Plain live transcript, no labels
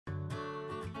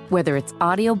Whether it's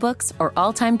audiobooks or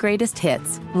all-time greatest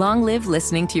hits, long live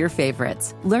listening to your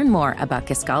favorites. Learn more about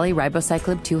Kisqali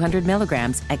Ribociclib 200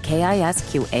 milligrams at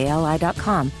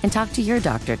KISQALI.com and talk to your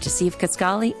doctor to see if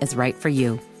Kisqali is right for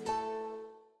you.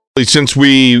 Since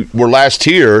we were last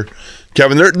here,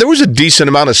 Kevin, there was a decent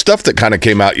amount of stuff that kind of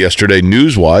came out yesterday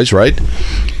news-wise, right?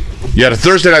 You had a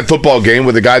Thursday night football game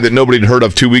with a guy that nobody had heard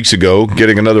of 2 weeks ago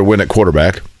getting another win at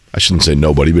quarterback. I shouldn't say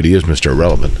nobody, but he is Mr.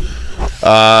 Irrelevant.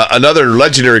 Another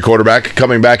legendary quarterback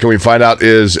coming back, and we find out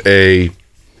is an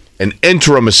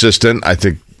interim assistant. I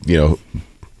think, I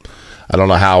don't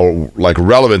know how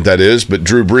relevant that is, but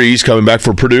Drew Brees coming back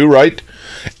for Purdue, right?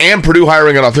 And Purdue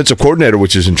hiring an offensive coordinator,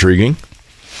 which is intriguing,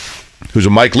 who's a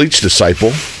Mike Leach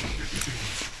disciple.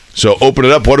 So open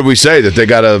it up. What did we say? That they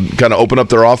got to kind of open up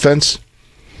their offense?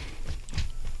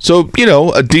 So,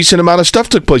 a decent amount of stuff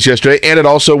took place yesterday, and it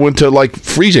also went to,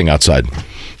 freezing outside.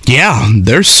 Yeah,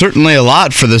 there's certainly a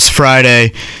lot for this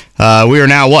Friday. We are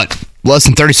now, less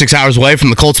than 36 hours away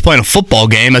from the Colts playing a football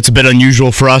game. That's a bit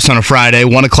unusual for us on a Friday.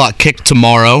 1 o'clock kick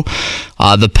tomorrow.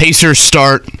 The Pacers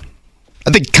start,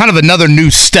 I think, kind of another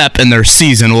new step in their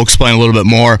season. We'll explain a little bit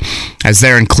more as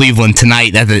they're in Cleveland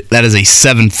tonight. That is a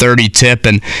 7:30 tip.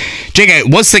 And, Jake, I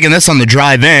was thinking this on the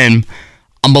drive in.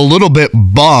 I'm a little bit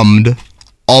bummed,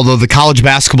 although the college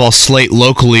basketball slate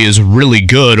locally is really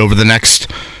good over the next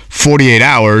 48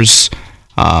 hours.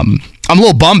 I'm a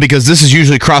little bummed because this is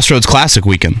usually Crossroads Classic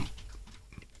weekend.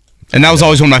 And that was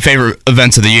always one of my favorite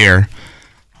events of the year.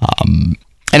 And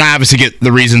I obviously get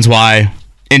the reasons why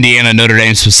Indiana, Notre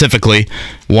Dame specifically,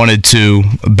 wanted to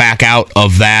back out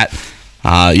of that.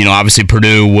 Obviously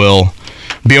Purdue will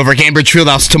be over at Cambridge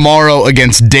Fieldhouse tomorrow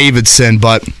against Davidson,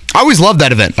 but I always love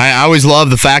that event. I always love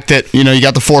the fact that, you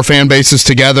got the four fan bases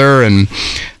together and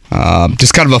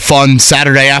just kind of a fun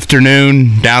Saturday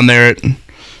afternoon down there at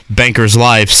Bankers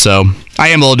Life. So I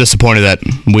am a little disappointed that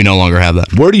we no longer have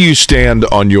that. Where do you stand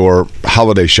on your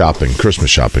holiday shopping, Christmas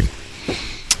shopping?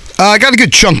 I got a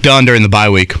good chunk done during the bye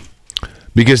week.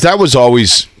 Because that was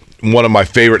always one of my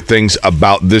favorite things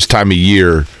about this time of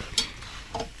year.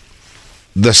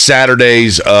 The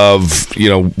Saturdays of,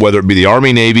 whether it be the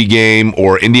Army-Navy game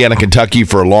or Indiana-Kentucky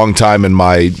for a long time in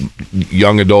my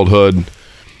young adulthood.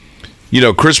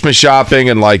 Christmas shopping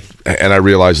and I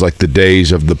realize the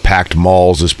days of the packed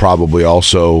malls is probably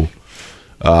also,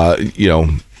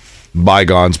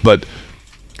 bygones. But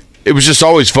it was just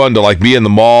always fun to be in the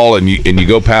mall and you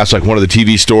go past one of the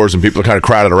TV stores and people are kind of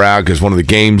crowded around because one of the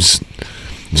games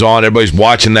is on. Everybody's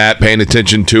watching that, paying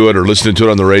attention to it or listening to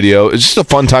it on the radio. It's just a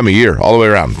fun time of year all the way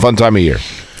around. Fun time of year.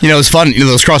 It's fun.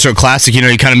 Those Crossroad Classic, you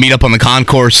kind of meet up on the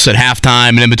concourse at halftime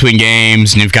and in between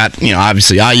games, and you've got,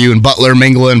 obviously IU and Butler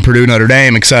mingling, Purdue, Notre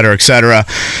Dame, et cetera, et cetera.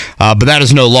 But that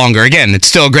is no longer. Again, it's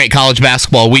still a great college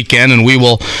basketball weekend, and we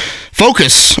will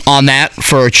focus on that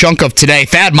for a chunk of today.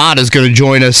 Thad Matta is going to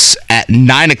join us at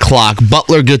 9 o'clock.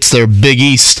 Butler gets their Big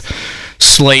East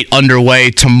slate underway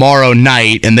tomorrow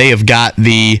night, and they have got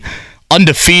the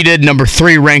undefeated number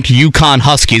 3 ranked UConn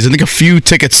Huskies. I think a few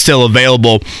tickets still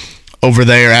available over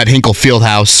there at Hinkle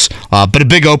Fieldhouse, but a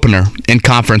big opener in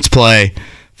conference play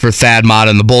for Thad Matta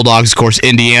and the Bulldogs. Of course,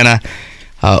 Indiana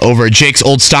over at Jake's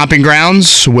old stomping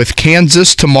grounds with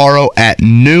Kansas tomorrow at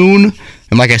noon.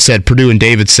 And like I said, Purdue and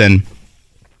Davidson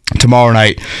tomorrow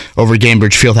night over at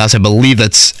Cambridge Fieldhouse. I believe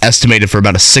that's estimated for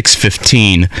about a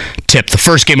 6:15 tip. The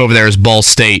first game over there is Ball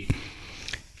State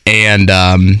and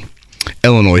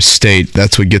Illinois State.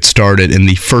 That's what gets started in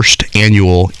the first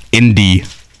annual Indy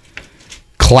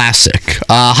Classic.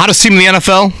 Hottest team in the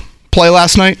NFL play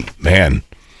last night? Man,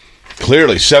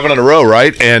 clearly 7 in a row,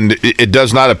 right? And it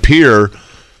does not appear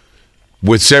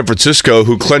with San Francisco,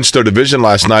 who clinched their division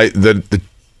last night, that the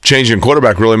change in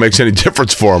quarterback really makes any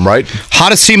difference for them, right?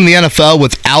 Hottest team in the NFL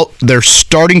without their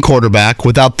starting quarterback,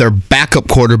 without their backup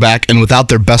quarterback, and without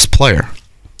their best player.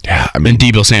 Yeah, and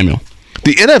Deebo Samuel.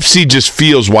 The NFC just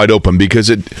feels wide open because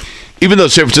even though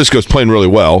San Francisco is playing really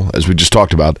well, as we just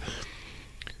talked about,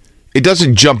 it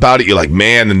doesn't jump out at you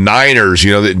man, the Niners,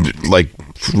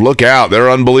 look out,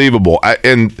 they're unbelievable. I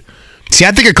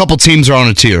think a couple teams are on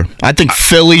a tier. I think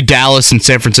Philly, Dallas, and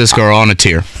San Francisco are on a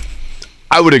tier.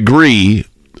 I would agree,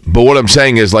 but what I'm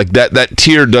saying is that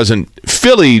tier doesn't.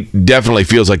 Philly definitely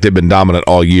feels like they've been dominant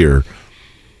all year.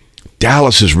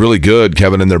 Dallas is really good,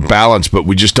 Kevin, and they're balanced, but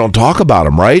we just don't talk about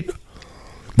them, right?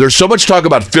 There's so much talk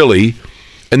about Philly,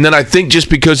 and then I think just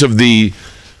because of the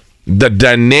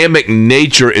dynamic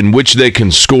nature in which they can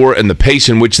score and the pace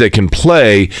in which they can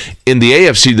play in the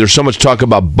AFC, there's so much talk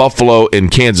about Buffalo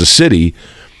and Kansas City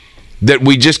that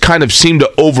we just kind of seem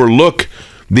to overlook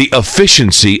the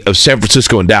efficiency of San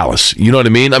Francisco and Dallas. You know what I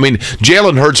mean? I mean,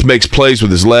 Jalen Hurts makes plays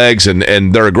with his legs, and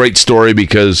they're a great story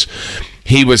because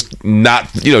he was not,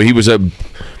 he wasn't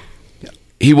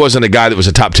a guy that was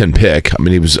a top 10 pick. I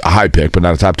mean, he was a high pick, but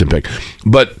not a top 10 pick.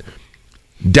 But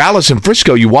Dallas and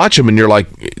Frisco, you watch them and you're like,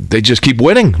 they just keep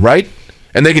winning, right?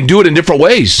 And they can do it in different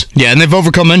ways. Yeah, and they've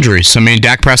overcome injuries. I mean,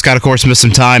 Dak Prescott, of course, missed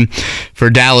some time for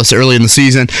Dallas early in the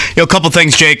season. A couple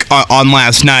things, Jake, on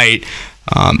last night.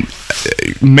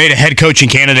 Made a head coaching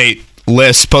candidate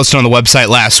list posted on the website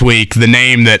last week. The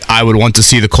name that I would want to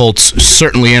see the Colts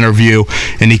certainly interview,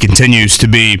 and he continues to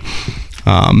be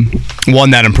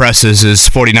one that impresses, is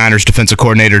 49ers defensive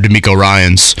coordinator DeMeco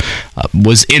Ryans.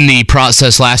 Was in the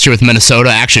process last year with Minnesota,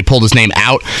 actually pulled his name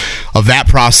out of that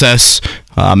process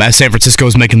as San Francisco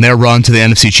was making their run to the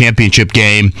NFC Championship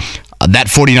game. That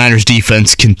 49ers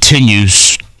defense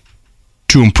continues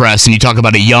to impress, and you talk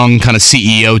about a young kind of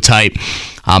CEO type.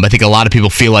 I think a lot of people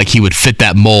feel like he would fit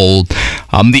that mold.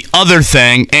 The other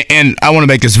thing, and I want to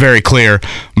make this very clear,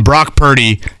 Brock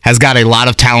Purdy has got a lot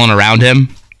of talent around him.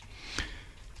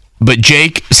 But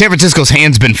Jake, San Francisco's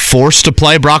hand's been forced to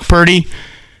play Brock Purdy,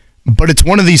 but it's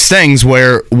one of these things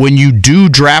where when you do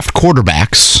draft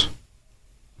quarterbacks,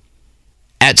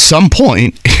 at some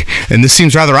point, and this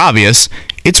seems rather obvious,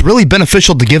 it's really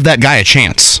beneficial to give that guy a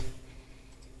chance.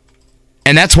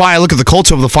 And that's why I look at the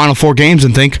Colts over the final 4 games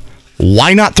and think,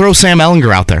 why not throw Sam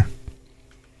Ehlinger out there?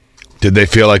 Did they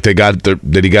feel like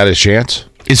that he got his chance?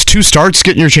 Is 2 starts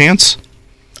getting your chance?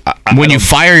 When you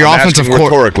fire your offensive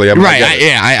rhetorically, right?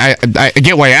 I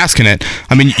get why you're asking it.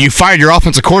 I mean, you fired your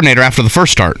offensive coordinator after the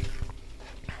first start,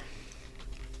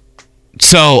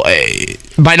 so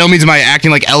by no means am I acting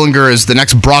like Ehlinger is the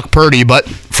next Brock Purdy. But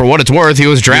for what it's worth, he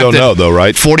was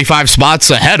drafted 45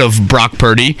 spots ahead of Brock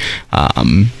Purdy.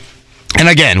 And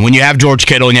again, when you have George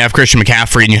Kittle and you have Christian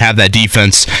McCaffrey and you have that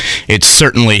defense, it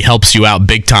certainly helps you out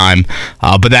big time.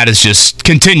 But that has just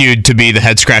continued to be the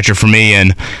head scratcher for me.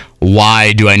 And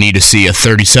why do I need to see a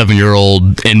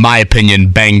 37-year-old, in my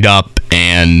opinion, banged up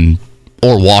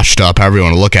or washed up, however you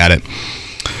want to look at it,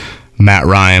 Matt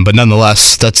Ryan? But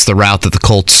nonetheless, that's the route that the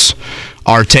Colts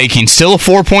are taking. Still a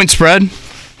 4-point spread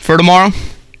for tomorrow?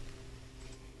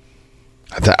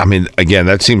 I mean, again,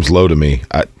 that seems low to me.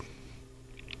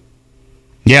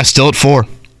 Yeah, still at 4.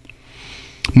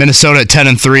 Minnesota at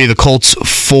 10-3. The Colts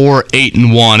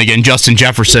 4-8-1. Again, Justin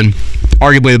Jefferson,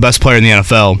 arguably the best player in the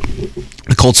NFL.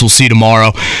 The Colts will see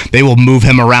tomorrow. They will move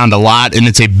him around a lot, and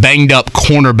it's a banged-up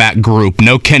cornerback group.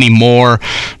 No Kenny Moore.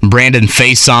 Brandon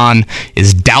Faison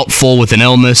is doubtful with an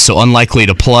illness, so unlikely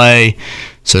to play.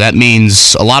 So that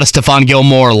means a lot of Stephon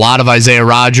Gilmore, a lot of Isaiah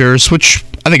Rodgers, which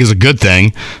I think is a good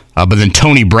thing. But then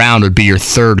Tony Brown would be your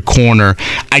third corner.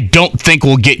 I don't think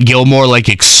we'll get Gilmore like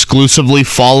exclusively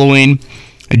following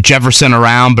Jefferson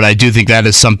around, but I do think that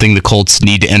is something the Colts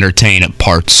need to entertain at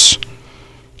parts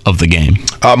of the game.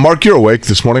 Mark, you're awake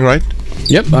this morning, right?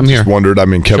 Yep, I'm here. Just wondered. I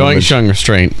mean, Kevin showing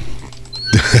restraint.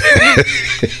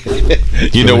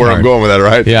 You know where I'm going with that,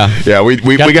 right? Yeah.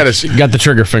 We got the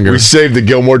trigger finger. We saved the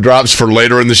Gilmore drops for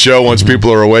later in the show once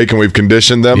people are awake and we've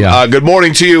conditioned them. Yeah. Good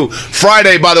morning to you.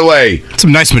 Friday, by the way.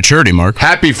 Some nice maturity, Mark.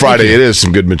 Happy Friday. It is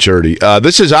some good maturity.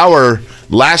 This is our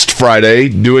last Friday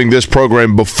doing this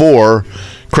program before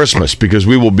Christmas because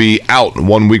we will be out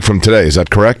 1 week from today. Is that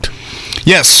correct?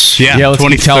 Yes. Yeah, let's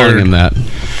be telling him that.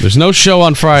 There's no show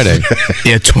on Friday.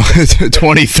 Yeah,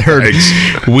 23rd.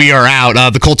 Thanks. We are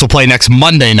out. The Colts will play next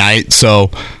Monday night,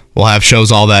 so we'll have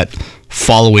shows all that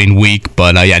following week.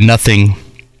 But, nothing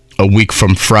a week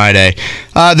from Friday.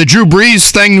 The Drew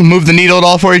Brees thing moved the needle at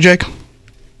all for you, Jake?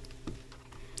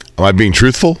 Am I being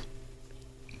truthful?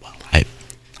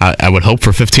 I would hope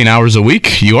for 15 hours a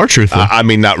week. You are truthful. I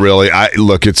mean, not really.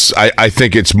 I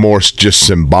think it's more just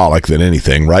symbolic than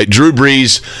anything, right? Drew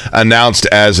Brees announced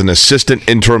as an assistant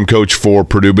interim coach for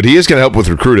Purdue, but he is going to help with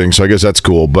recruiting, so I guess that's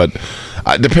cool. But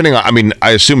depending on,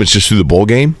 I assume it's just through the bowl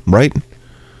game, right?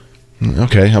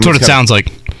 Okay. That's what it sounds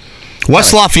like.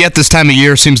 West Lafayette this time of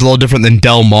year seems a little different than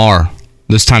Del Mar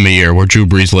this time of year, where Drew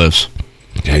Brees lives.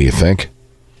 How do you think?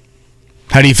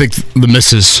 How do you think the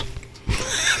missus...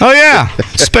 Oh, yeah.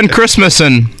 Spend Christmas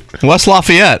in West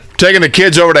Lafayette. Taking the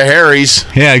kids over to Harry's.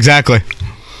 Yeah, exactly.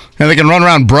 And they can run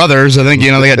around Brothers. I think, they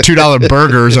got $2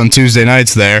 burgers on Tuesday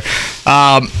nights there.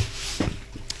 I'm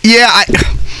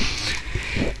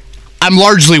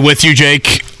largely with you,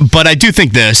 Jake, but I do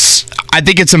think this. I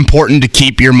think it's important to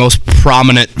keep your most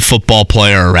prominent football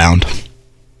player around.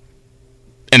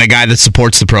 And a guy that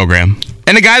supports the program.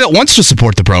 And a guy that wants to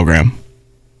support the program.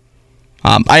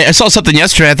 I saw something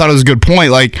yesterday. I thought it was a good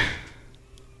point. Like,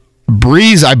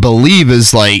 Breeze, I believe,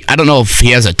 is like, I don't know if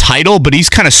he has a title, but he's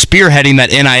kind of spearheading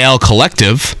that NIL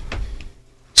collective.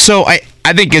 So I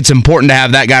think it's important to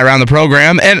have that guy around the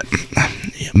program. And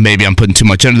maybe I'm putting too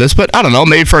much into this, but I don't know,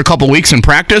 maybe for a couple weeks in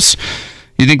practice,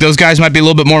 you think those guys might be a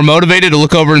little bit more motivated to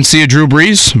look over and see a Drew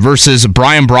Brees versus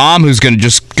Brian Brom, who's going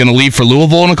to leave for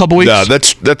Louisville in a couple weeks? No,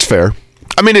 that's fair.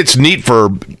 I mean, it's neat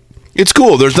it's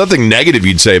cool. There's nothing negative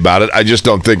you'd say about it. I just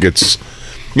don't think it's,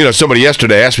 somebody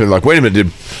yesterday asked me, like, wait a minute,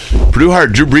 did Purdue hire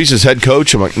Drew Brees as head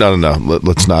coach? I'm like, no,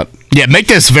 let's not. Yeah, make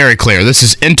this very clear. This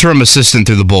is interim assistant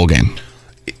through the bowl game.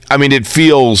 I mean, it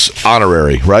feels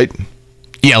honorary, right?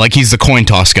 Yeah, like he's the coin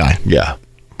toss guy. Yeah,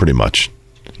 pretty much.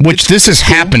 Which this is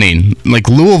happening. Like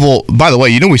Louisville, by the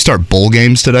way, we start bowl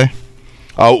games today?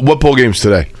 What bowl games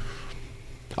today?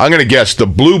 I'm going to guess the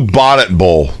Blue Bonnet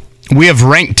Bowl. We have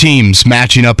ranked teams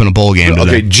matching up in a bowl game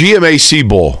today. Okay, GMAC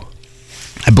Bowl.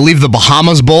 I believe the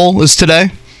Bahamas Bowl is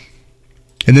today.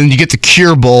 And then you get the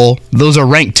Cure Bowl. Those are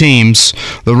ranked teams.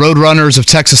 The Roadrunners of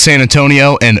Texas San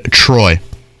Antonio and Troy.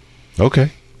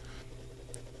 Okay.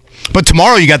 But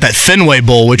tomorrow you got that Fenway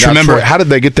Bowl, which remember... Troy, how did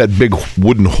they get that big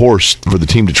wooden horse for the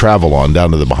team to travel on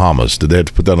down to the Bahamas? Did they have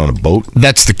to put that on a boat?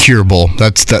 That's the Cure Bowl.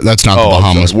 That's not the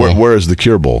Bahamas Bowl. Where is the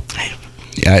Cure Bowl?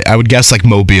 Yeah, I would guess like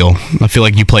Mobile. I feel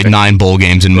like you played 9 bowl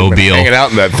games in Mobile. Hanging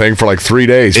out in that thing for like 3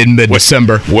 days. In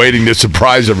mid-December. Waiting to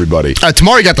surprise everybody.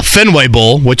 Tomorrow you got the Fenway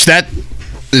Bowl, which that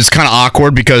is kind of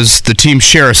awkward because the teams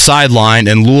share a sideline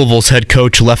and Louisville's head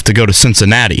coach left to go to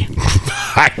Cincinnati.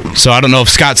 So I don't know if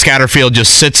Scott Scatterfield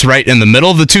just sits right in the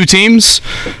middle of the two teams.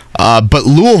 But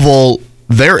Louisville,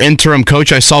 their interim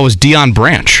coach I saw was Deion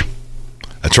Branch.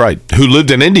 That's right. Who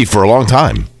lived in Indy for a long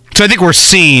time. So I think we're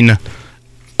seeing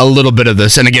a little bit of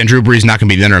this. And again, Drew Brees is not going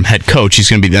to be the interim head coach. He's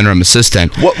going to be the interim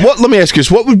assistant. Let me ask you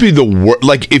this. What would be the worst?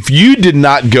 Like, if you did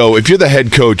not go, if you're the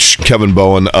head coach, Kevin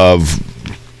Bowen, of,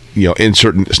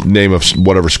 insert name of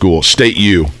whatever school, State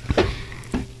U,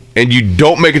 and you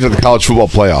don't make it to the college football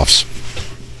playoffs,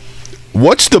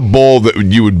 what's the bowl that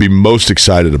you would be most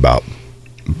excited about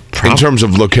in terms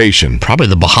of location? Probably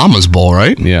the Bahamas Bowl,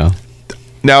 right? Yeah.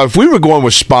 Now, if we were going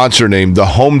with sponsor name, the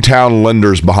Hometown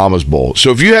Lenders Bahamas Bowl.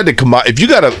 So if you had to come out, if you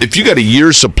got a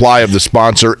year's supply of the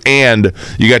sponsor and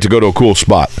you got to go to a cool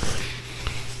spot,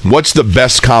 what's the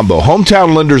best combo?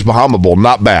 Hometown Lenders Bahama Bowl,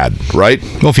 not bad, right?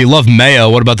 Well, if you love mayo,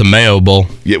 what about the Mayo Bowl?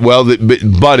 Yeah, well,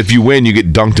 but if you win, you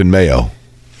get dunked in mayo.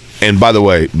 And by the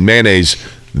way, mayonnaise,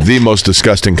 the most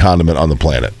disgusting condiment on the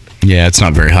planet. Yeah, it's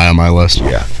not very high on my list.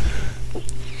 Yeah.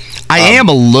 I am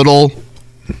a little...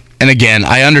 And again,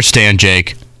 I understand,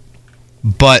 Jake,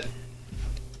 but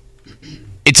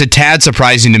it's a tad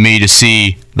surprising to me to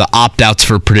see the opt-outs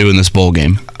for Purdue in this bowl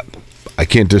game. I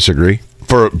can't disagree.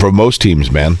 For most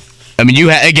teams, man. I mean,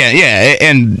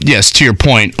 and yes, to your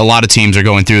point, a lot of teams are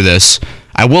going through this.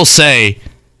 I will say,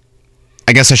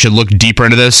 I guess I should look deeper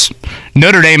into this.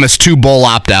 Notre Dame has 2 bowl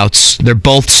opt-outs. They're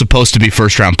both supposed to be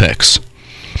first-round picks.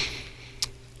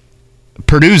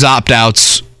 Purdue's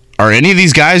opt-outs... Are any of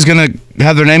these guys going to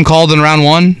have their name called in round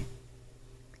 1?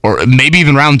 Or maybe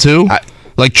even round 2?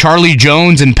 Like Charlie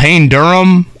Jones and Payne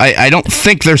Durham? I don't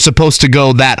think they're supposed to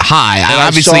go that high.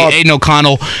 Obviously, Aiden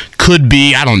O'Connell could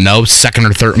be, I don't know, 2nd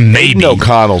or 3rd, maybe. Aiden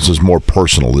O'Connell's is more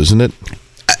personal, isn't it?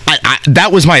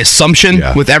 That was my assumption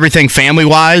with everything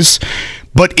family-wise.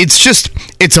 But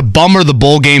it's a bummer the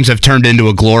bowl games have turned into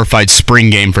a glorified spring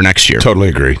game for next year. Totally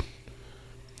agree.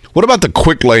 What about the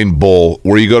Quick Lane Bowl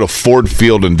where you go to Ford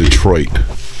Field in Detroit?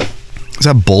 Is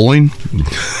that bowling?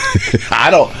 I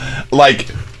don't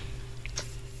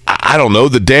know.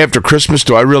 The day after Christmas,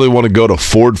 do I really want to go to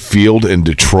Ford Field in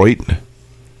Detroit?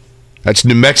 That's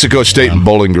New Mexico State and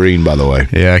Bowling Green, by the way.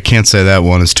 Yeah, I can't say that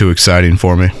one is too exciting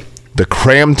for me. The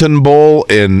Crampton Bowl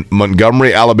in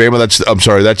Montgomery, Alabama. That's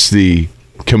the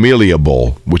Camellia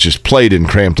Bowl, which is played in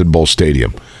Crampton Bowl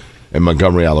Stadium in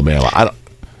Montgomery, Alabama.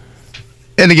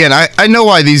 And again, I know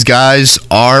why these guys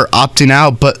are opting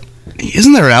out, but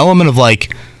isn't there an element of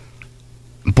like,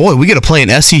 boy, we get to play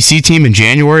an SEC team in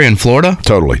January in Florida?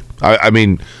 Totally. I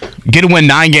mean, get to win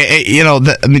 9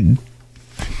 games.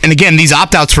 And again, these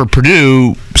opt-outs for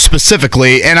Purdue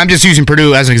specifically, and I'm just using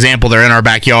Purdue as an example. They're in our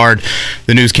backyard.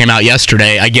 The news came out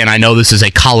yesterday. Again, I know this is a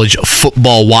college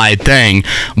football-wide thing,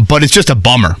 but it's just a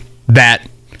bummer that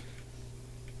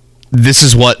this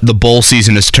is what the bowl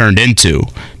season has turned into,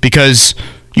 because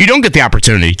you don't get the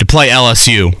opportunity to play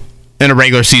LSU in a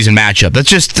regular season matchup. That's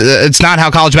just it's not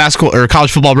how college basketball or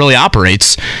college football really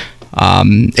operates.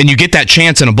 And you get that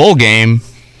chance in a bowl game,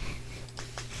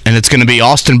 and it's going to be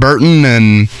Austin Burton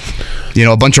and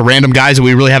a bunch of random guys that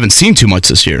we really haven't seen too much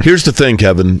this year. Here's the thing,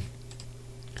 Kevin.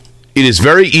 It is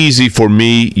very easy for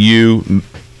me,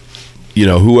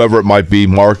 whoever it might be,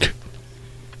 Mark,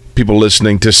 people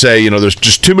listening to say, there's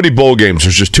just too many bowl games.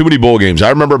 There's just too many bowl games. I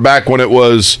remember back when it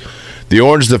was the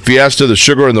Orange, the Fiesta, the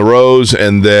Sugar, and the Rose,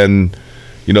 and then,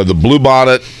 the Blue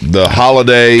Bonnet, the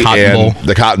Holiday,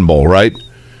 the Cotton Bowl, right?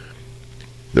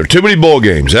 There are too many bowl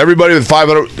games. Everybody with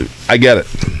 500, I get it.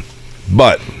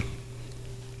 But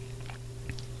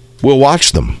we'll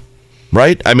watch them,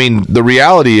 right? I mean, the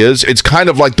reality is it's kind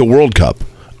of like the World Cup.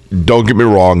 Don't get me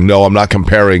wrong. No, I'm not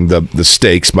comparing the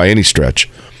stakes by any stretch.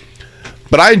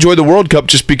 But I enjoy the World Cup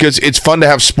just because it's fun to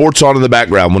have sports on in the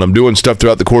background when I'm doing stuff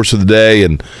throughout the course of the day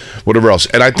and whatever else.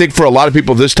 And I think for a lot of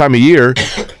people this time of year,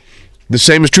 the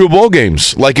same is true of bowl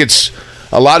games. Like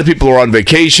a lot of people are on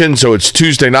vacation, so it's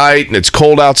Tuesday night and it's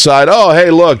cold outside. Oh,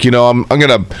 hey, look, I'm going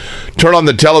to turn on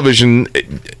the television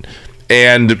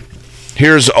and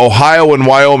here's Ohio and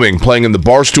Wyoming playing in the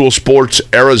Barstool Sports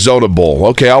Arizona Bowl.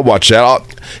 Okay, I'll watch that.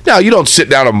 Now, you don't sit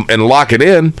down and lock it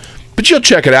in, but you'll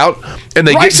check it out. And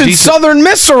they Rice get and Southern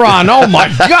Miss are on. Oh,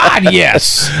 my God,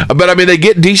 yes. But, I mean, they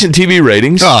get decent TV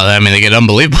ratings. Oh, I mean, they get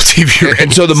unbelievable TV ratings.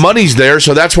 And so the money's there,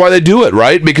 so that's why they do it,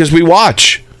 right? Because we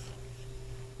watch.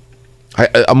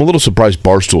 I'm a little surprised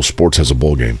Barstool Sports has a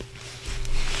bowl game.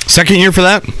 Second year for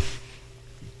that?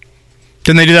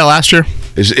 Didn't they do that last year?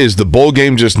 Is the bowl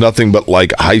game just nothing but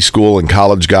like high school and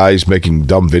college guys making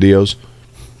dumb videos?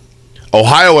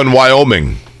 Ohio and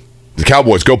Wyoming. The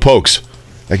Cowboys, go Pokes.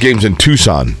 That game's in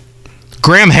Tucson.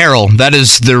 Graham Harrell, that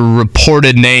is the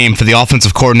reported name for the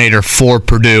offensive coordinator for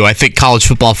Purdue. I think college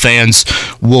football fans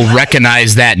will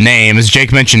recognize that name. As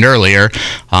Jake mentioned earlier,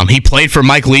 he played for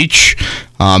Mike Leach.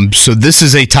 So this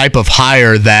is a type of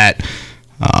hire that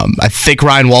I think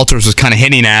Ryan Walters was kind of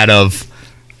hinting at of,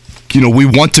 we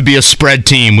want to be a spread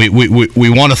team. We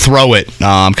want to throw it.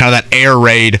 Kind of that air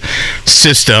raid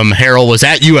system. Harrell was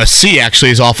at USC,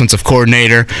 actually, as offensive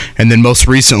coordinator, and then most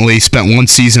recently spent one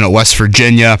season at West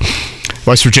Virginia.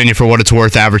 West Virginia, for what it's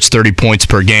worth, averaged 30 points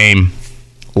per game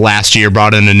last year,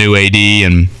 brought in a new AD,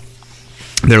 and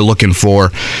they're looking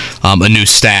for a new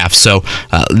staff. So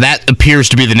that appears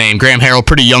to be the name. Graham Harrell,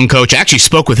 pretty young coach. I actually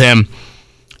spoke with him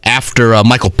after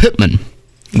Michael Pittman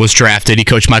was drafted. He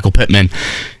coached Michael Pittman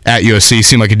at USC.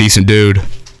 Seemed like a decent dude.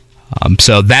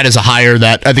 So that is a hire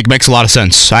that I think makes a lot of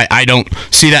sense. I don't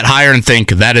see that hire and think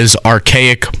that is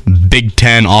archaic Big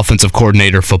Ten offensive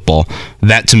coordinator football.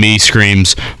 That to me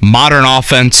screams modern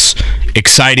offense,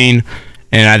 exciting,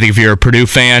 and I think if you're a Purdue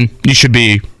fan, you should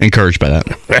be encouraged by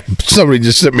that. Somebody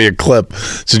just sent me a clip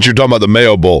since you're talking about the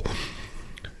Mayo Bowl.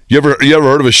 You ever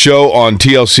heard of a show on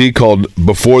TLC called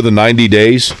Before the 90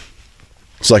 Days?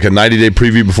 It's like a 90-day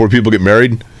preview before people get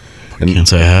married. And can't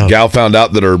say I have. Gal found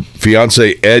out that her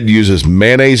fiance Ed uses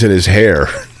mayonnaise in his hair.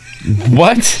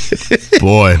 What?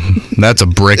 Boy, that's a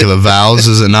break of the vows,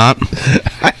 is it not?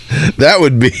 That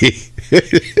would be.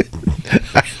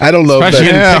 I don't know.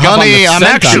 Especially Honey, I'm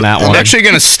actually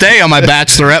going to stay on my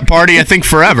bachelorette party, I think,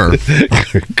 forever.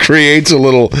 Creates a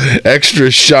little extra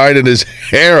shine in his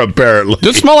hair, apparently.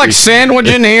 Does it smell like sandwich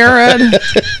in here, Ed?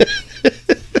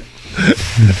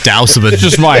 Douse of it. It's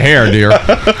just my hair, dear.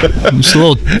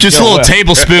 Just a little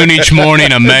tablespoon each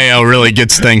morning of mayo really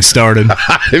gets things started.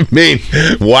 I mean,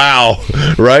 wow,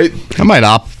 right? I might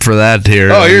opt for that here.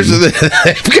 Oh, here's the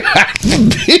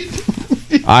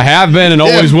I have been and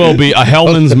always will be a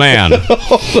Hellman's man.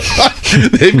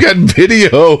 They've got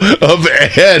video of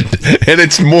Ed, and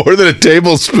it's more than a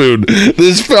tablespoon.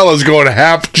 This fella's going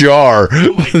half jar.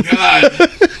 Oh, my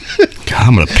God.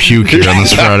 I'm going to puke here on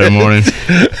this Friday morning.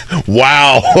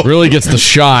 Wow. Really gets the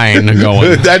shine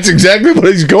going. That's exactly what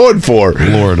he's going for.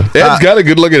 Lord. Ed's got a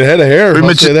good-looking head of hair. We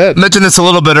mentioned this a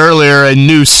little bit earlier, a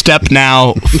new step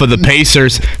now for the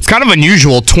Pacers. It's kind of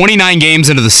unusual, 29 games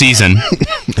into the season.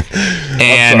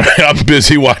 And I'm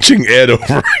busy watching Ed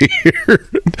over here.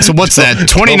 So what's that?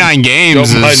 29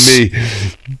 games don't mind me.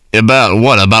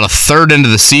 About a third into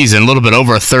the season, a little bit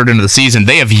over a third into the season.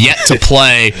 They have yet to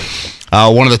play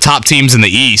one of the top teams in the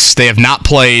East. They have not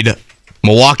played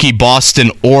Milwaukee, Boston,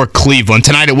 or Cleveland.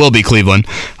 Tonight it will be Cleveland.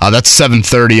 That's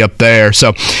 7:30 up there. So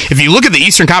if you look at the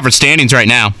Eastern Conference standings right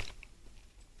now,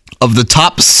 of the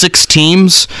top 6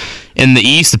 teams in the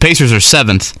East, the Pacers are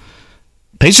 7th.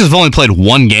 Pacers have only played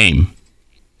one game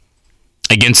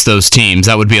against those teams.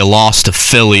 That would be a loss to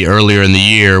Philly earlier in the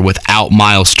year without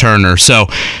Miles Turner. So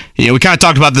we kind of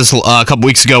talked about this a couple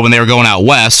weeks ago when they were going out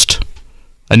west.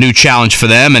 A new challenge for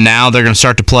them, and now they're going to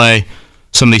start to play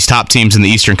some of these top teams in the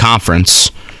Eastern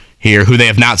Conference here who they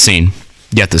have not seen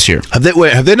yet this year. Have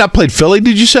they not played Philly,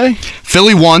 did you say?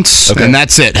 Philly once, and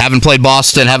that's it. Haven't played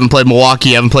Boston, haven't played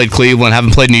Milwaukee, haven't played Cleveland,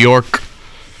 haven't played New York.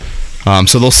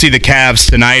 So they'll see the Cavs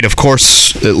tonight. Of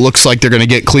course, it looks like they're going to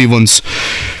get Cleveland's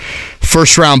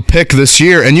first-round pick this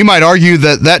year, and you might argue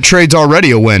that trade's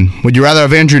already a win. Would you rather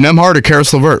have Andrew Nembhard or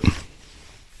Karis LeVert?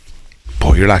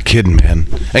 Boy, you're not kidding, man.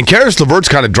 And Karis LeVert's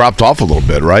kind of dropped off a little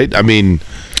bit, right? I mean,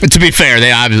 to be fair,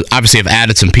 they obviously have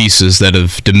added some pieces that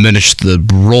have diminished the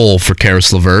role for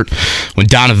Karis LeVert. When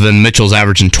Donovan Mitchell's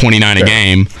averaging 29 a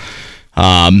game,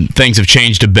 things have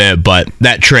changed a bit, but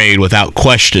that trade, without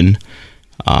question,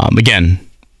 again,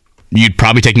 you'd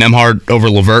probably take Nembhard over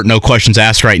LeVert, no questions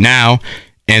asked right now,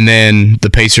 and then the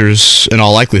Pacers, in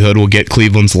all likelihood, will get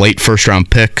Cleveland's late first-round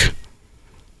pick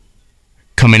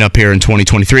coming up here in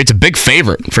 2023. It's a big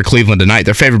favorite for Cleveland tonight.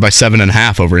 They're favored by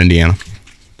 7.5 over Indiana.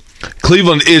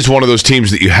 Cleveland is one of those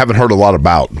teams that you haven't heard a lot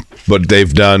about, but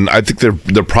they've done. I think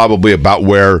they're probably about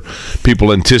where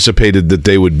people anticipated that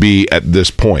they would be at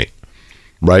this point,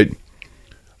 right?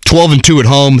 12-2 at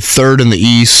home, third in the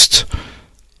East.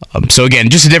 So again,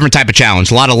 just a different type of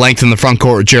challenge. A lot of length in the front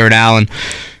court with Jared Allen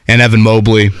and Evan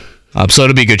Mobley. So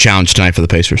it'll be a good challenge tonight for the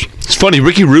Pacers. It's funny,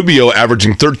 Ricky Rubio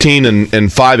averaging 13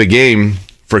 and 5 a game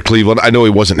for Cleveland. I know he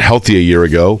wasn't healthy a year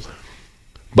ago,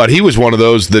 but he was one of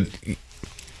those that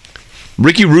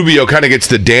Ricky Rubio kind of gets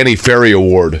the Danny Ferry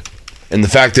Award. And the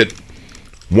fact that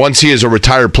once he is a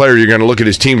retired player, you're going to look at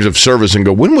his teams of service and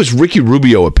go, when was Ricky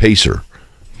Rubio a Pacer?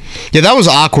 Yeah, that was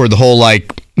awkward, the whole,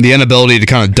 the inability to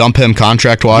kind of dump him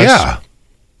contract-wise. Yeah.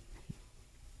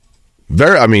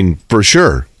 For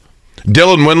sure.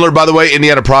 Dylan Windler, by the way,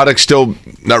 Indiana product, still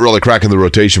not really cracking the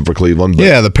rotation for Cleveland. But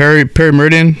yeah, the Perry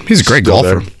Meridian, he's a great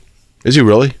golfer. There. Is he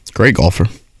really? Great golfer.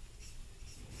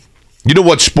 You know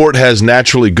what sport has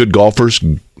naturally good golfers?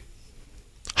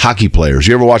 Hockey players.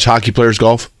 You ever watch hockey players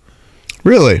golf?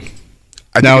 Really?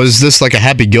 Now, is this like a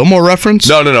Happy Gilmore reference?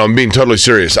 No, I'm being totally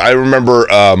serious. I remember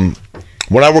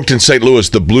when I worked in St. Louis,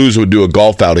 the Blues would do a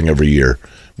golf outing every year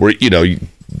where, you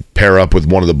pair up with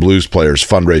one of the Blues players,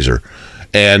 fundraiser.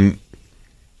 And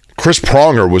Chris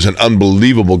Pronger was an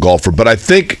unbelievable golfer, but I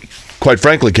think, quite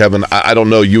frankly, Kevin, I don't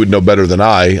know, you would know better than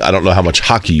I don't know how much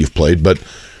hockey you've played, but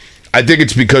I think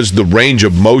it's because the range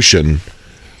of motion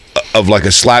of like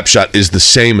a slap shot is the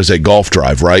same as a golf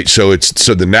drive, right? So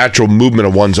the natural movement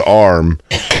of one's arm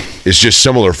is just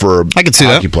similar for a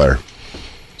hockey player.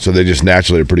 So they just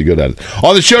naturally are pretty good at it.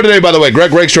 On the show today, by the way,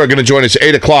 Greg Rakestraw going to join us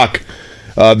 8 o'clock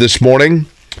this morning.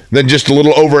 Then just a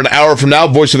little over an hour from now,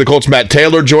 voice of the Colts, Matt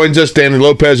Taylor, joins us. Danny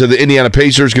Lopez of the Indiana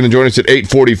Pacers going to join us at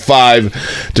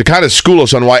 8:45 to kind of school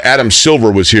us on why Adam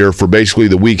Silver was here for basically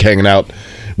the week hanging out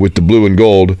with the blue and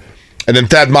gold. And then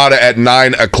Thad Matta at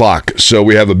 9 o'clock. So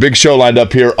we have a big show lined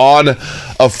up here on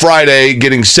a Friday,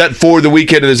 getting set for the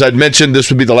weekend. And as I'd mentioned, this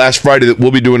would be the last Friday that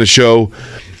we'll be doing a show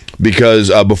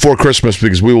because before Christmas,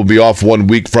 because we will be off 1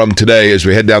 week from today as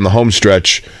we head down the home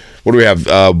stretch. What do we have?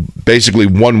 Basically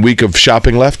 1 week of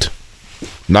shopping left?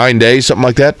 9 days, something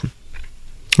like that?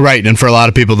 Right, and for a lot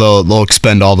of people, they'll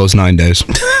expend all those 9 days.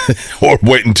 Or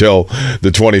wait until the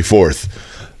 24th.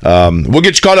 We'll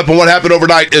get you caught up on what happened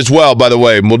overnight as well, by the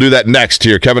way. And we'll do that next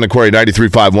here. Kevin and Corey,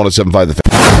 93.5, 107.5 The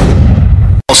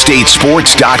Fan.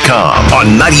 StateSports.com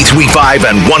on 93.5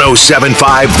 and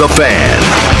 107.5 The Fan.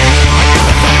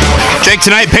 Jake,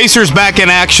 tonight, Pacers back in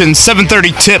action,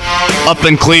 7:30 tip up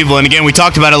in Cleveland. Again, we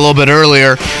talked about it a little bit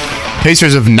earlier.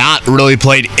 Pacers have not really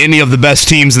played any of the best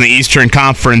teams in the Eastern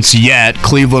Conference yet.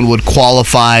 Cleveland would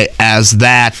qualify as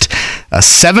that. A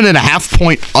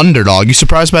 7.5-point underdog. You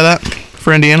surprised by that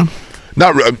for Indiana?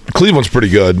 Cleveland's pretty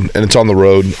good, and it's on the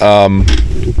road. I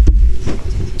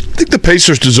think the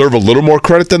Pacers deserve a little more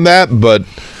credit than that, but a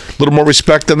little more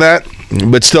respect than that.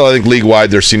 But still, I think league-wide,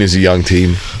 they're seen as a young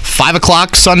team. 5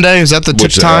 o'clock Sunday, is that the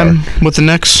tip time with the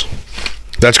Knicks?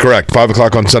 That's correct. 5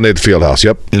 o'clock on Sunday at the Fieldhouse,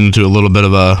 yep. Into a little bit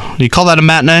of a, do you call that a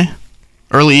matinee?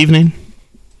 Early evening?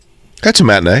 That's a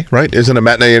matinee, right? Isn't a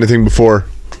matinee anything before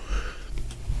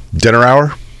dinner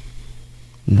hour?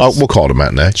 We'll call it a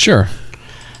matinee. Sure.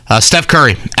 Steph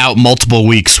Curry out multiple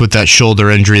weeks with that shoulder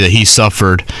injury that he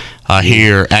suffered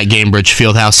here at Gainbridge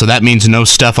Fieldhouse, so that means no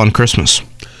Steph on Christmas.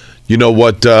 You know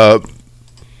what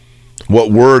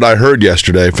word I heard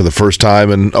yesterday for the first time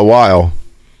in a while?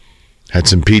 Had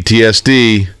some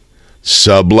PTSD.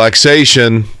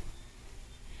 Subluxation.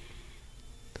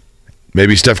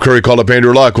 Maybe Steph Curry called up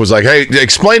Andrew Luck, was like, hey,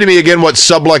 explain to me again what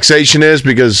subluxation is,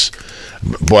 because,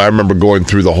 boy, I remember going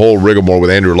through the whole rigmarole with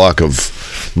Andrew Luck of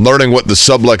learning what the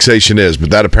subluxation is, but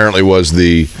that apparently was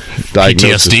the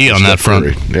diagnosis. PTSD on that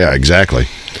front. Yeah, exactly.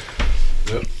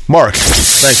 Yep. Mark,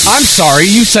 thanks. I'm sorry,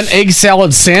 you sent egg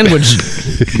salad sandwich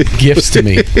gifts to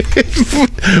me.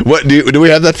 What do we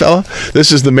have that fella?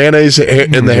 This is the mayonnaise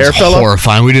in the hair fella?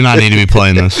 Horrifying. We do not need to be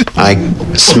playing this. I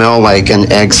smell like an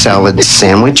egg salad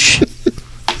sandwich.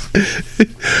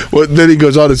 Well, then he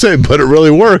goes on to say, but it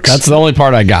really works. That's the only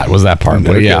part I got was that part.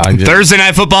 But yeah, Thursday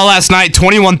Night Football last night,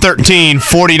 21-13.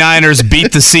 49ers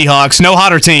beat the Seahawks. No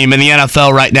hotter team in the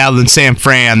NFL right now than San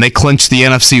Fran. They clinched the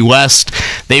NFC West.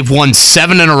 They've won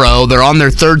 7 in a row. They're on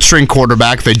their third-string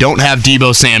quarterback. They don't have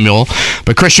Deebo Samuel.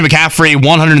 But Christian McCaffrey,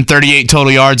 138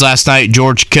 total yards last night.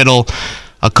 George Kittle,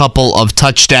 a couple of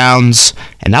touchdowns.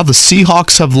 And now the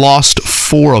Seahawks have lost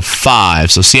 4 of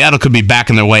 5. So Seattle could be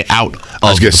backing their way out of I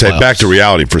was going to say, back to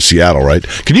reality for Seattle, right?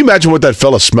 Can you imagine what that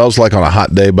fella smells like on a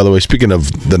hot day? By the way, speaking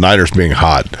of the Niners being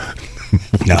hot.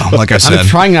 No, like I said, I'm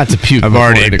trying not to puke. I've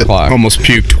already almost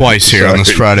puked twice here on this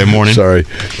Friday morning. Sorry.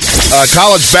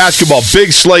 College basketball,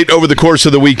 big slate over the course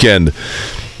of the weekend.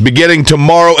 Beginning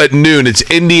tomorrow at noon, it's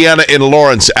Indiana in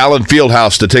Lawrence, Allen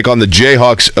Fieldhouse to take on the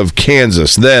Jayhawks of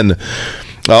Kansas. Then,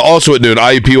 also at noon,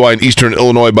 IUPUI in Eastern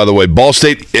Illinois, by the way. Ball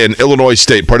State and Illinois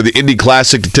State, part of the Indy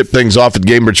Classic to tip things off at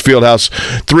Gainbridge Fieldhouse.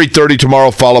 3:30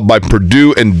 tomorrow, followed by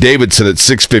Purdue and Davidson at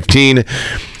 6:15.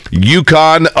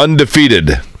 UConn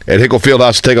undefeated at Hickle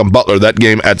Fieldhouse to take on Butler. That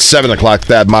game at 7 o'clock.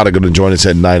 Thad Matta going to join us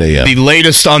at 9 a.m. The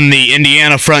latest on the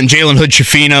Indiana front, Jalen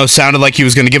Hood-Schifino sounded like he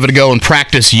was going to give it a go in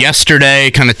practice yesterday,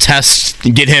 kind of test,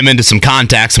 get him into some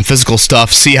contact, some physical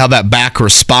stuff, see how that back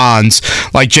responds.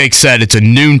 Like Jake said, it's a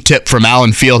noon tip from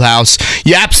Allen Fieldhouse.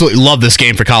 You absolutely love this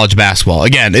game for college basketball.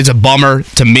 Again, it's a bummer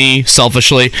to me,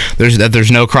 selfishly, that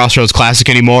there's no Crossroads Classic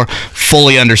anymore.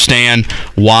 Fully understand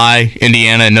why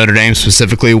Indiana and Notre Dame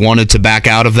specifically wanted to back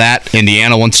out of that.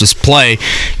 Indiana wants to play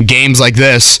games like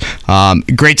this.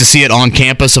 Great to see it on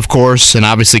campus, of course, and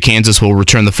obviously Kansas will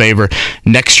return the favor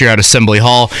next year at Assembly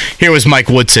Hall. Here was Mike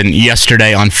Woodson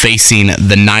yesterday on facing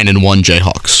the 9-1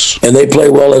 Jayhawks. And they play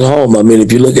well at home. I mean,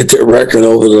 if you look at their record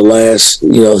over the last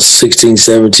 16,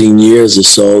 17 years or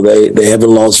so, they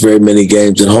haven't lost very many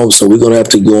games at home. So we're going to have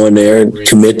to go in there and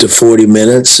commit to 40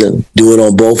 minutes and do it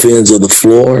on both ends of the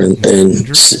floor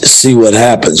and see what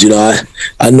happens.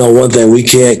 I know one thing, we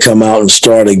can't come out and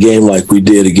start a game like we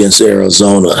did against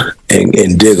Arizona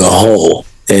and dig a hole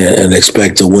and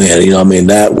expect to win.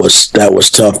 That was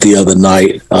tough the other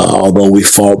night. Although we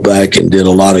fought back and did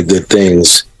a lot of good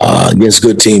things against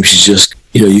good teams,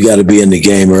 you got to be in the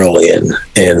game early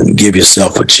and give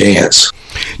yourself a chance.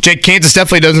 Jake, Kansas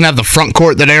definitely doesn't have the front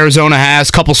court that Arizona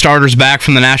has. Couple starters back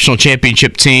from the national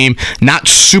championship team. Not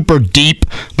super deep,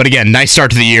 but again, nice start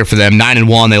to the year for them.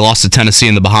 9-1. They lost to Tennessee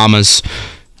in the Bahamas.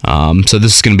 So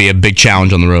this is going to be a big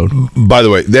challenge on the road. By the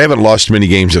way, they haven't lost many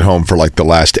games at home for like the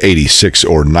last 86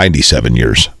 or 97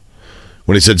 years.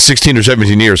 When he said 16 or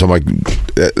 17 years, I'm like,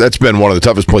 that's been one of the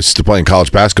toughest places to play in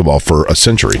college basketball for a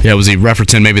century. Yeah, was he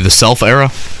referencing maybe the Self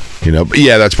era?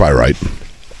 Yeah, that's probably right.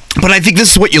 But I think this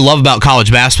is what you love about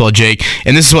college basketball, Jake,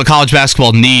 and this is what college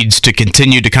basketball needs to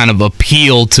continue to kind of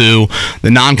appeal to the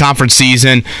non-conference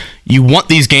season. You want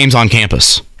these games on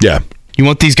campus. Yeah. You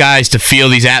want these guys to feel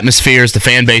these atmospheres, the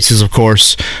fan bases, of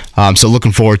course. So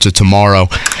looking forward to tomorrow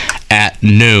at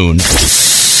noon.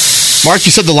 Mark,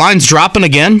 you said the line's dropping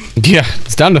again? Yeah,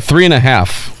 it's down to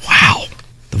 3.5. Wow.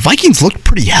 The Vikings looked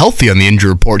pretty healthy on the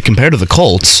injury report compared to the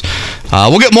Colts.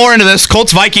 We'll get more into this.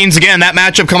 Colts-Vikings, again, that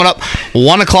matchup coming up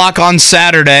 1 o'clock on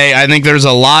Saturday. I think there's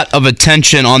a lot of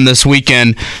attention on this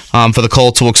weekend for the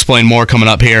Colts. We'll explain more coming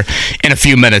up here in a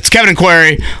few minutes. Kevin and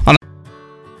Query on.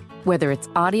 Whether it's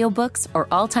audiobooks or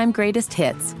all-time greatest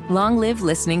hits, long live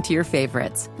listening to your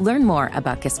favorites. Learn more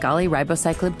about Kisqali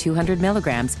Ribociclib 200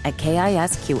 milligrams at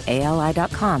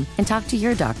KISQALI.com and talk to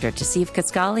your doctor to see if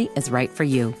Kisqali is right for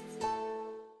you.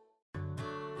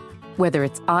 Whether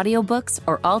it's audiobooks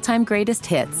or all-time greatest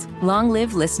hits, long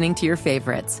live listening to your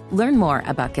favorites. Learn more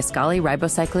about Kisqali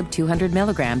Ribociclib 200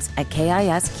 milligrams at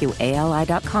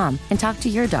KISQALI.com and talk to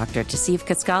your doctor to see if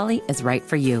Kisqali is right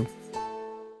for you.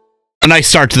 A nice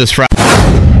start to this Friday.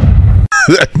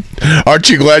 Aren't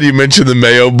you glad you mentioned the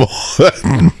Mayo Bowl?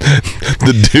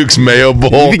 The Duke's Mayo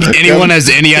Bowl. You think anyone has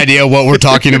any idea what we're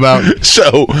talking about?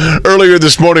 So, earlier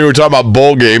this morning we were talking about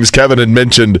bowl games. Kevin had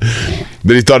mentioned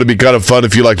that he thought it'd be kind of fun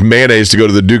if you liked mayonnaise to go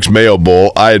to the Duke's Mayo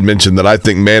Bowl. I had mentioned that I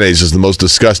think mayonnaise is the most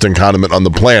disgusting condiment on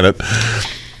the planet.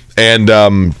 And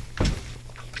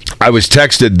I was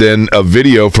texted then a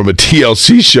video from a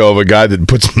TLC show of a guy that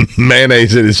puts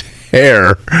mayonnaise in his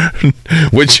hair,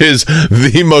 which is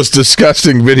the most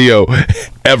disgusting video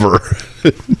ever.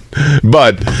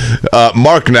 But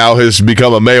Mark now has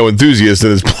become a Mayo enthusiast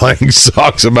and is playing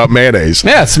songs about mayonnaise.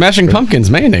 Yeah, Smashing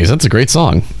Pumpkins, Mayonnaise. That's a great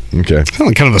song. Okay.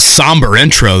 Kind of a somber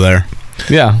intro there.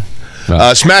 Yeah.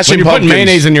 Smashing when you're Pumpkins. putting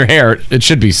mayonnaise in your hair, it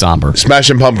should be somber.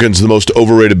 Smashing Pumpkins, the most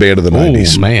overrated band of the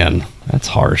 90s. Oh, man. That's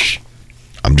harsh.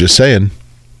 I'm just saying.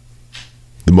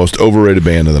 The most overrated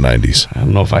band of the 90s. I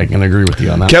don't know if I can agree with you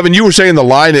on that. Kevin, you were saying the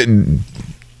line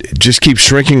it just keeps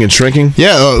shrinking and shrinking.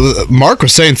 Yeah, Mark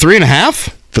was saying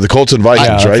 3.5 for the Colts and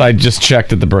Vikings, right? I just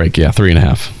checked at the break. Yeah,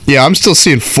 3.5. Yeah, I'm still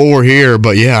seeing 4 here,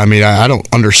 but yeah, I mean, I don't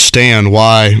understand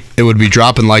why it would be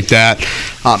dropping like that.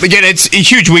 Again, it's a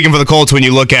huge weekend for the Colts when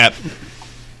you look at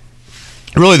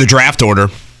really the draft order.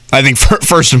 I think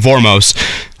first and foremost,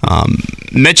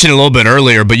 mentioned a little bit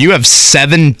earlier, but you have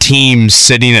 7 teams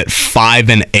sitting at 5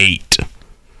 and 8.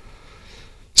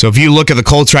 So if you look at the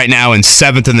Colts right now in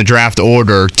 7th in the draft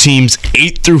order, teams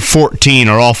 8 through 14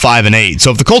 are all 5 and 8. So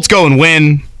if the Colts go and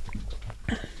win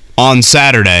on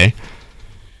Saturday,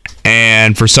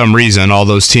 and for some reason all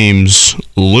those teams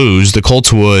lose, the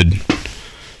Colts would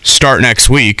start next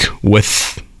week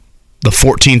with the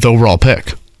 14th overall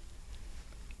pick.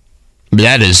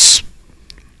 That is,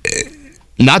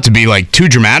 not to be like too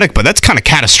dramatic, but that's kind of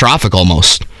catastrophic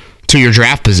almost to your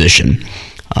draft position.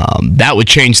 That would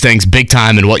change things big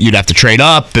time and what you'd have to trade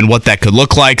up and what that could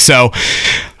look like. So,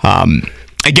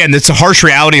 again, it's a harsh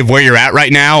reality of where you're at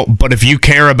right now, but if you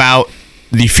care about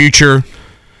the future,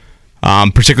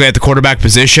 particularly at the quarterback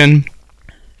position,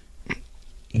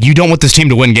 you don't want this team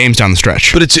to win games down the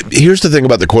stretch. But here's the thing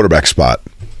about the quarterback spot.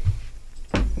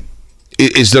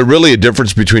 Is there really a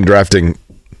difference between drafting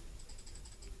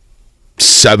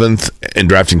 7th and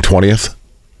drafting 20th?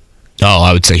 Oh,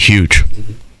 I would say huge.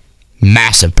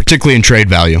 Massive, particularly in trade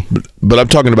value. But I'm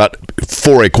talking about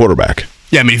for a quarterback.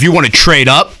 Yeah, I mean, if you want to trade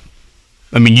up,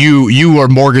 I mean, you are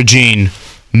mortgaging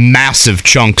massive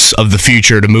chunks of the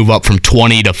future to move up from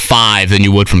 20 to 5 than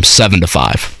you would from 7 to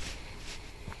 5.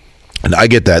 And I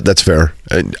get that. That's fair.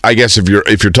 And I guess if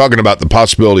you're talking about the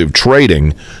possibility of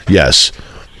trading, yes.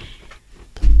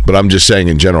 But I'm just saying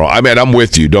in general. I mean, I'm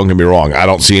with you. Don't get me wrong. I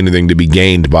don't see anything to be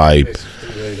gained by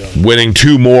winning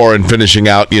 2 more and finishing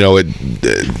out, at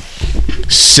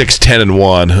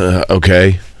 6-10-1.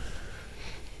 Okay.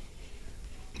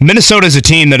 Minnesota is a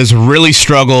team that has really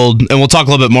struggled, and we'll talk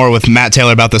a little bit more with Matt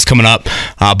Taylor about this coming up,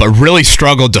 but really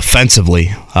struggled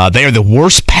defensively. They are the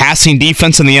worst passing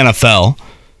defense in the NFL.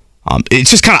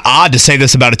 It's just kind of odd to say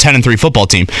this about a 10-3 football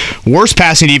team. Worst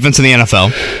passing defense in the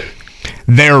NFL.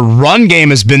 Their run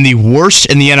game has been the worst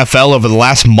in the NFL over the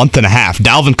last month and a half.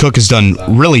 Dalvin Cook has done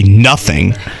really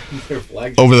nothing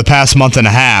over the past month and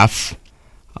a half.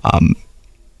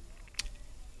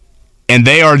 And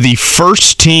they are the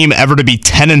first team ever to be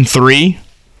 10-3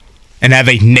 and have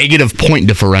a negative point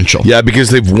differential. Yeah, because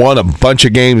they've won a bunch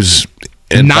of games.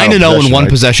 9-0 in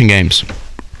one-possession games.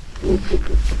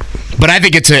 But I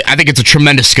think it's a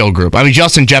tremendous skill group. I mean,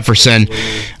 Justin Jefferson,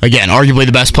 again, arguably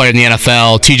the best player in the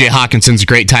NFL. T.J. Hawkinson's a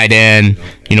great tight end.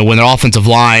 When their offensive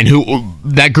line,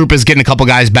 that group is getting a couple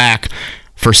guys back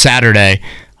for Saturday.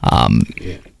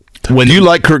 Do you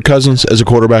like Kirk Cousins as a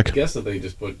quarterback? I guess that they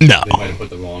just put. No. They might have put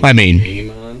the wrong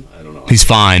game on. I don't know. He's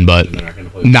fine, but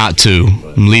not to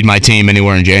lead my team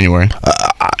anywhere in January.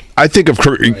 I think of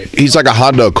Kirk. He's like a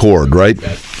Honda Accord, right?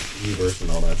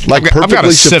 Like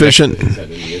perfectly sufficient.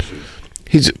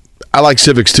 I like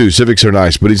Civics too. Civics are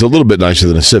nice, but he's a little bit nicer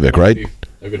than a Civic, right?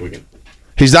 A good weekend.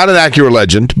 He's not an Acura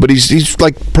Legend, but he's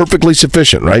like perfectly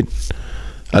sufficient, right?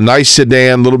 A nice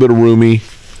sedan, a little bit of roomy.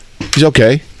 He's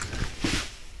okay.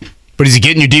 But is he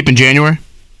getting you deep in January?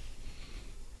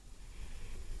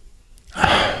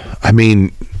 I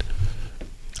mean,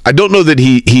 I don't know that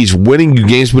he's winning you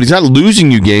games, but he's not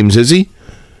losing you games, is he?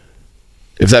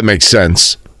 If that makes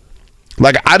sense.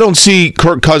 Like, I don't see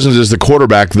Kirk Cousins as the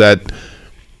quarterback that...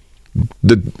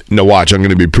 watch, I'm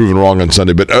going to be proven wrong on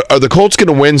Sunday, but are the Colts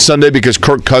going to win Sunday because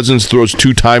Kirk Cousins throws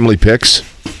 2 timely picks?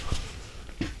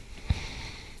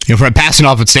 From a passing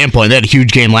offense standpoint, they had a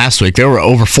huge game last week. They were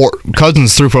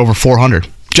Cousins threw for over 400.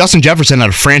 Justin Jefferson had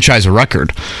a franchise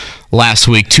record last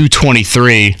week,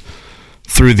 223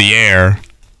 through the air.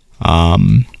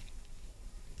 I'm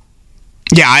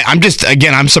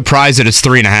surprised that it's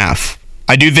 3.5.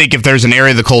 I do think if there's an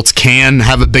area the Colts can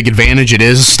have a big advantage, it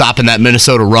is stopping that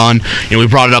Minnesota run. We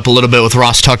brought it up a little bit with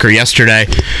Ross Tucker yesterday,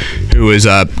 who was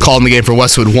calling the game for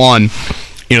Westwood One.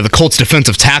 The Colts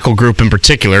defensive tackle group in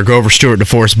particular, Grover Stewart,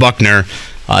 DeForest Buckner,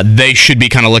 they should be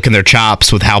kind of licking their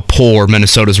chops with how poor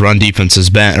Minnesota's run offense has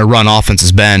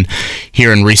been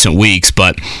here in recent weeks.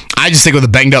 But I just think with a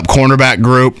banged up cornerback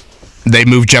group, they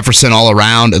move Jefferson all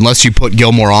around. Unless you put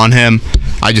Gilmore on him,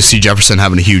 I just see Jefferson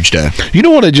having a huge day. You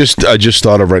know what I just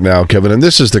thought of right now, Kevin? And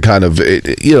this is the kind of,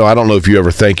 I don't know if you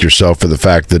ever thank yourself for the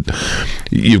fact that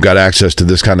you've got access to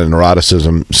this kind of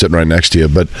neuroticism sitting right next to you.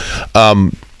 But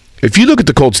if you look at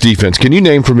the Colts defense, can you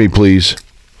name for me, please,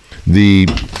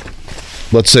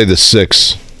 let's say the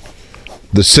six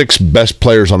best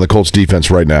players on the Colts defense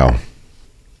right now?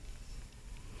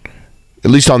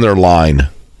 At least on their line.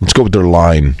 Let's go with their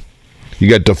line. You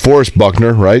got DeForest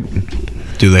Buckner, right?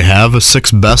 Do they have a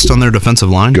sixth best on their defensive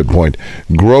line? Good point.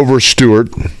 Grover Stewart.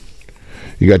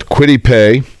 You got Kwity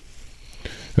Paye.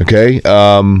 Okay.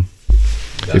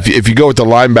 If you go with the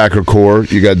linebacker core,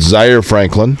 you got Zaire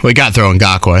Franklin. We got throwing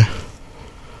Ngakoue.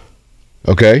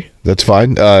 Okay, that's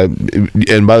fine.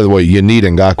 And by the way, you need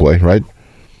Ngakoue, right?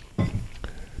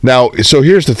 Now, so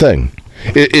here's the thing: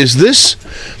 is this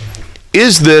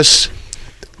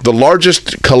the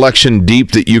largest collection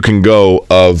deep that you can go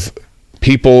of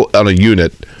people on a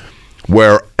unit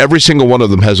where every single one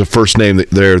of them has a first name that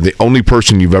they're the only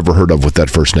person you've ever heard of with that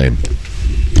first name?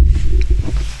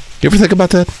 You ever think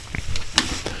about that?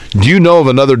 Do you know of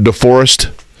another DeForest?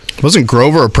 Wasn't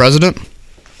Grover a president?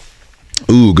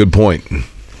 Ooh, good point.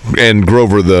 And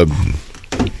Grover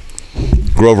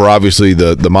obviously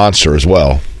the monster as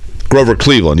well. Grover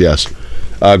Cleveland, yes.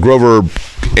 Grover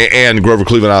and Grover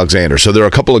Cleveland Alexander. So there are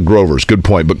a couple of Grovers. Good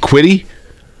point. But Kwity,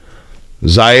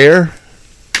 Zaire,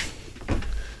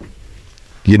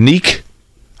 Unique.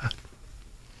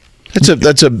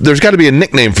 There's got to be a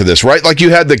nickname for this, right? Like you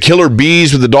had the Killer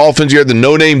Bees with the Dolphins. You had the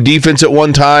no-name defense at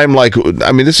one time. Like,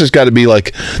 I mean, this has got to be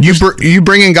like you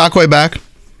bring Ngakoue back.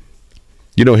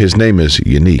 You know, his name is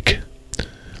Unique,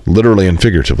 literally and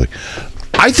figuratively.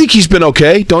 I think he's been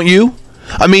okay, don't you?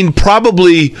 I mean,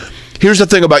 probably. Here's the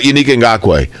thing about Unique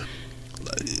Ngakoue.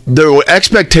 There were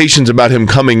expectations about him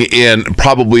coming in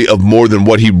probably of more than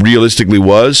what he realistically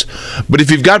was. But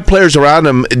if you've got players around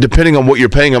him, depending on what you're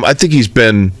paying him, I think he's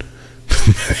been...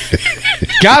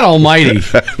 God almighty.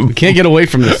 We can't get away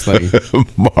from this thing.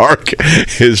 Mark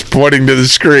is pointing to the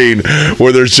screen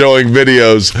where they're showing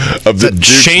videos of the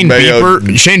Shane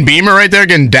Beamer right there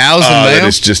getting doused in mayo.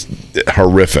 It's just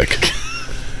horrific.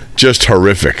 Just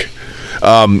horrific.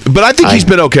 But I think he's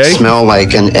been okay. Smell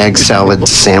like an egg salad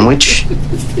sandwich,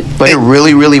 but it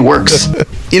really, really works.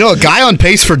 You know, a guy on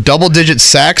pace for double-digit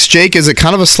sacks, Jake, is it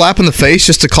kind of a slap in the face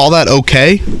just to call that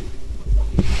okay?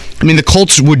 I mean, the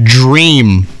Colts would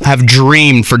have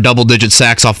dreamed for double-digit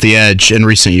sacks off the edge in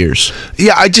recent years.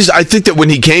 Yeah, I think that when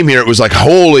he came here, it was like,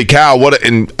 holy cow, what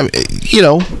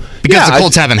because the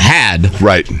Colts haven't had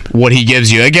what he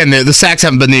gives you. Again, the sacks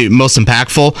haven't been the most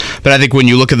impactful, but I think when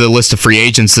you look at the list of free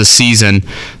agents this season,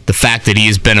 the fact that he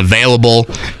has been available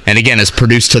and, again, has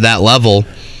produced to that level,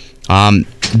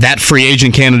 that free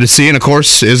agent candidacy, and, of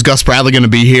course, is Gus Bradley going to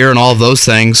be here and all of those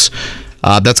things,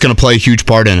 that's going to play a huge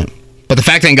part in it. But the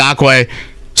fact that Ngakoue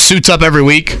suits up every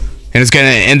week and is going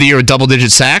to end the year with double-digit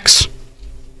sacks,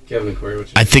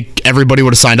 I think everybody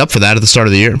would have signed up for that at the start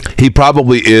of the year. He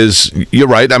probably is. You're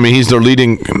right. I mean, he's their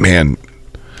leading man.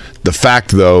 The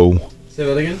fact, though... Say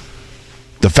that again?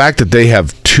 The fact that they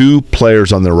have two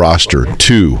players on their roster,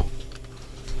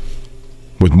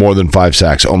 with more than 5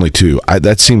 sacks, only 2.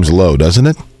 That seems low, doesn't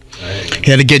it?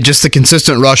 Yeah, to get just the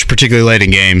consistent rush, particularly late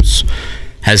in games,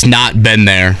 has not been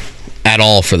there at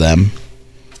all for them.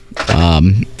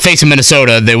 Facing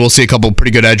Minnesota, they will see a couple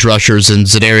pretty good edge rushers in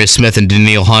Zadarius Smith and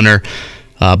Daniil Hunter,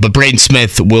 but Braden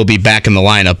Smith will be back in the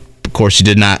lineup. Of course, you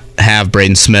did not have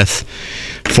Braden Smith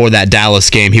for that Dallas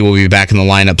game. He will be back in the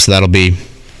lineup, so that'll be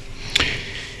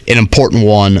an important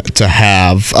one to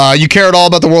have. You care at all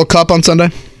about the World Cup on Sunday?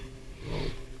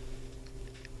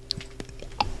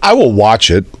 I will watch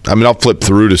it. I mean, I'll flip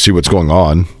through to see what's going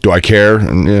on. Do I care?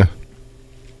 And, yeah.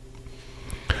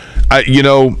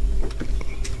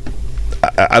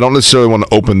 I don't necessarily want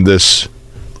to open this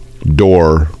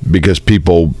door because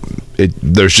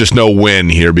there's just no win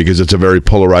here because it's a very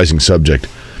polarizing subject.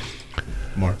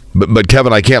 Mark. But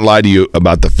Kevin, I can't lie to you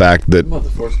about the fact that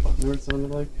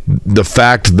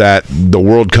the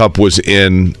World Cup was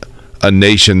in a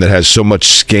nation that has so much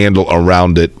scandal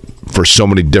around it for so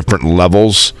many different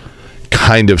levels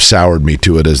kind of soured me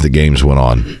to it as the games went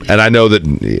on. And I know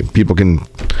that people can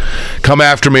come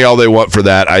after me all they want for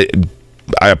that.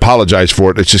 I apologize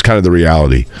for it. It's just kind of the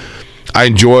reality. I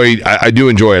do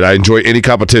enjoy it. I enjoy any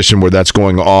competition where that's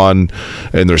going on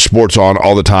and there's sports on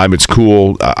all the time. It's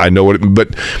cool. I know it,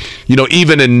 but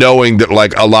even in knowing that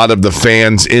like a lot of the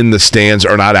fans in the stands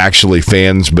are not actually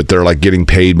fans, but they're like getting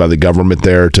paid by the government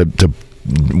there to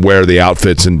wear the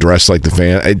outfits and dress like the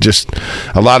fan.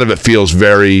 A lot of it feels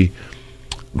very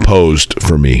posed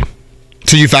for me.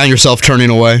 So you found yourself turning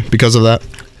away because of that?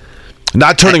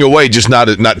 Not turning away, just not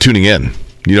tuning in.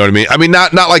 You know what I mean? I mean,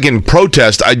 not like in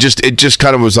protest. It just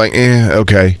kind of was like,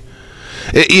 okay.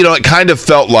 It kind of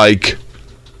felt like,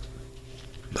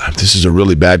 this is a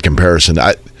really bad comparison.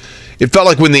 It felt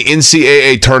like when the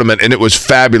NCAA tournament, and it was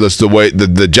fabulous the way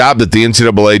the job that the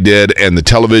NCAA did, and the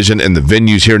television and the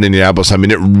venues here in Indianapolis. I mean,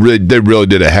 they really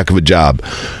did a heck of a job.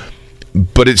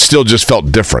 but it still just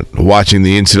felt different watching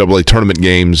the NCAA tournament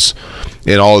games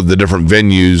in all of the different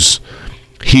venues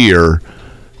here.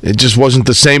 It just wasn't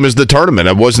the same as the tournament.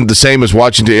 It wasn't the same as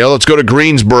watching. Let's go to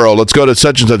Greensboro. Let's go to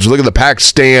such and such. Look at the packed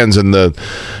stands and the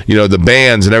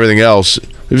bands and everything else.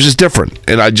 It was just different,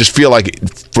 and I just feel like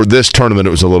for this tournament,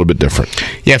 it was a little bit different.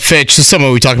 Yeah, Fitch, this is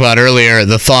something we talked about earlier,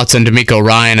 the thoughts on D'Amico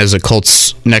Ryan as a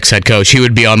Colts next head coach. He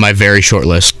would be on my very short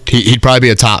list. He'd probably be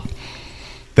atop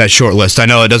that short list. I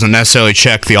know it doesn't necessarily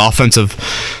check the offensive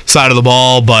side of the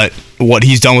ball, but what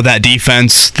he's done with that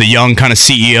defense, the young kind of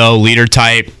CEO, leader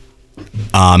type,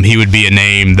 he would be a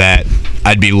name that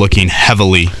I'd be looking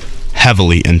heavily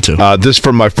into. This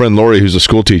from my friend Lori, who's a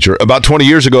school teacher. About 20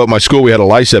 years ago at my school, we had a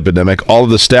lice epidemic. All of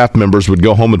the staff members would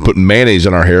go home and put mayonnaise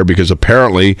in our hair because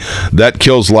apparently that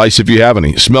kills lice if you have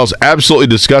any. Smells absolutely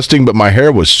disgusting, but my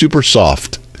hair was super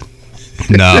soft.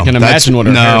 No. I can imagine what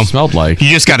her hair smelled like. You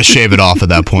just got to shave it off at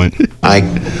that point. I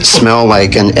smell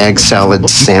like an egg salad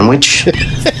sandwich,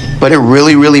 but it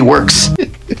really, really works.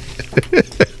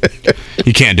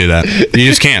 You can't do that. You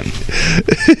just can't.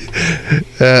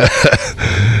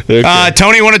 Okay.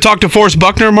 Tony, want to talk to Forrest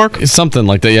Buckner, Mark? It's something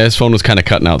like that. Yeah, his phone was kind of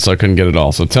cutting out, so I couldn't get it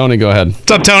all. So, Tony, go ahead.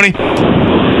 What's up, Tony?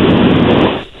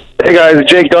 Hey, guys.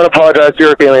 Jake, don't apologize for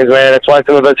your feelings, man. It's why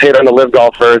some of us hate on the live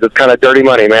golfers. It's kind of dirty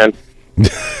money, man.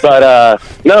 But,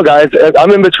 no, guys,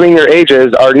 I'm in between your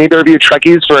ages. Are neither of you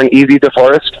Trekkies for an easy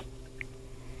DeForest?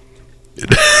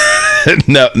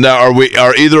 No,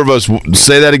 are either of us,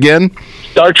 say that again?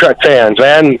 Star Trek fans,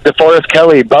 man. DeForest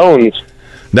Kelly, Bones.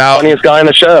 Now, funniest guy in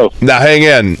the show. Now, hang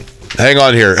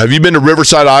on here. Have you been to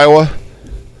Riverside, Iowa?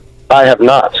 I have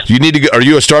not. You need to go. Are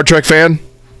you a Star Trek fan?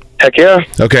 Heck yeah.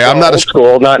 Okay, I'm not old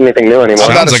school, not anything new anymore.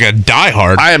 Sounds like a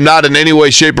diehard. I am not in any way,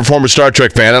 shape, or form a Star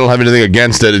Trek fan. I don't have anything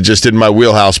against it. It just in my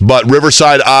wheelhouse. But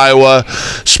Riverside, Iowa,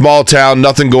 small town,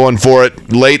 nothing going for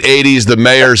it. Late 80s, the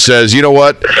mayor says, you know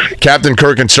what? Captain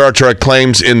Kirk in Star Trek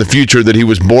claims in the future that he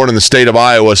was born in the state of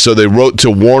Iowa, so they wrote to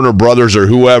Warner Brothers or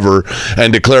whoever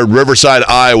and declared Riverside,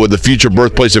 Iowa, the future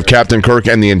birthplace of Captain Kirk,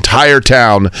 and the entire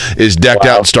town is decked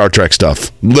out in Star Trek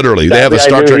stuff. Literally. They have a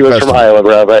Star Trek he was festival. From Iowa,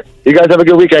 bro, but you guys have a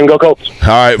good weekend. Go Colts. All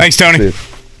right. Thanks, Tony.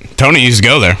 Tony used to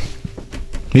go there.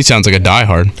 He sounds like a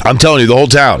diehard. I'm telling you, the whole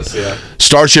town.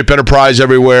 Starship Enterprise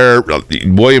everywhere.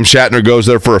 William Shatner goes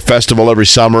there for a festival every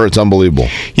summer. It's unbelievable.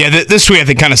 Yeah, this tweet I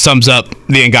think kind of sums up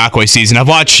the Ngakoue season. I've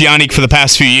watched Yannick for the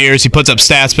past few years. He puts up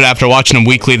stats, but after watching him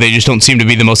weekly, they just don't seem to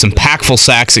be the most impactful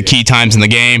sacks at key times in the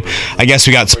game. I guess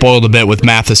we got spoiled a bit with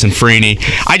Mathis and Freeney.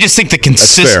 I just think the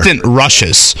consistent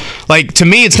rushes. Like, to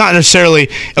me, it's not necessarily,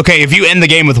 okay, if you end the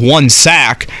game with one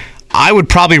sack, I would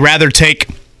probably rather take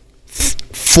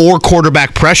 4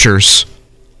 quarterback pressures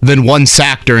than 1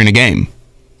 sack during a game.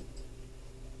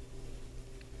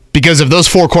 Because if those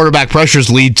 4 quarterback pressures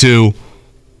lead to,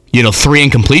 3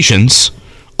 incompletions,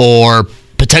 or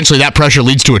potentially that pressure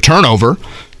leads to a turnover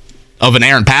of an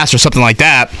errant pass or something like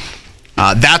that,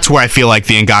 that's where I feel like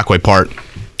the Ngakoue part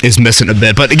is missing a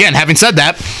bit. But again, having said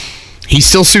that, he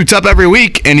still suits up every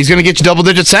week, and he's going to get you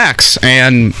double-digit sacks.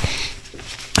 And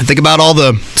I think about all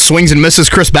the swings and misses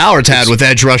Chris Ballard's had with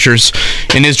edge rushers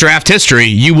in his draft history.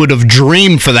 You would have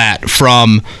dreamed for that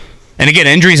from, and again,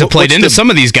 injuries have played into some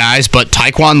of these guys, but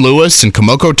Tyquan Lewis and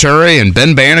Kamoko Ture and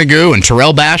Ben Banigou and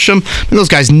Terrell Basham, those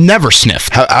guys never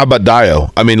sniffed. How about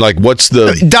Dio? I mean, like, Dio's still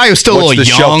a little young. What's the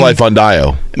shelf life on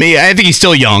Dio? I mean, I think he's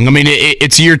still young. I mean,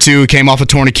 it's year 2, came off a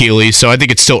torn Achilles, so I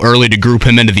think it's still early to group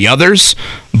him into the others.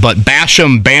 But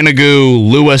Basham,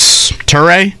 Banigou, Lewis, Ture,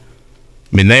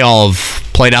 I mean, they all have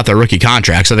played out their rookie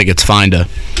contracts. I think it's fine to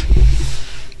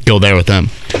go there with them.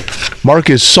 Mark,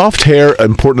 is soft hair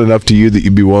important enough to you that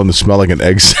you'd be willing to smell like an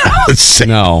egg salad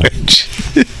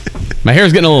sandwich? No. My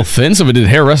hair's getting a little thin, so if we did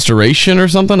hair restoration or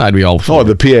something, I'd be all for it.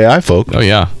 The PAI folk. Oh,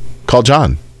 yeah. Call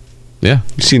John. Yeah.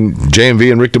 You seen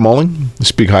JMV and Rick DeMoling? They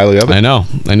speak highly of it. I know.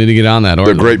 I need to get on that.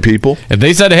 They're great people. If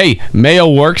they said, hey,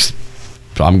 mayo works,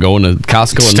 I'm going to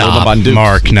Costco and load up on Dukes.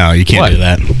 Mark, no, you can't do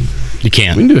that. You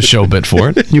can't. We can do a show bit for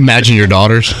it. You imagine your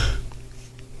daughters?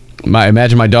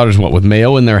 Imagine my daughters, with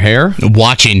mayo in their hair?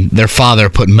 Watching their father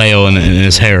put mayo in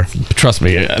his hair. Trust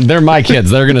me, they're my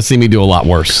kids. They're going to see me do a lot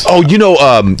worse. Oh, you know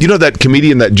that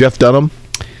comedian, that Jeff Dunham?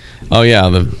 Oh, yeah,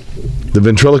 the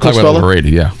ventriloquist fellow?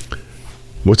 Overrated, yeah.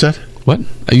 What's that? What?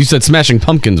 You said Smashing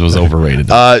Pumpkins was overrated.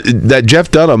 That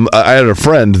Jeff Dunham, I had a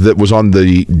friend that was on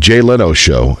the Jay Leno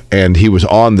show, and he was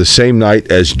on the same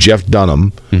night as Jeff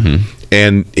Dunham. Mm-hmm.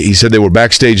 And he said they were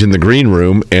backstage in the green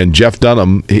room, and Jeff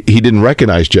Dunham, he didn't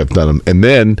recognize Jeff Dunham. And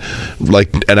then,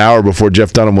 like an hour before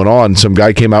Jeff Dunham went on, some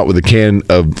guy came out with a can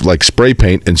of like spray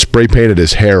paint and spray painted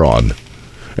his hair on.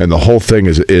 And the whole thing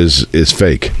is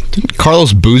fake. Didn't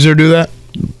Carlos Boozer do that?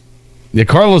 Yeah,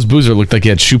 Carlos Boozer looked like he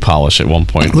had shoe polish at one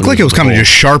point. It looked like it was kind of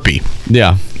just Sharpie.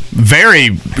 Yeah.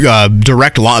 Very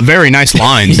direct, very nice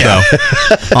lines, though,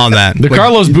 on that. The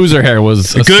Carlos Boozer hair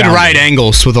was good astounding. right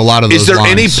angles with a lot of those Is there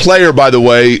lines. any player, by the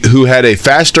way, who had a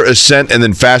faster ascent and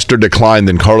then faster decline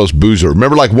than Carlos Boozer?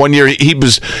 Remember, like, one year he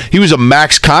was a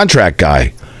max contract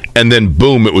guy, and then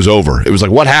boom, it was over. It was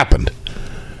like, what happened?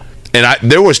 And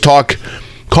there was talk.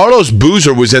 Carlos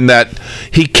Boozer was in that.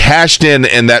 He cashed in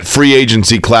that free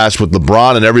agency class with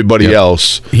LeBron and everybody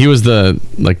else. He was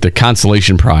the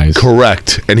consolation prize.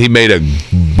 Correct. And he made a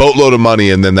boatload of money,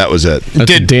 and then that was it. That's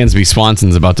what Dansby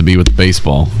Swanson's about to be with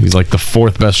baseball. He's like the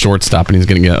fourth best shortstop, and he's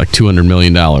going to get like $200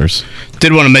 million.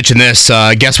 Did want to mention this.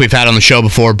 Guest we've had on the show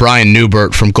before, Brian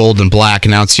Newbert from Gold and Black,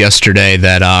 announced yesterday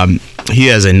that he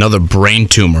has another brain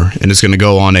tumor and is going to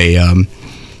go on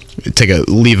take a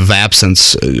leave of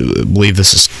absence. I believe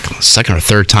this is the second or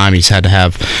third time he's had to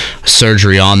have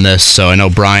surgery on this. So I know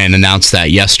Brian announced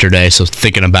that yesterday. So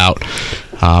thinking about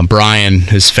Brian,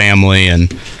 his family,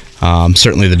 and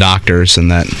certainly the doctors,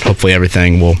 and that hopefully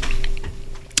everything will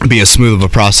be as smooth of a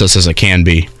process as it can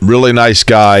be. Really nice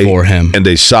guy for him, and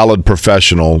a solid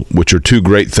professional, which are two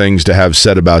great things to have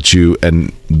said about you,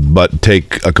 but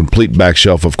take a complete back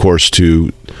shelf, of course,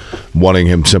 to wanting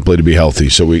him simply to be healthy.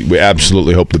 So we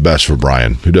absolutely hope the best for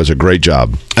Brian, who does a great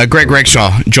job. Greg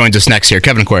Rakestraw joins us next here.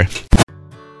 Kevin and Corey.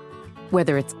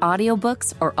 Whether it's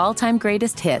audiobooks or all-time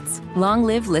greatest hits, long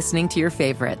live listening to your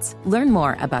favorites. Learn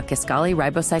more about Kisqali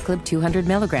Ribociclib 200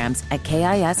 milligrams at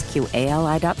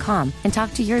KISQALI.com and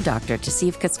talk to your doctor to see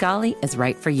if Kisqali is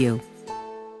right for you.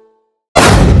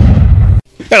 Got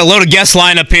a loaded guest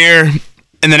lineup here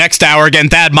in the next hour. Again,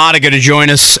 Thad Matta going to join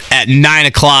us at 9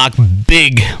 o'clock.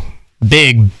 Big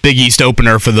East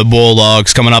opener for the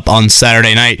Bulldogs coming up on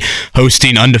Saturday night,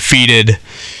 hosting undefeated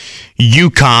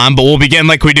UConn. But we'll begin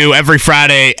like we do every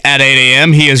Friday at 8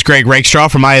 a.m. He is Greg Rakestraw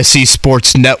from ISC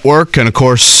Sports Network, and of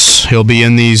course he'll be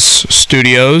in these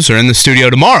studios, or in the studio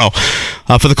tomorrow,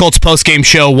 for the Colts postgame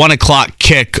show, 1 o'clock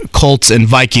kick, Colts and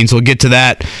Vikings. We'll get to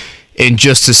that in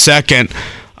just a second.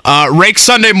 Rake,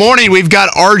 Sunday morning, we've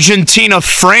got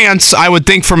Argentina-France. I would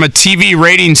think from a TV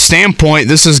rating standpoint,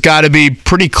 this has got to be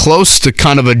pretty close to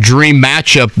kind of a dream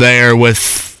matchup there, with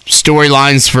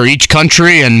storylines for each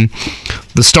country and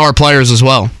the star players as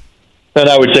well. And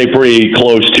I would say pretty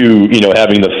close to,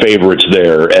 having the favorites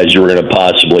there as you were going to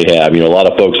possibly have. A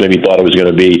lot of folks maybe thought it was going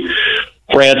to be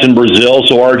France and Brazil,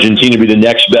 so Argentina would be the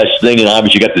next best thing. And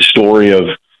obviously you got the story of,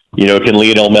 can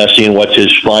Lionel Messi, and what's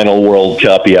his final World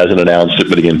Cup? He hasn't announced it,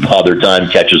 but again, Father Time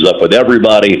catches up with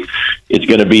everybody. It's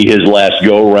going to be his last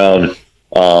go-around.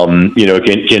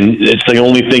 It's the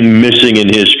only thing missing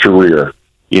in his career.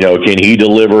 Can he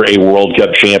deliver a World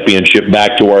Cup championship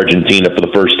back to Argentina for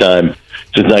the first time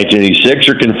since 1986,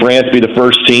 or can France be the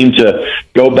first team to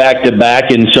go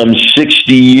back-to-back in some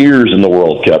 60 years in the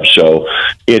World Cup? So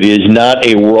it is not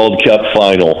a World Cup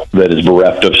final that is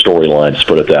bereft of storylines,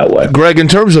 put it that way. Greg, in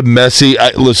terms of Messi,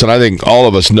 I think all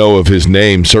of us know of his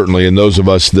name, certainly, and those of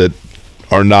us that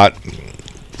are not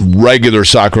regular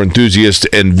soccer enthusiasts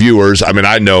and viewers,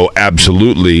 I know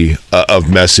absolutely of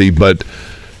Messi, but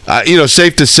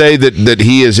safe to say that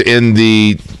he is in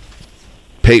the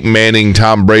Peyton Manning,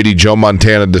 Tom Brady, Joe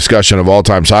Montana discussion of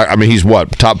all-time soccer. He's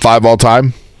what, top 5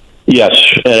 all-time? Yes,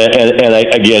 and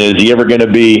again, is he ever going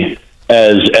to be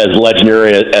as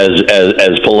legendary as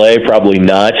Pelé? Probably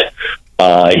not.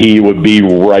 He would be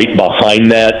right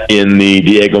behind that in the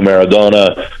Diego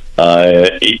Maradona,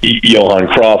 Johan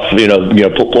Cruyff,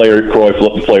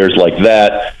 players like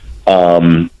that.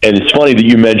 And it's funny that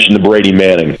you mentioned the Brady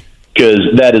Manning, because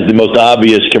that is the most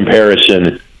obvious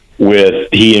comparison with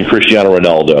he and Cristiano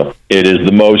Ronaldo. It is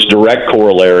the most direct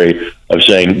corollary of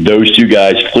saying those two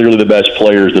guys, clearly the best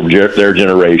players of their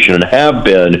generation, and have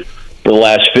been for the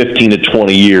last 15 to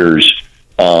 20 years.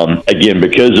 Again,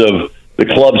 because of the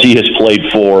clubs he has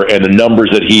played for and the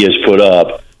numbers that he has put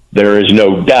up, there is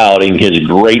no doubting his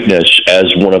greatness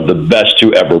as one of the best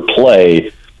to ever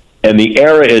play. And the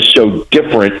era is so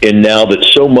different, and now that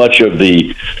so much of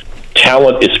the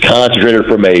talent is concentrated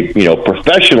from a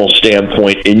professional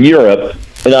standpoint in Europe,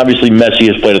 and obviously Messi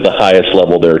has played at the highest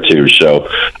level there too. So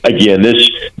again, this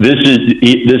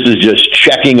is just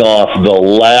checking off the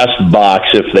last box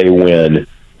if they win,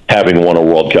 having won a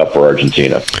World Cup for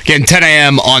Argentina. Again, 10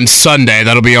 a.m. on Sunday.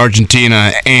 That'll be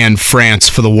Argentina and France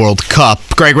for the World Cup.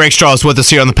 Greg Rakestraw is with us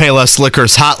here on the Payless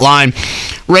Liquors hotline.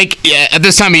 Rake, at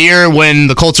this time of year when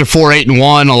the Colts are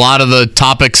 4-8-1, a lot of the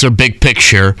topics are big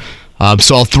picture.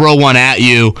 So I'll throw one at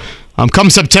you.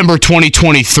 Come September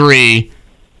 2023,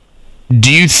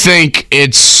 do you think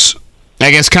it's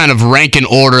I guess, kind of rank in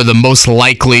order the most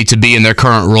likely to be in their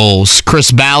current roles?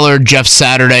 Chris Ballard, Jeff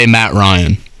Saturday, Matt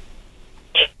Ryan.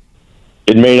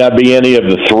 It may not be any of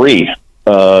the three,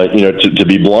 to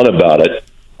be blunt about it.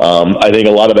 I think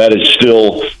a lot of that is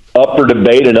still up for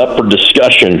debate and up for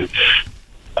discussion.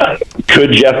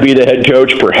 Could Jeff be the head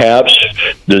coach? Perhaps.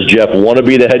 Does Jeff want to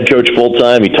be the head coach full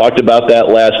time? He talked about that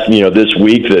this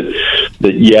week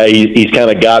he's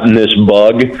kind of gotten this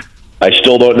bug. I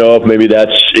still don't know if maybe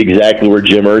that's exactly where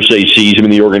Jim Irsay sees him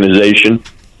in the organization.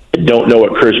 I don't know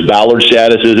what Chris Ballard's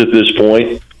status is at this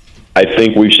point. I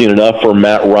think we've seen enough for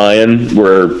Matt Ryan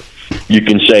where you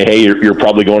can say, hey, you're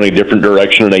probably going in a different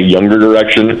direction, in a younger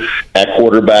direction at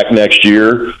quarterback next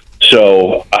year.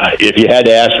 So if you had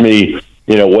to ask me,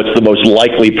 what's the most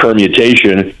likely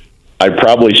permutation, I'd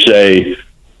probably say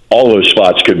all those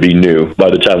spots could be new by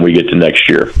the time we get to next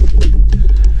year.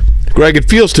 Greg, it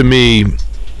feels to me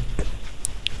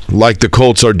like the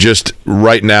Colts are just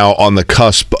right now on the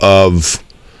cusp of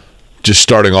just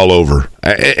starting all over.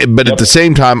 But at the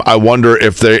same time, I wonder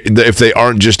if they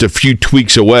aren't just a few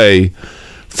tweaks away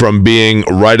from being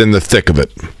right in the thick of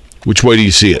it. Which way do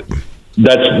you see it?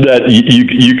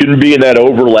 You can be in that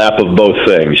overlap of both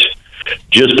things.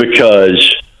 Just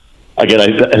because, again,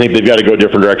 I think they've got to go a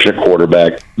different direction at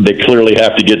quarterback. They clearly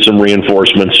have to get some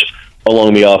reinforcements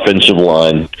along the offensive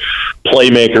line.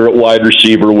 Playmaker at wide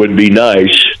receiver would be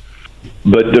nice,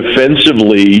 but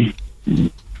defensively,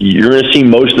 you're going to see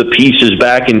most of the pieces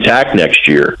back intact next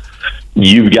year.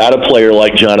 You've got a player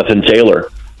like Jonathan Taylor.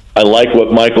 I like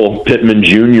what Michael Pittman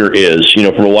Jr. is,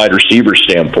 from a wide receiver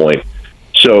standpoint.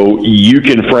 So you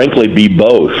can frankly be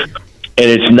both. And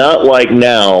it's not like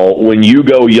now when you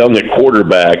go young at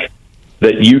quarterback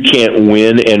that you can't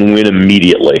win and win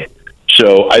immediately.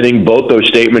 So I think both those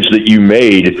statements that you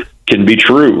made can be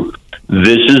true.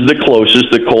 This is the closest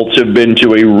the Colts have been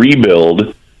to a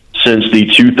rebuild since the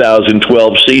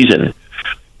 2012 season.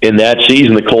 In that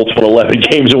season, the Colts won 11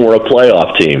 games and were a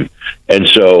playoff team. And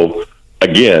so,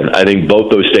 again, I think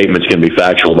both those statements can be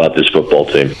factual about this football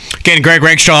team. Again, Greg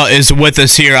Rakestraw is with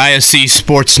us here, ISC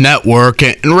Sports Network.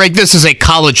 And, Rick, this is a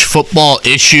college football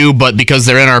issue, but because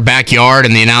they're in our backyard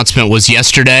and the announcement was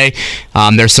yesterday,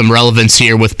 there's some relevance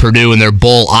here with Purdue and their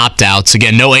bowl opt-outs.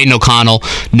 Again, no Aiden O'Connell,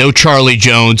 no Charlie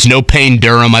Jones, no Payne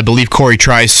Durham. I believe Corey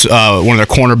Trice, one of their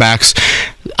cornerbacks,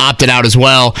 opted out as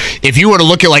well. If you were to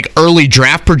look at early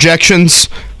draft projections,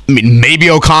 I mean, maybe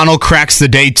O'Connell cracks the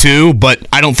day too, but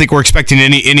I don't think we're expecting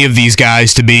any of these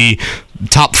guys to be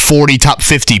top 40, top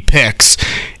 50 picks.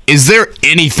 Is there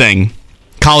anything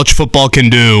college football can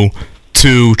do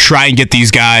to try and get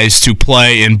these guys to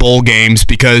play in bowl games?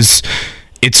 Because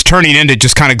it's turning into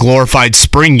just kind of glorified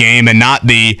spring game and not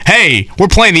the, hey, we're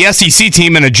playing the SEC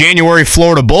team in a January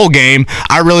Florida bowl game.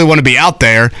 I really want to be out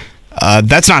there.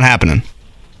 That's not happening.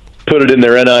 Put it in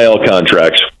their NIL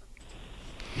contracts.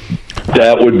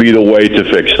 That would be the way to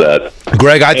fix that.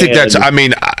 Greg, I think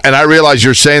and I realize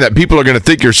you're saying that. People are going to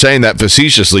think you're saying that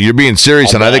facetiously. You're being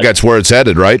serious, and I think that's where it's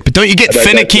headed, right? But don't you get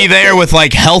finicky there with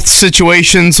health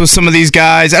situations with some of these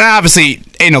guys? And obviously,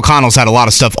 Aiden O'Connell's had a lot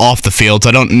of stuff off the field, so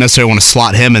I don't necessarily want to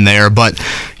slot him in there. But,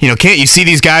 can't you see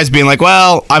these guys being like,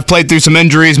 well, I've played through some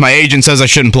injuries. My agent says I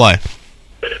shouldn't play.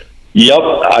 Yep,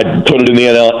 I'd put it in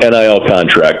the NIL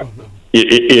contract.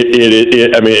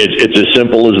 It's as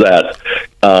simple as that.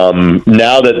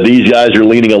 Now that these guys are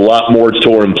leaning a lot more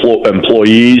toward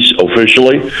employees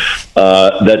officially,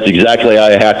 that's exactly how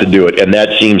I have to do it. And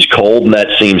that seems cold and that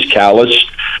seems callous.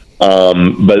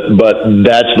 But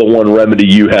that's the one remedy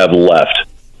you have left.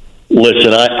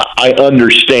 Listen, I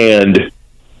understand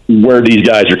where these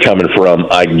guys are coming from.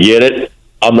 I get it.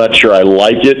 I'm not sure I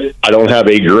like it. I don't have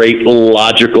a great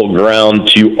logical ground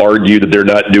to argue that they're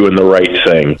not doing the right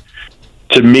thing.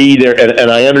 To me, and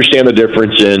I understand the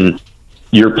difference in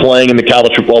you're playing in the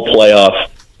college football playoff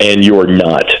and you're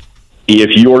not.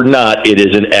 If you're not, it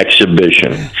is an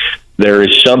exhibition. There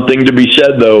is something to be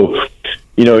said, though.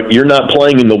 You're not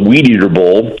playing in the Weed Eater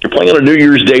Bowl. You're playing on a New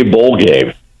Year's Day bowl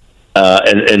game.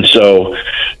 And so,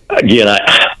 again,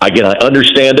 I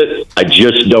understand it. I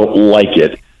just don't like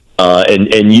it.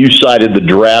 And you cited the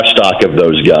draft stock of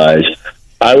those guys.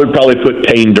 I would probably put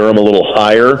Payne Durham a little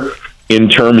higher in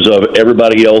terms of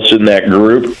everybody else in that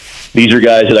group. These are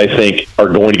guys that I think are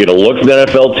going to get a look at the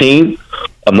NFL team.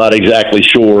 I'm not exactly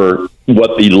sure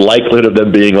what the likelihood of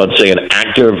them being on, say, an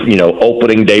active,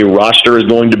 opening day roster is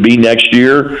going to be next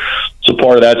year. So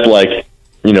part of that's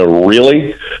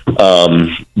really?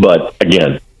 But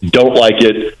again, don't like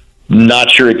it. Not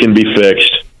sure it can be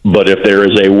fixed. But if there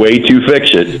is a way to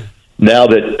fix it, now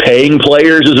that paying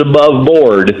players is above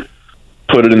board,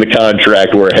 put it in the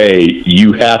contract where, hey,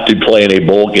 you have to play in a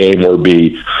bowl game or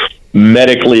be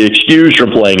medically excused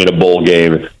from playing in a bowl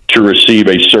game to receive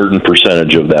a certain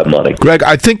percentage of that money. Greg,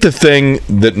 I think the thing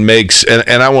that makes,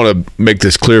 and I want to make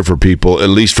this clear for people, at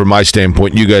least from my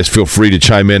standpoint, you guys feel free to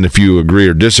chime in if you agree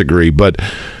or disagree, but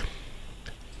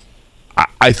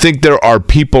I think there are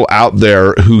people out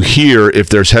there who hear if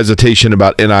there's hesitation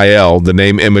about NIL, the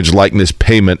name, image, likeness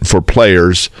payment for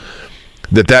players,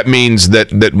 that means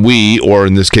that we, or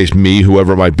in this case me,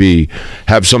 whoever it might be,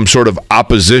 have some sort of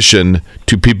opposition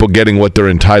to people getting what they're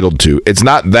entitled to. It's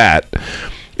not that.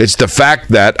 It's the fact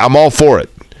that I'm all for it.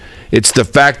 It's the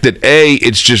fact that, A,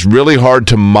 it's just really hard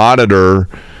to monitor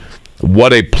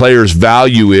what a player's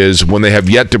value is when they have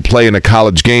yet to play in a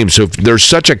college game. So if there's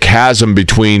such a chasm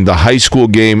between the high school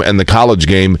game and the college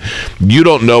game, you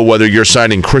don't know whether you're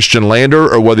signing Christian Lander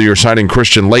or whether you're signing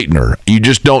Christian Leitner. You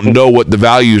just don't know what the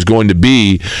value is going to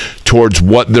be towards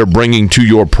what they're bringing to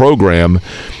your program.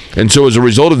 And so as a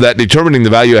result of that, determining the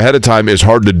value ahead of time is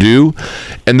hard to do.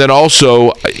 And then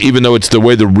also, even though it's the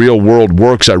way the real world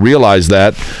works, I realize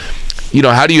that, you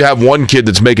know, how do you have one kid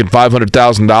that's making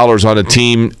 $500,000 on a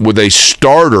team with a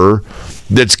starter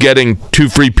that's getting 2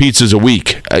 free pizzas a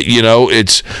week?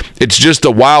 It's just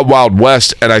the wild, wild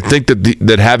west. And I think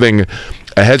that having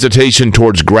a hesitation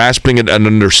towards grasping it and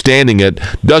understanding it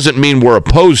doesn't mean we're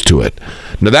opposed to it.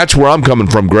 Now, that's where I'm coming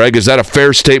from, Greg. Is that a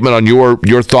fair statement on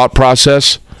your thought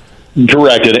process?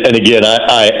 Correct. And again,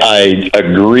 I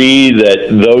agree that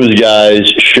those guys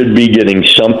should be getting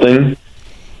something.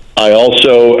 I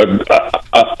also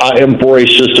I am for a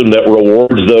system that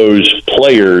rewards those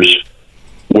players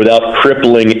without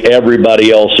crippling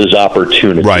everybody else's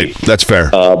opportunity. Right. That's fair.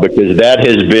 Because that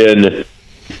has been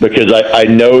I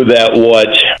know that what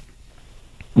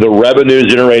the revenue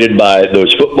generated by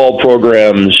those football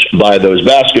programs, by those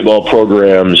basketball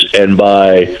programs, and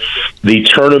by the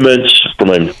tournaments from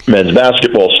a men's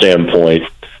basketball standpoint,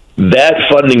 that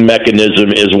funding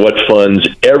mechanism is what funds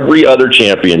every other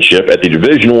championship at the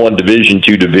Division I, Division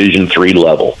II, Division III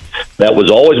level. That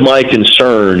was always my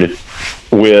concern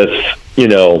with,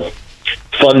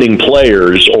 funding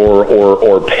players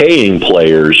or paying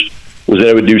players, was that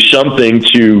it would do something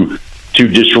to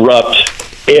disrupt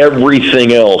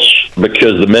everything else,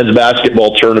 because the men's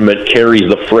basketball tournament carries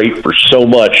the freight for so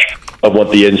much of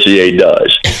what the NCAA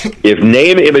does. If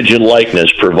name, image, and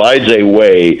likeness provides a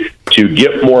way to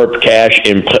get more cash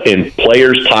in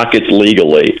players' pockets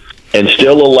legally and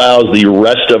still allows the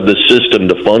rest of the system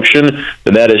to function,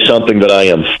 then that is something that I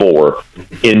am for.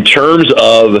 In terms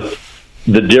of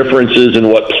the differences in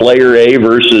what player A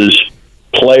versus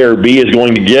player B is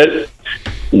going to get,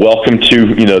 welcome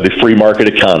to the free market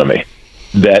economy.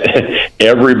 That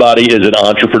everybody is an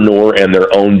entrepreneur and their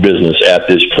own business at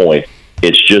this point.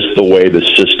 It's just the way the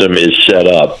system is set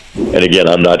up. And again,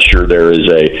 I'm not sure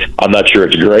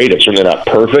it's great. It's certainly not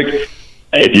perfect.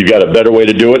 If you've got a better way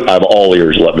to do it, I'm all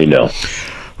ears. Let me know.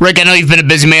 Rick, I know you've been a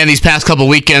busy man these past couple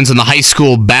weekends on the high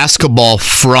school basketball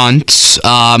front.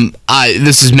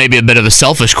 This is maybe a bit of a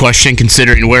selfish question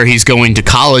considering where he's going to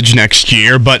college next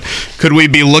year, but could we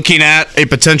be looking at a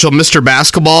potential Mr.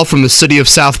 Basketball from the city of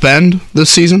South Bend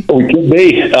this season? We could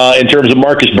be. In terms of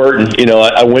Marcus Burton,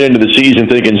 I went into the season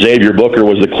thinking Xavier Booker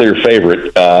was the clear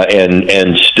favorite,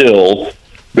 and still,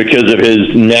 because of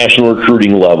his national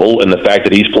recruiting level and the fact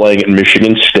that he's playing at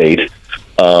Michigan State,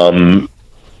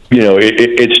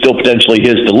 it's still potentially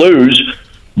his to lose.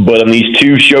 But on these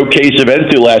 2 showcase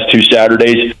events the last 2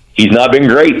 Saturdays, he's not been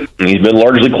great. And he's been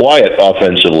largely quiet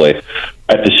offensively.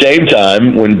 At the same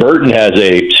time, when Burton has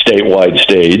a statewide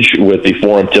stage with the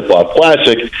Forum Tip-Off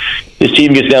Classic, his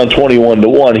team gets down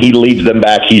 21-1. He leads them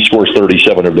back. He scores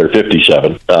 37 of their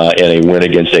 57 in a win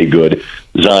against a good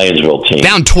Zionsville team.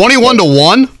 Down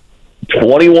 21-1?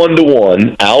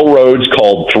 21-1. Al Rhodes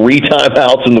called 3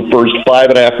 timeouts in the first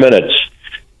 5.5 minutes,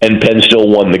 and Penn still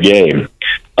won the game.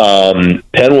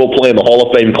 Penn will play in the Hall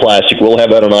of Fame Classic. We'll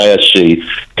have that on ISC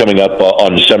coming up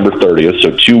on December 30th,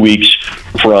 so 2 weeks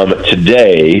from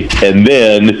today, and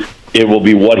then it will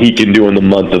be what he can do in the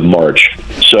month of March.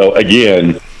 So,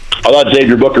 again, I thought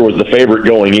Xavier Booker was the favorite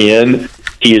going in.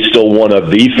 He is still one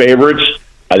of the favorites.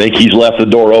 I think he's left the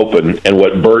door open, and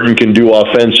what Burton can do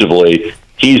offensively,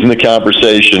 he's in the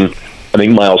conversation. I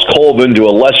think Miles Colvin, to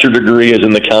a lesser degree, is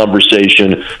in the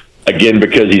conversation, again,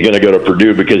 because he's going to go to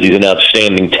Purdue, because he's an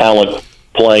outstanding talent.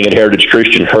 Playing at Heritage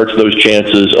Christian hurts those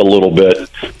chances a little bit.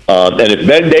 And if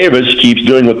Ben Davis keeps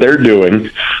doing what they're doing,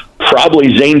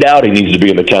 probably Zane Dowdy needs to be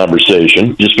in the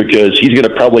conversation, just because he's going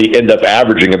to probably end up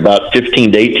averaging about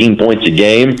 15 to 18 points a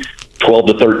game, 12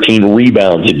 to 13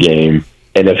 rebounds a game.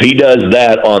 And if he does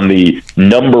that on the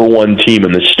number 1 team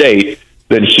in the state,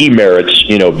 then he merits,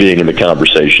 being in the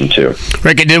conversation too.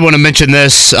 Rick, I did want to mention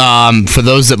this for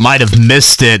those that might have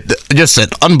missed it. Just an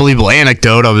unbelievable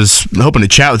anecdote. I was hoping to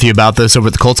chat with you about this over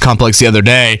at the Colts complex the other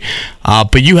day.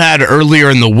 But you had earlier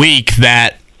in the week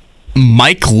that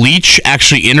Mike Leach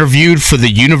actually interviewed for the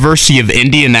University of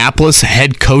Indianapolis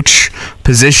head coach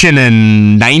position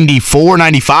in 94,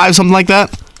 95, something like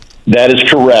that? That is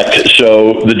correct.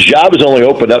 So the job has only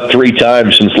opened up 3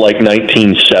 times since like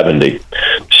 1970.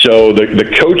 So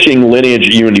the coaching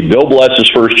lineage at UND, Bill Bless's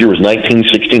first year was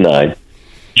 1969.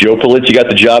 Joe Polizzi got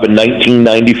the job in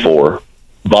 1994.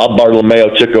 Bob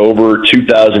Bartolomeo took over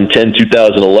 2010,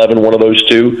 2011, one of those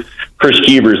two. Chris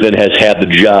Keevers then has had the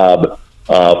job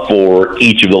for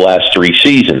each of the last 3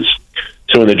 seasons.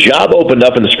 So when the job opened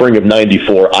up in the spring of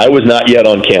 94, I was not yet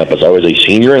on campus. I was a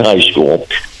senior in high school.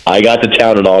 I got to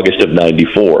town in August of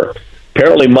 94.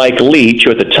 Apparently Mike Leach,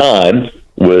 who at the time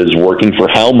was working for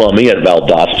Hal Mummy at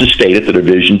Valdosta State at the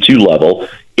Division II level,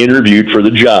 interviewed for the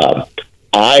job.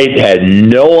 I had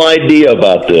no idea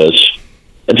about this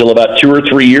until about 2 or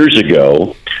 3 years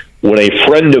ago when a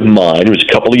friend of mine, who was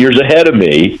a couple of years ahead of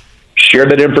me, shared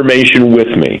that information with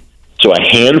me. So a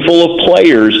handful of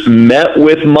players met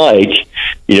with Mike,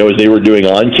 as they were doing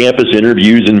on-campus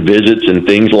interviews and visits and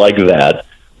things like that.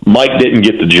 Mike didn't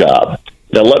get the job.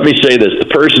 Now, let me say this. The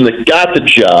person that got the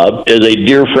job is a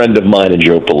dear friend of mine,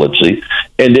 Joe Polizzi,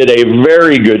 and did a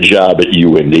very good job at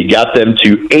UND. Got them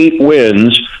to 8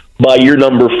 wins by year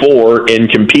number 4 in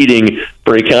competing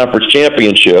for a conference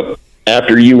championship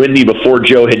after UND, before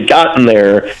Joe had gotten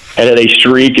there, and had a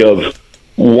streak of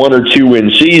 1 or 2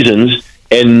 win seasons,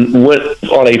 and went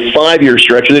on a 5-year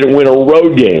stretch and didn't win a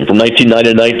road game from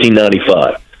 1990 to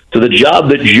 1995. So the job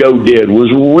that Joe did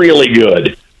was really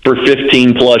good for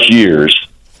 15-plus years.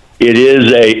 It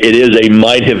is a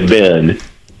might have been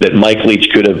that Mike Leach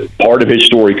part of his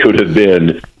story could have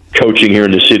been coaching here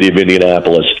in the city of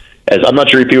Indianapolis. As I'm not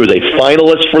sure if he was a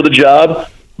finalist for the job,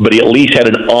 but he at least had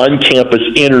an on-campus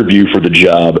interview for the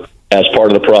job as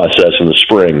part of the process in the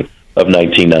spring of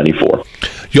 1994.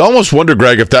 You almost wonder,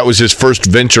 Greg, if that was his first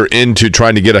venture into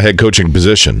trying to get a head coaching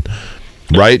position,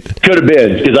 right? Could have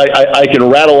been, because I can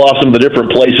rattle off some of the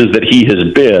different places that he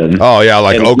has been. Oh,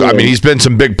 yeah, he's been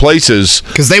some big places.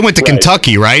 Because they went to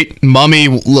Kentucky, right?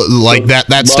 Mummy,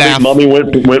 staff. Mummy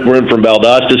went from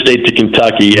Valdosta State to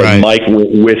Kentucky, and Mike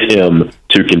went with him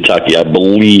to Kentucky. I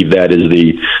believe that is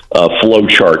the flow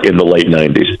chart in the late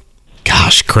 90s.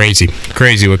 Gosh, crazy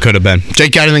what could have been.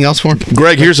 Jake, got anything else for him?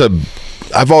 Greg,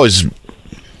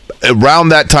 around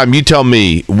that time, you tell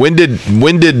me, when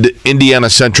did Indiana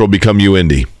Central become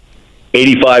UND?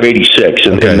 85, 86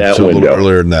 in that so window. A little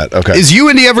earlier than that. Okay. Is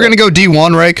UND ever going to go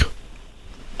D1, Rake?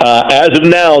 As of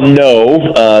now,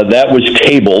 no. That was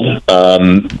tabled.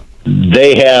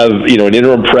 They have, an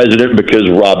interim president because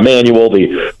Rob Manuel,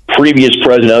 the previous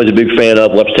president I was a big fan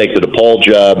of, left to take the DePaul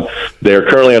job. They're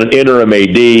currently on an interim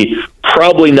AD.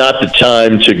 Probably not the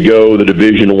time to go the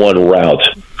Division I route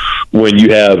when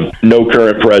you have no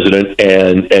current president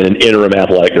and an interim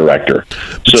athletic director.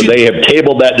 So they have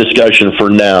tabled that discussion for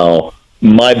now.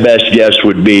 My best guess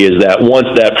would be is that once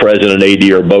that president and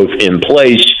AD are both in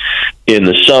place in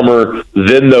the summer,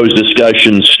 then those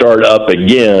discussions start up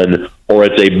again, or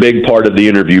it's a big part of the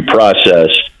interview process.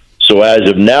 So as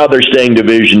of now, they're staying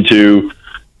Division II.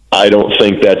 I don't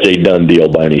think that's a done deal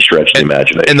by any stretch of the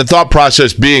imagination. And the thought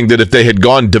process being that if they had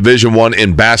gone Division I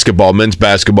in basketball, men's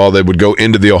basketball, they would go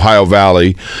into the Ohio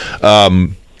Valley.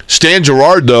 Stan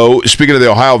Gerard, though, speaking of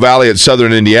the Ohio Valley at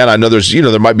Southern Indiana, I know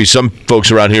there might be some folks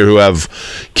around here who have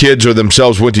kids or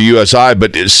themselves went to USI,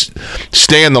 but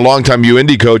Stan, the longtime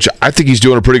UND coach, I think he's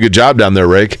doing a pretty good job down there,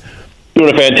 Rake.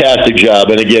 Doing a fantastic job.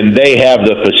 And again, they have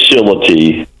the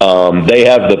facility. They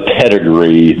have the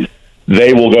pedigree.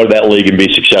 They will go to that league and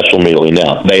be successful immediately.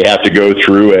 Now, they have to go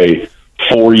through a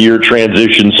 4-year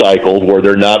transition cycle where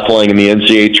they're not playing in the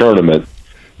NCAA tournament.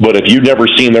 But if you've never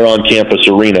seen their on-campus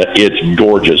arena, it's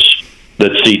gorgeous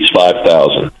that seats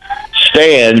 5,000.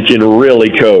 Stan can really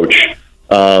coach,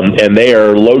 and they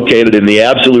are located in the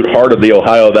absolute heart of the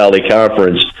Ohio Valley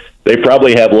Conference. They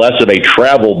probably have less of a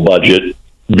travel budget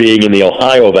being in the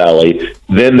Ohio Valley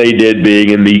than they did being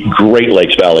in the Great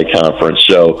Lakes Valley Conference.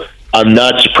 So I'm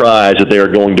not surprised that they are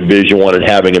going to Division I and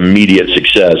having immediate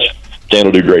success. Stan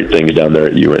will do great things down there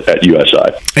at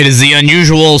USI. It is the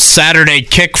unusual Saturday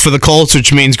kick for the Colts,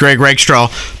 which means Greg Rakestraw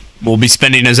will be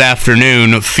spending his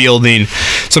afternoon fielding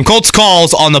some Colts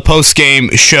calls on the post-game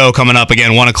show coming up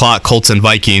again, 1 o'clock, Colts and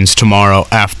Vikings tomorrow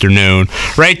afternoon.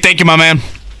 Ray, thank you, my man.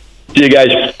 See you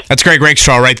guys. That's Greg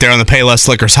Rakestraw right there on the Payless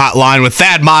Liquors hotline with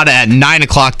Thad Matta at 9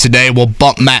 o'clock today. We'll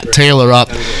bump Matt Taylor up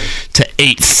to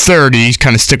 8:30.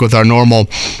 Kind of stick with our normal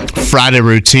Friday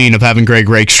routine of having Greg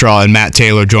Rakestraw and Matt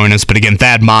Taylor join us. But again,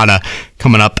 Thad Matta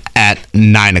coming up at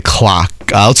 9 o'clock.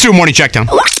 Let's do a morning checkdown.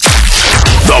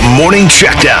 The Morning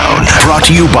Checkdown, brought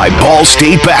to you by Ball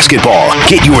State Basketball.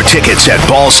 Get your tickets at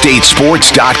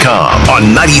ballstatesports.com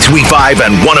on 93.5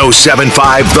 and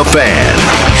 107.5 The Fan.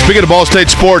 Speaking of Ball State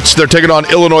sports, they're taking on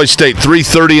Illinois State,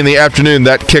 3:30 in the afternoon.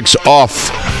 That kicks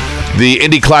off the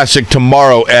Indy Classic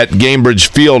tomorrow at Gainbridge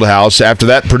Fieldhouse. After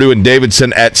that, Purdue and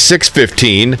Davidson at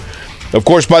 6:15. Of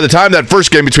course, by the time that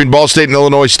first game between Ball State and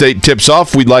Illinois State tips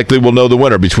off, we likely will know the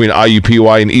winner between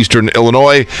IUPUI and Eastern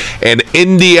Illinois, and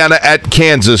Indiana at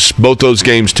Kansas. Both those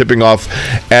games tipping off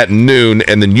at noon.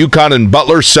 And then UConn and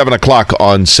Butler, 7 o'clock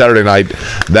on Saturday night.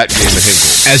 That game at Hinckley.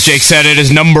 As Jake said, it is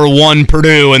number 1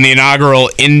 Purdue in the inaugural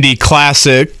Indy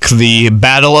Classic, the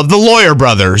battle of the Lawyer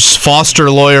brothers. Foster,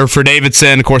 lawyer for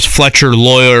Davidson. Of course, Fletcher,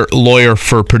 lawyer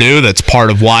for Purdue. That's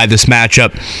part of why this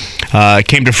matchup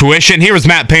came to fruition. Here was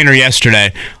Matt Painter yesterday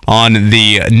on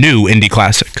the new Indy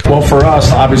Classic. Well, for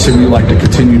us, obviously, we like to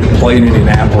continue to play in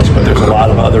Indianapolis, but there's a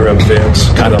lot of other events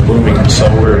kind of looming, so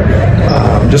we're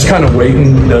just kind of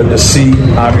waiting to see,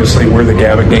 obviously, where the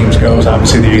Gavitt Games goes.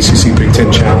 Obviously, the ACC Big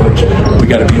Ten Challenge, we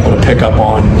got to be able to pick up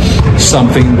on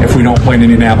something. If we don't play in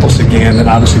Indianapolis again, then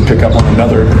obviously pick up on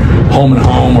another home and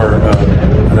home or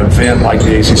an event like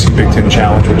the ACC Big Ten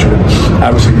Challenge, which would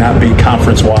obviously not be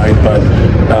conference-wide, but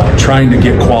trying to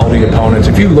get quality opponents.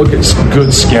 If you look at some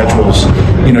good schedules,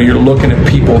 you're looking at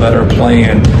people that are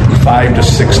playing 5 to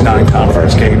 6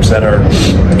 non-conference games that are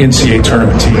NCAA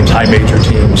tournament teams, high major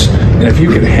teams. And if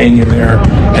you can hang in there,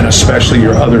 and especially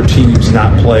your other teams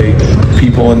not play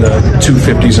people in the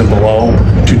 250s and below,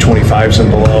 225s and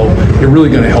below, you're really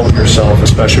going to help yourself,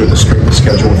 especially with the strength of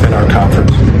schedule within our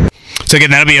conference. So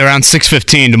again, that'll be around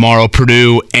 6:15 tomorrow,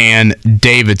 Purdue and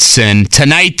Davidson.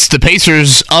 Tonight, the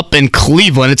Pacers up in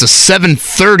Cleveland. It's a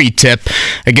 7:30 tip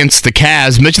against the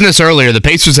Cavs. Mentioned this earlier, the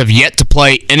Pacers have yet to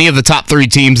play any of the top 3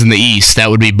 teams in the East. That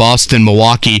would be Boston,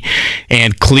 Milwaukee,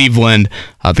 and Cleveland.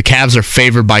 The Cavs are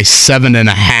favored by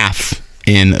 7.5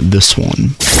 in this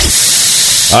one.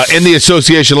 In the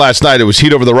association last night, it was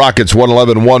Heat over the Rockets,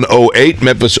 111-108.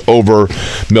 Memphis over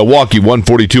Milwaukee,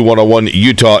 142-101.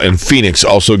 Utah and Phoenix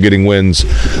also getting wins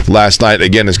last night.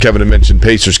 Again, as Kevin had mentioned,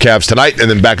 Pacers, Cavs tonight, and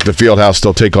then back to the Fieldhouse.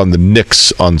 They'll take on the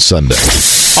Knicks on Sunday.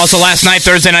 Also last night,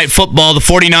 Thursday Night Football, the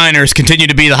 49ers continue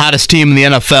to be the hottest team in the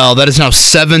NFL. That is now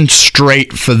 7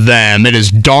 straight for them. It is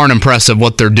darn impressive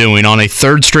what they're doing on a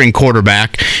third-string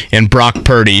quarterback in Brock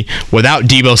Purdy without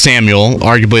Deebo Samuel,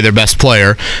 arguably their best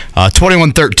player.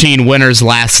 21-13 winners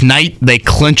last night. They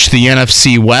clinched the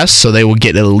NFC West, so they will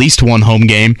get at least one home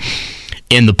game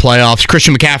in the playoffs.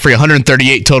 Christian McCaffrey,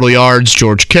 138 total yards.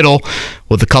 George Kittle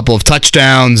with a couple of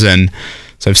touchdowns. And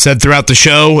as I've said throughout the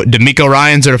show, DeMeco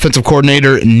Ryans, their offensive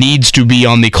coordinator, needs to be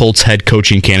on the Colts head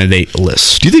coaching candidate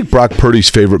list. Do you think Brock Purdy's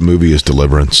favorite movie is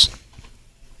Deliverance?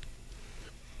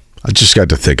 I just got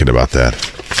to thinking about that.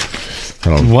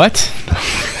 What?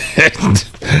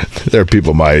 There are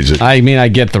people my age. I mean, I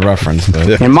get the reference,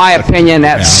 but In my opinion,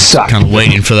 that sucked. Kind of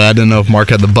waiting for that. I didn't know if Mark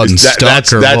had the button stuck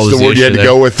That's or what was the word you had to issue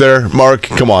go with there, Mark?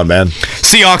 Come on, man.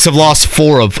 Seahawks have lost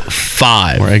 4 of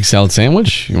 5. or egg salad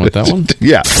sandwich. You want that one?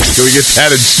 Yeah. Can we get that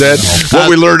instead? What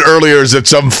we learned earlier is that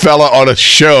some fella on a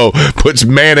show puts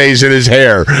mayonnaise in his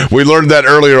hair. We learned that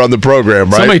earlier on the program,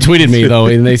 right? Somebody tweeted me, though,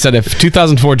 and they said if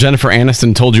 2004 Jennifer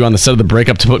Aniston told you on the set of The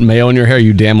Breakup to put mayo in your hair,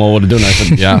 you damn well would have done it. I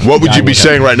said, yeah. What would you be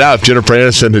saying right now if Jennifer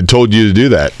Aniston had told you to do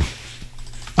that?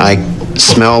 I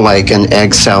smell like an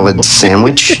egg salad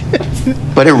sandwich,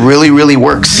 but it really, really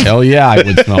works. Hell yeah, I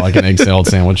would smell like an egg salad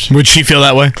sandwich. Would she feel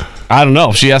that way? I don't know.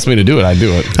 If she asked me to do it, I'd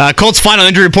do it. Colts final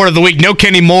injury report of the week. No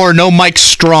Kenny Moore, no Mike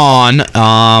Strawn.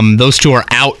 Those two are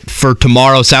out for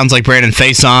tomorrow. Sounds like Brandon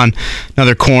Faison,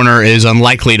 another corner, is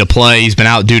unlikely to play. He's been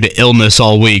out due to illness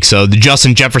all week. So the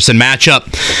Justin Jefferson matchup.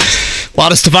 A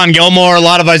lot of Stephon Gilmore, a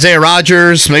lot of Isaiah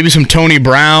Rodgers, maybe some Tony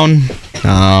Brown.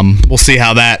 We'll see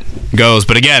how that goes.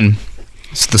 But again,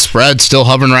 the spread still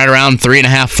hovering right around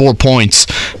 3.5, 4 points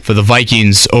for the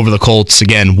Vikings over the Colts.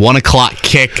 Again, 1 o'clock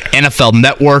kick, NFL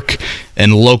Network,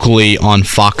 and locally on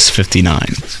Fox 59.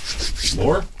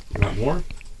 More? Not more?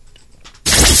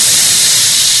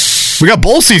 We got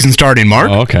bowl season starting, Mark.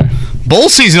 Oh, okay. Bowl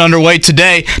season underway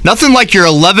today. Nothing like your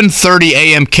 11:30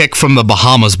 a.m. kick from the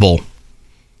Bahamas Bowl.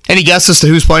 Any guess as to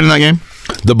who's playing in that game?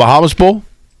 The Bahamas Bowl?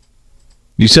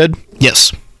 You said?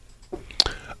 Yes.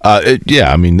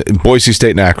 Yeah, I mean, Boise State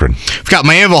and Akron. We've got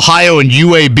Miami of Ohio and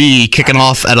UAB kicking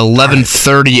off at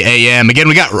 11:30 a.m. Again,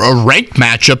 we got a ranked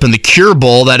matchup in the Cure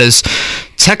Bowl. That is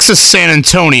Texas San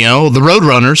Antonio, the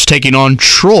Roadrunners, taking on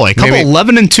Troy. A couple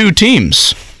 11-2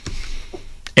 teams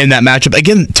in that matchup.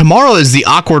 Again, tomorrow is the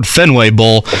awkward Fenway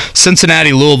Bowl.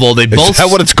 Cincinnati, Louisville. Is that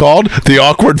what it's called? The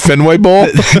awkward Fenway Bowl?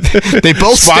 They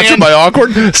both sponsored by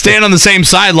Awkward? Stand on the same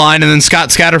sideline, and then Scott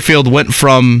Satterfield went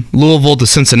from Louisville to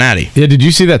Cincinnati. Yeah, did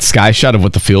you see that sky shot of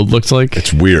what the field looks like?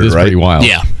 It's weird, It's right? pretty wild.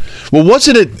 Yeah. Well,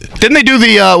 wasn't it? Didn't they do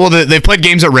they played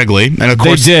games at Wrigley, and of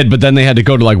course they did, but then they had to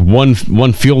go to like one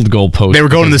field goal post. They were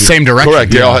going in the same direction.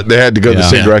 Correct. They had to go the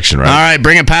same direction, right? All right,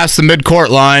 bring it past the midcourt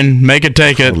line. Make it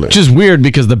take it. Which is weird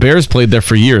because the Bears played there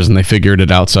for years and they figured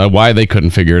it out. So why they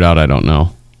couldn't figure it out, I don't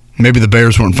know. Maybe the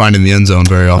Bears weren't finding the end zone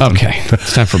very often. Okay,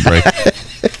 it's time for break.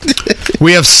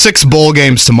 We have 6 bowl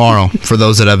games tomorrow for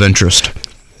those that have interest.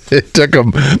 It took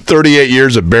them 38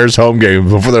 years of Bears home games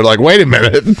before they're like, wait a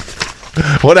minute.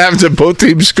 What happens if both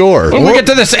teams score? When we get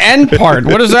to this end part,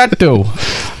 what does that do?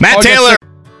 Matt Taylor.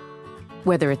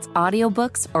 Whether it's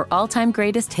audiobooks or all-time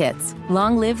greatest hits,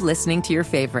 long live listening to your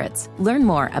favorites. Learn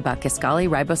more about Kisqali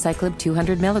Ribociclib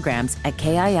 200 milligrams at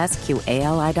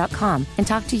KISQALI.com and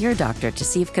talk to your doctor to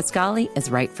see if Kisqali is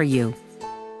right for you.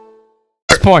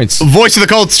 Points. Voice of the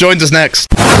Colts joins us next.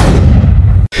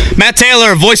 Matt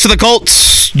Taylor, voice of the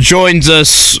Colts, joins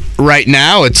us right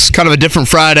now. It's kind of a different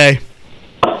Friday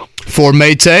for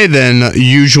Matta than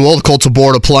usual. The Colts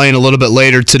aboard a plane a little bit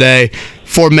later today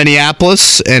for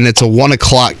Minneapolis, and it's a 1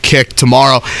 o'clock kick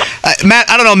tomorrow. Matt,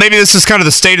 I don't know, maybe this is kind of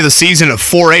the state of the season at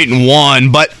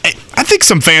 4-8-1, but I think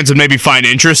some fans would maybe find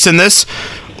interest in this.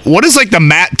 What does the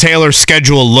Matt Taylor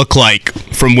schedule look like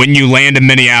from when you land in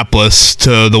Minneapolis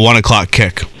to the 1 o'clock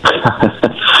kick?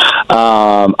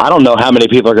 I don't know how many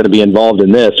people are going to be involved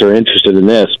in this or interested in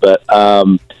this, but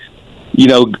I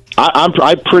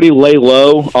pretty lay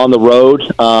low on the road.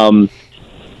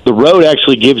 The road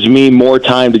actually gives me more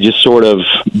time to just sort of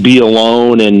be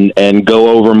alone and go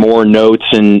over more notes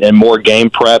and more game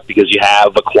prep because you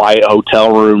have a quiet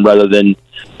hotel room rather than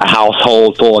a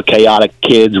household full of chaotic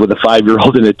kids with a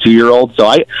 5-year-old and a 2-year-old. So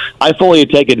I fully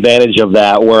take advantage of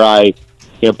that where I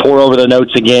pour over the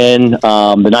notes again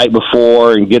the night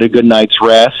before and get a good night's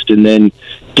rest and then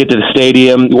get to the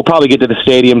stadium. We'll probably get to the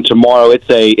stadium tomorrow. It's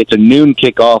a noon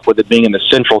kickoff with it being in the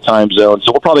central time zone.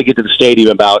 So we'll probably get to the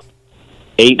stadium about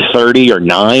 8:30 or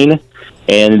 9.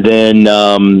 And then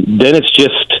it's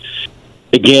just,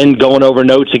 again, going over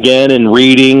notes again and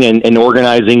reading and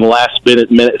organizing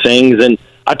last-minute things. And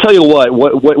I tell you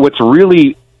what's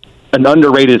really an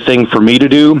underrated thing for me to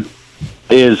do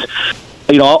is,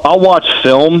 I'll watch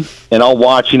film and I'll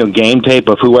watch, game tape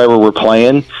of whoever we're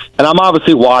playing. And I'm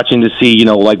obviously watching to see,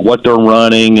 what they're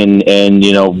running and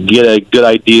get a good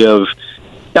idea of,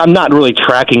 I'm not really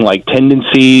tracking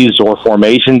tendencies or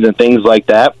formations and things like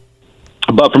that.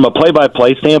 But from a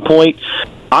play-by-play standpoint,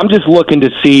 I'm just looking to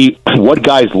see what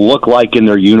guys look like in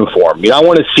their uniform. I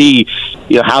want to see,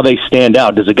 how they stand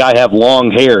out. Does a guy have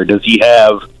long hair? Does he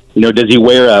have, does he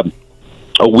wear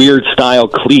a weird style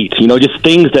cleat? Just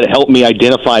things that help me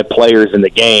identify players in the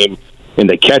game and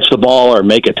they catch the ball or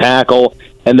make a tackle.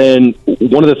 And then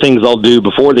one of the things I'll do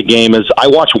before the game is I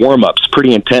watch warm-ups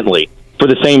pretty intently for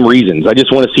the same reasons. I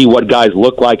just want to see what guys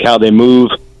look like, how they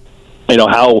move,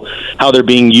 how they're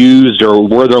being used or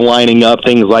where they're lining up,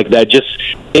 things like that. Just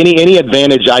any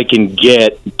advantage I can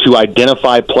get to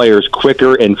identify players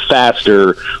quicker and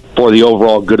faster for the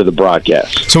overall good of the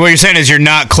broadcast. So what you're saying is you're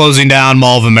not closing down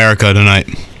Mall of America tonight?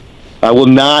 I will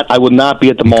not be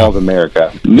at the Mall of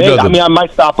America. I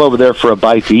might stop over there for a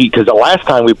bite to eat because the last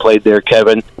time we played there,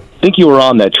 Kevin, I think you were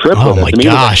on that trip with us. Oh my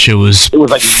gosh, it was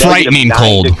frightening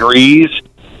cold. -9 degrees.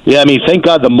 Yeah, thank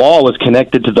God the mall was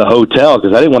connected to the hotel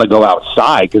because I didn't want to go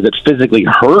outside because it physically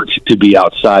hurt to be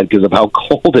outside because of how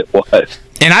cold it was.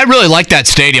 And I really like that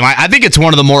stadium. I think it's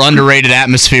one of the more underrated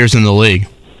atmospheres in the league.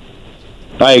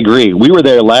 I agree. We were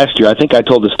there last year. I think I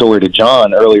told the story to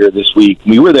John earlier this week.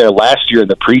 We were there last year in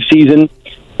the preseason,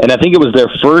 and I think it was their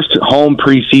first home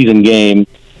preseason game,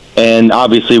 and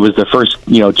obviously it was the first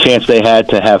chance they had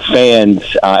to have fans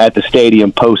at the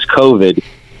stadium post-COVID.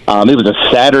 It was a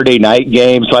Saturday night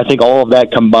game, so I think all of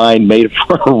that combined made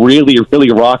for a really,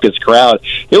 really raucous crowd.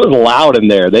 It was loud in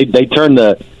there. They turned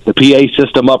the PA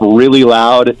system up really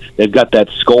loud. They've got that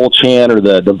skull chant or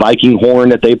the Viking horn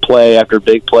that they play after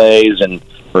big plays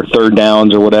or third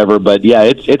downs or whatever. But yeah,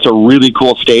 it's a really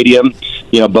cool stadium,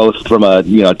 both from a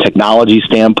technology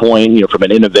standpoint, from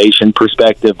an innovation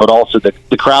perspective, but also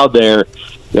the crowd there.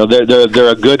 They're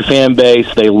a good fan base.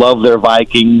 They love their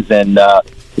Vikings, and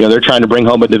they're trying to bring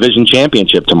home a division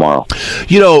championship tomorrow.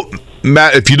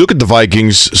 Matt, if you look at the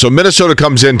Vikings, so Minnesota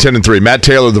comes in 10-3. Matt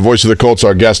Taylor, the voice of the Colts,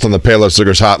 our guest on the Payless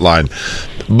Liquors hotline.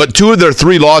 But 2 of their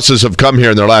 3 losses have come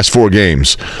here in their last 4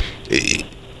 games.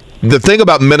 The thing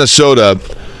about Minnesota,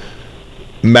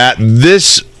 Matt,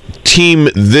 this team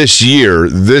this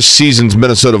season's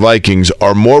Minnesota Vikings,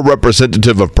 are more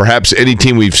representative of perhaps any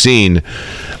team we've seen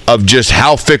of just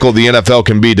how fickle the NFL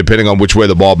can be depending on which way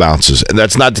the ball bounces. And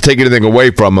that's not to take anything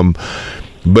away from them.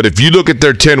 But if you look at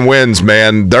their 10 wins,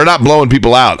 man, they're not blowing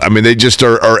people out. I mean, they just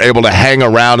are able to hang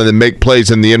around and then make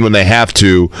plays in the end when they have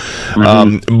to.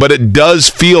 But it does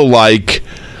feel like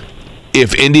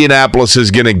if Indianapolis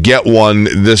is going to get one,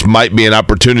 this might be an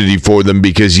opportunity for them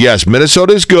because, yes,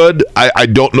 Minnesota is good. I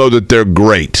don't know that they're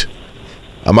great.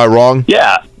 Am I wrong?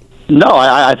 Yeah. No,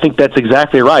 I think that's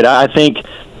exactly right. I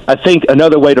think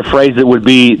another way to phrase it would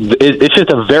be it's just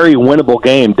a very winnable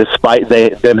game despite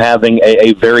them having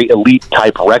a very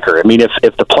elite-type record. I mean, if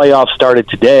the playoffs started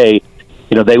today,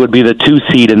 they would be the 2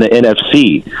 seed in the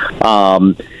NFC.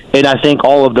 And I think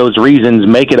all of those reasons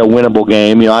make it a winnable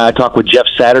game. I talked with Jeff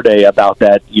Saturday about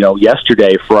that,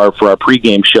 yesterday for our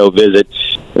pregame show visit.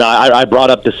 I brought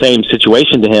up the same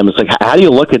situation to him. It's like, how do you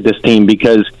look at this team?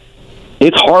 Because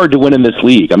it's hard to win in this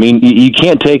league. I mean, you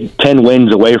can't take 10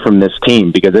 wins away from this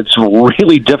team because it's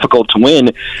really difficult to win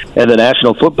in the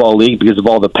National Football League because of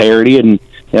all the parity and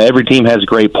every team has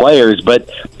great players. But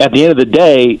at the end of the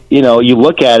day, you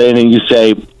look at it and you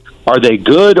say, are they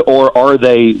good or are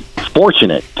they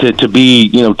fortunate to be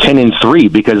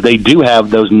 10-3 because they do have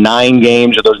those 9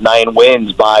 games or those 9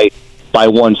 wins by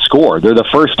one score. They're the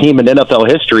first team in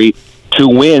NFL history to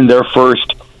win their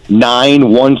first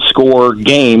 9 one-score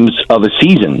games of a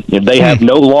season. They have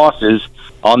no losses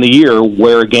on the year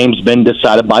where a game's been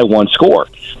decided by one score.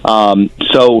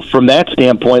 So from that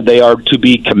standpoint, they are to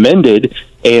be commended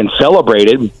and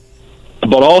celebrated.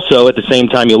 But also, at the same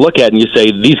time, you look at it and you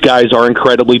say, these guys are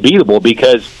incredibly beatable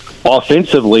because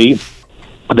offensively,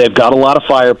 they've got a lot of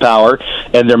firepower,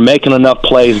 and they're making enough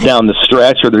plays down the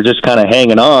stretch, or they're just kind of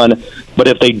hanging on. But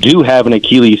if they do have an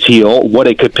Achilles heel, what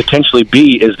it could potentially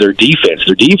be is their defense.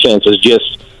 Their defense is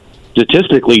just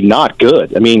statistically not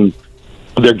good. I mean,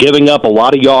 they're giving up a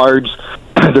lot of yards.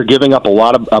 They're giving up a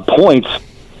lot of points.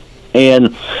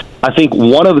 And I think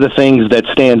one of the things that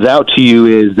stands out to you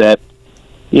is that,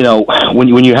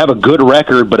 when you have a good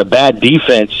record but a bad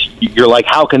defense, you're like,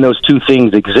 how can those two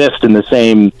things exist in the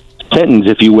same sentence,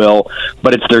 if you will?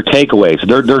 But it's their takeaways,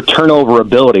 their turnover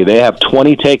ability. They have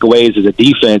 20 takeaways as a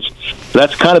defense.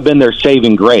 That's kind of been their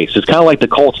saving grace. It's kind of like the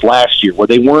Colts last year, where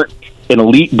they weren't an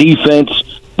elite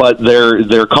defense, but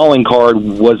their calling card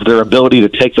was their ability to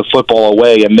take the football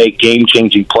away and make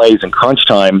game-changing plays in crunch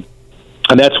time.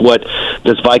 And that's what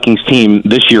this Vikings team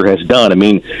this year has done. I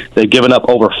mean, they've given up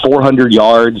over 400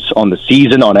 yards on the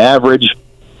season on average.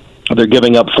 They're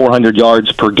giving up 400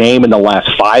 yards per game in the last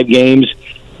 5 games.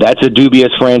 That's a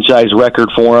dubious franchise record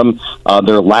for them.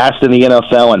 They're last in the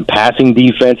NFL in passing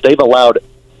defense. They've allowed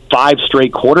 5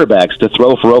 straight quarterbacks to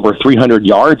throw for over 300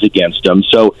 yards against them.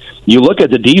 So you look at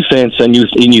the defense and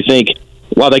you think,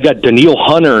 wow, they got Daniil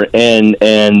Hunter and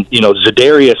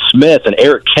Zadarius Smith and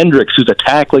Eric Kendricks, who's a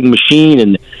tackling machine,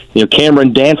 and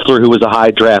Cameron Dantzler, who was a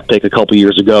high draft pick a couple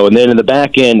years ago. And then in the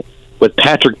back end with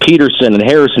Patrick Peterson and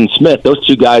Harrison Smith, those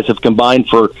 2 guys have combined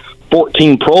for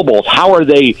 14 Pro Bowls. How are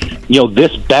they,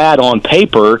 this bad on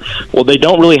paper? Well, they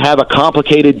don't really have a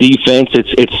complicated defense.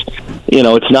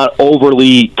 It's not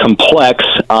overly complex.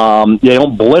 They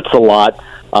don't blitz a lot.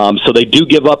 So they do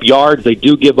give up yards. They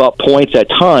do give up points at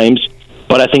times.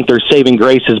 But I think their saving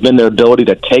grace has been their ability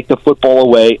to take the football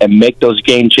away and make those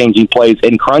game-changing plays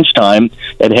in crunch time,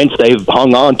 and hence they've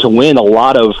hung on to win a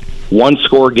lot of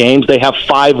one-score games. They have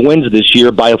 5 wins this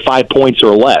year by 5 points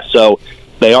or less. So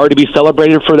they are to be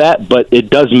celebrated for that, but it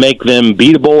does make them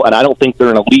beatable, and I don't think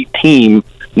they're an elite team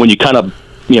when you kind of,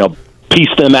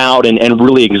 piece them out and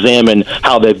really examine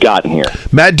how they've gotten here.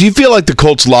 Matt, do you feel like the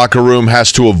Colts locker room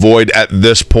has to avoid at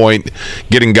this point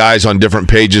getting guys on different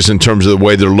pages in terms of the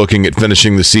way they're looking at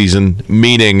finishing the season?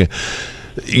 Meaning,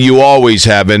 you always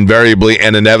have invariably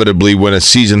and inevitably when a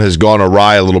season has gone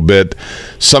awry a little bit,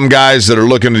 some guys that are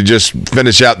looking to just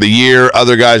finish out the year,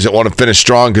 other guys that want to finish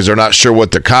strong because they're not sure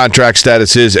what their contract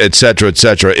status is, et cetera, et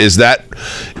cetera. Is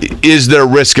there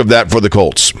risk of that for the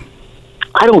Colts?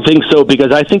 I don't think so,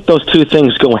 because I think those two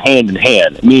things go hand in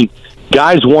hand. I mean,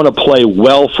 guys want to play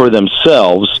well for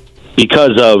themselves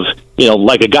because of,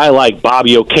 like a guy like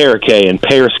Bobby Okereke and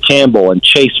Paris Campbell and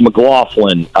Chase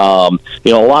McLaughlin. A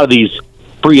lot of these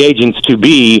free agents to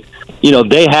be,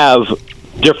 they have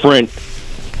different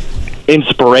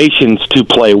inspirations to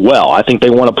play well. I think they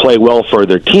want to play well for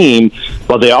their team,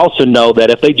 but they also know that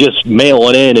if they just mail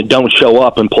it in and don't show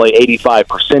up and play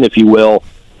 85%, if you will,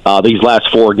 these last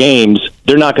 4 games,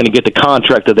 they're not going to get the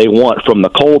contract that they want from the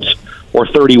Colts or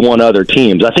 31 other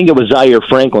teams. I think it was Zaire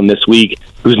Franklin this week,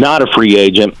 who's not a free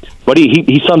agent, but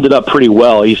he summed it up pretty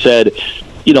well. He said,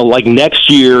 like next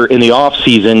year in the off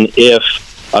season,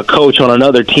 if a coach on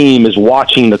another team is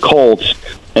watching the Colts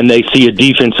and they see a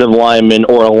defensive lineman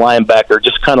or a linebacker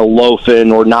just kind of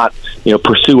loafing or not,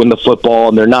 pursuing the football,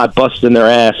 and they're not busting their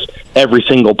ass every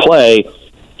single play,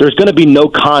 there's going to be no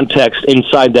context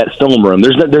inside that film room.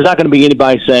 There's not going to be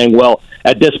anybody saying, well,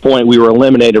 at this point we were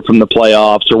eliminated from the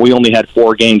playoffs, or we only had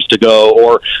 4 games to go,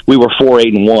 or we were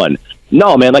 4-8-1.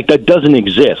 No, man, that doesn't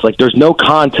exist. There's no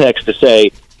context to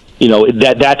say,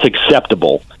 that's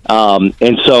acceptable.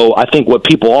 And so I think what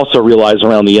people also realize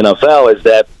around the NFL is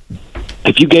that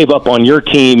if you gave up on your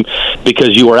team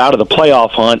because you were out of the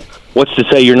playoff hunt, what's to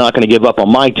say you're not going to give up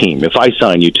on my team if I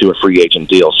sign you to a free agent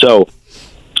deal? So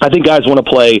I think guys want to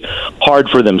play hard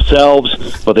for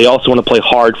themselves, but they also want to play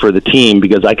hard for the team,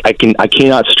 because I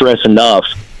cannot stress enough,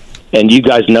 and you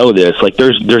guys know this,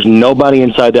 there's nobody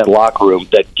inside that locker room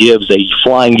that gives a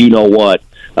flying you-know-what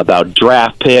about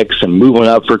draft picks and moving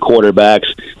up for quarterbacks.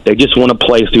 They just want to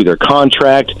play through their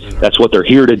contract. That's what they're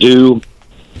here to do.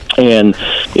 And,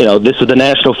 this is the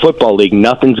National Football League.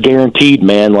 Nothing's guaranteed,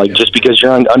 man. Just because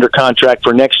you're under contract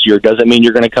for next year doesn't mean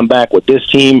you're going to come back with this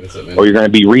team, or you're going to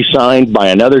be re-signed by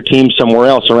another team somewhere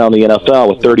else around the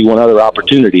NFL with 31 other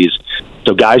opportunities.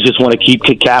 So guys just want to keep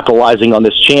capitalizing on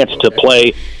this chance to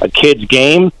play a kid's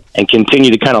game and continue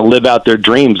to kind of live out their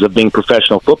dreams of being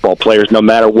professional football players, no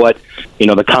matter what,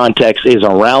 the context is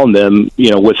around them,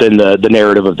 within the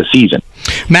narrative of the season.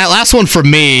 Matt, last one for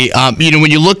me.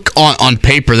 When you look on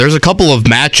paper, there's a couple of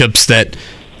matchups that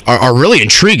are really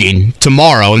intriguing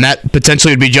tomorrow, and that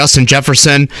potentially would be Justin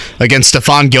Jefferson against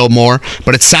Stephon Gilmore.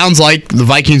 But it sounds like the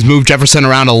Vikings moved Jefferson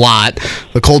around a lot.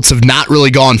 The Colts have not really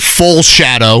gone full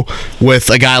shadow with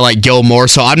a guy like Gilmore,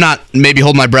 so I'm not maybe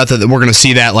holding my breath that we're going to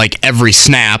see that every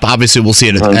snap. Obviously, we'll see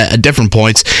it at different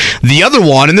points. The other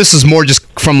one, and this is more just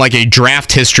from a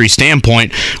draft history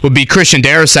standpoint, would be Christian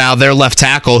Darrisaw, their left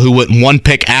tackle, who went 1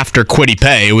 pick after Kwity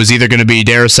Paye. It was either going to be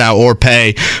Darrisaw or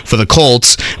Paye for the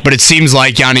Colts, but it seems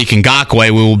like Yannick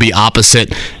Ngakoue will be opposite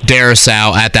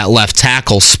Darrisaw at that left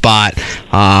tackle spot.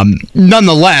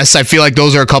 Nonetheless, I feel like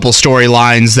those are a couple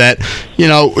storylines that,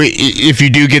 if you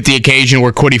do get the occasion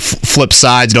where Kwity flips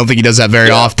sides, I don't think he does that very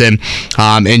often,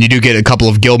 and you do get a couple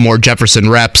of Gilmore-Jefferson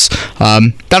reps,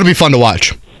 that'll be fun to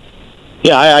watch.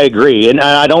 Yeah, I agree, and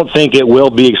I don't think it will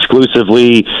be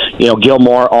exclusively,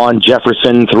 Gilmore on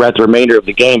Jefferson throughout the remainder of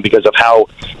the game, because of how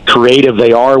creative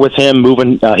they are with him,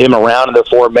 moving him around in the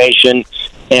formation.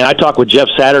 And I talked with Jeff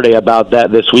Saturday about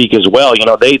that this week as well.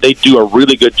 They do a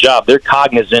really good job. They're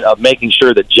cognizant of making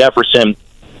sure that Jefferson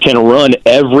can run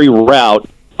every route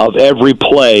of every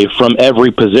play from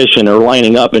every position, or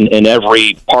lining up in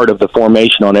every part of the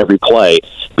formation on every play,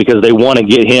 because they want to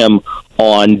get him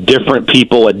on different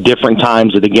people at different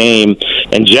times of the game.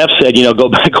 And Jeff said,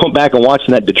 going back and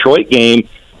watching that Detroit game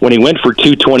when he went for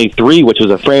 223, which was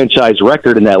a franchise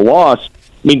record in that loss.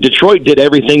 I mean, Detroit did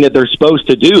everything that they're supposed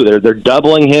to do. They're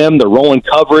doubling him, they're rolling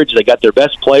coverage, they got their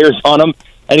best players on him,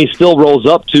 and he still rolls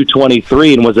up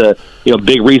 223, and was a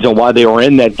big reason why they were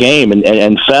in that game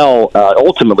and fell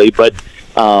ultimately. But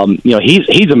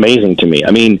he's amazing to me.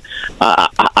 I mean,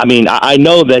 I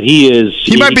know that he is.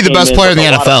 He might be the best player in the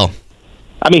NFL.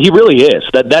 He really is.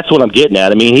 That's what I'm getting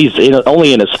at. I mean, he's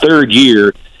only in his 3rd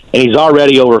year, and he's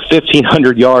already over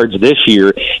 1,500 yards this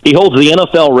year. He holds the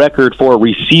NFL record for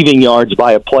receiving yards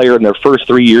by a player in their first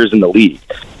 3 years in the league.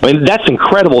 I mean, that's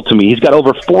incredible to me. He's got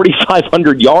over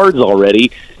 4,500 yards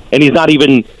already, and he's not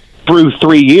even through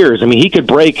 3 years. I mean, he could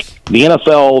break the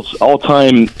NFL's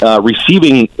all-time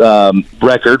receiving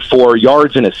record for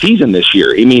yards in a season this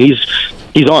year. I mean,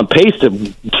 he's on pace to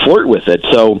flirt with it.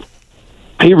 So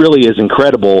he really is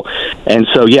incredible. And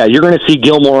so, yeah, you're going to see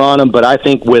Gilmore on him, but I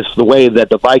think with the way that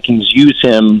the Vikings use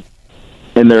him,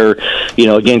 and they're,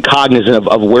 again, cognizant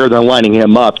of where they're lining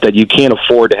him up, that you can't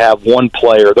afford to have one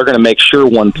player. They're going to make sure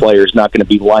one player is not going to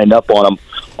be lined up on him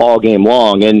all game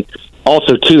long. And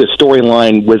also, too, the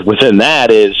storyline within that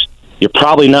is you're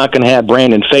probably not going to have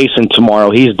Brandon Faison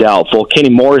tomorrow. He's doubtful. Kenny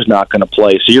Moore is not going to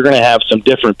play. So you're going to have some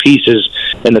different pieces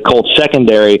in the Colts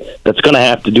secondary that's going to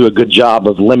have to do a good job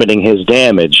of limiting his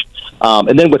damage.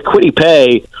 And then with Kwity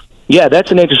Paye, yeah,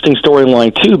 that's an interesting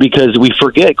storyline, too, because we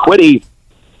forget Kwity,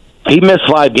 he missed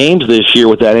 5 games this year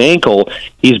with that ankle.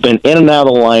 He's been in and out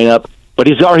of the lineup, but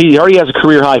he already has a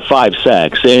career-high 5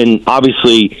 sacks. And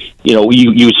obviously,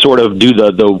 you sort of do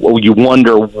you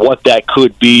wonder what that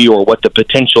could be, or what the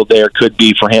potential there could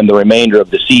be for him the remainder of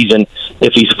the season.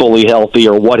 if he's fully healthy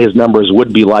or what his numbers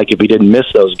would be like if he didn't miss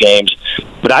those games.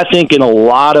 But I think in a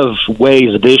lot of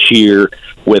ways this year,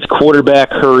 with quarterback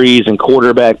hurries and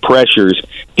quarterback pressures,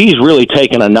 he's really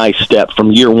taken a nice step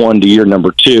from year one to year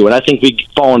number two. And I think we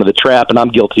fall into the trap, and I'm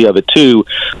guilty of it too,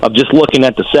 of just looking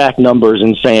at the sack numbers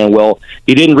and saying, well,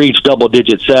 he didn't reach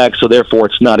double-digit sacks, so therefore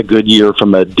it's not a good year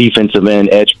from a defensive end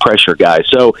edge pressure guy.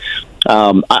 So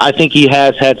I think he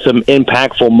has had some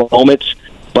impactful moments,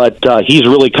 but he's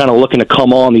really kind of looking to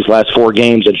come on these last 4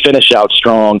 games and finish out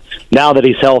strong. Now that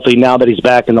he's healthy, now that he's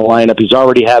back in the lineup, he's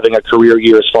already having a career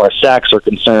year as far as sacks are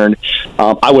concerned.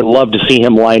 I would love to see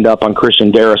him lined up on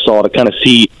Christian Darrisaw to kind of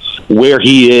see where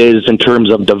he is in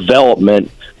terms of development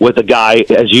with a guy,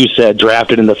 as you said,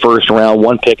 drafted in the first round,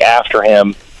 1 pick after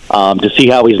him, to see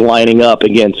how he's lining up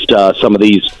against some of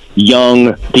these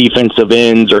young defensive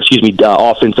ends, or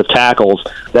offensive tackles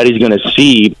that he's going to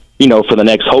see, for the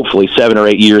next, hopefully, 7 or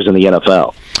 8 years in the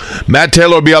NFL. Matt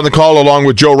Taylor will be on the call along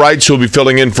with Joe Wright, who will be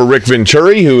filling in for Rick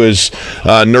Venturi, who is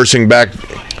nursing back,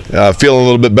 feeling a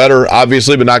little bit better,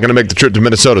 obviously, but not going to make the trip to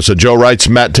Minnesota. So Joe Wright's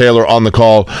Matt Taylor on the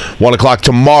call, 1 o'clock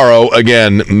tomorrow,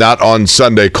 again, not on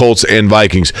Sunday, Colts and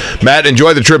Vikings. Matt,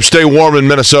 enjoy the trip. Stay warm in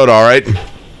Minnesota, all right?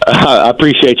 I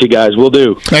appreciate you guys. Will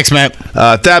do. Thanks, Matt.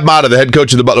 Thad Matta, the head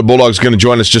coach of the Butler Bulldogs, is going to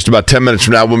join us just about 10 minutes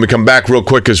from now when we come back real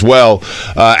quick as well.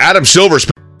 Adam Silver.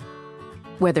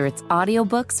 Whether it's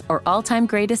audiobooks or all-time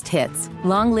greatest hits,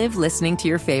 long live listening to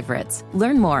your favorites.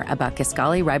 Learn more about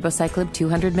Kisqali Ribociclib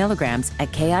 200 milligrams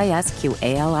at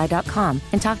KISQALI.com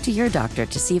and talk to your doctor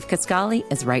to see if Kisqali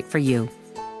is right for you.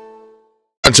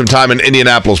 Spend some time in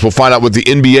Indianapolis. We'll find out what the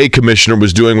NBA commissioner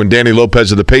was doing when Danny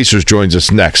Lopez of the Pacers joins us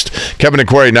next. Kevin and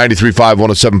Query, 93.5,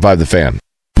 107.5 The Fan.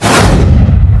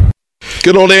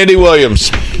 Good old Andy Williams.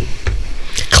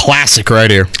 Classic right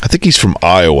here. I think he's from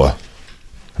Iowa.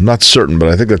 I'm not certain, but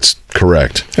I think that's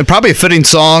correct. And probably a fitting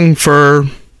song for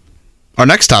our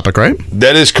next topic, right?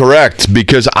 That is correct,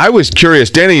 because I was curious.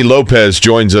 Danny Lopez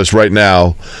joins us right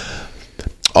now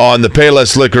on the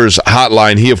Payless Liquors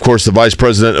hotline. He, of course, the Vice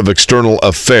President of External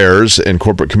Affairs and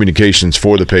Corporate Communications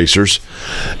for the Pacers.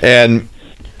 And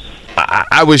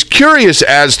I was curious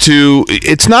as to,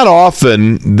 it's not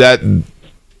often that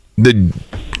the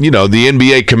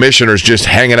NBA commissioner's just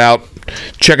hanging out,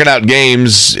 checking out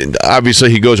games.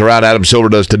 Obviously, he goes around, Adam Silver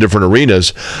does, to different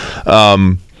arenas.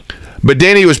 But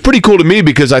Danny, it was pretty cool to me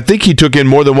because I think he took in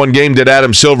more than one game, did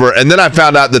Adam Silver, and then I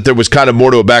found out that there was kind of more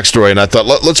to a backstory, and I thought,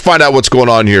 let's find out what's going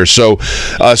on here. So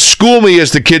school me,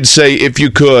 as the kids say, if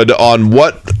you could, on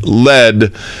what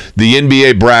led the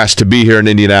NBA brass to be here in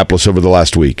Indianapolis over the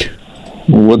last week.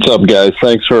 What's up, guys?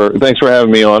 Thanks for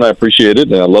having me on. I appreciate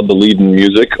it. I love the lead in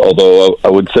music, although I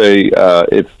would say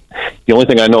it's the only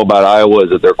thing I know about Iowa is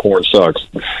that their corn sucks.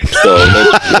 So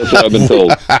that's what I've been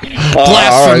told.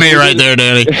 Blasphemy right there,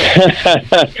 Danny.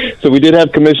 So we did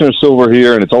have Commissioner Silver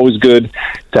here, and it's always good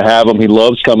to have him. He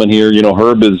loves coming here.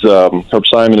 Herb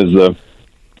Simon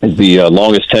is the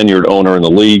longest tenured owner in the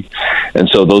league, and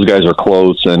so those guys are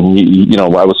close. And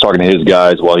I was talking to his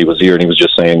guys while he was here, and he was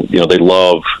just saying, they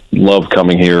love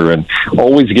coming here and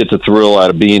always get the thrill out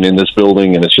of being in this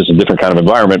building, and it's just a different kind of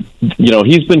environment.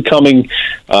 He's been coming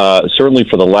certainly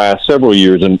for the last several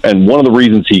years, and one of the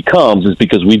reasons he comes is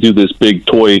because we do this big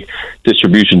toy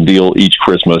distribution deal each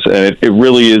Christmas, and it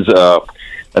really is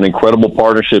an incredible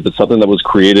partnership. It's something that was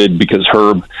created because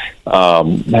Herb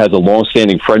has a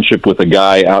long-standing friendship with a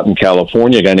guy out in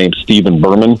California, a guy named Stephen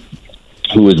Berman,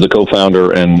 who is the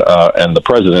co-founder and the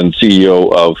president and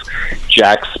CEO of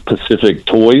Jack's Pacific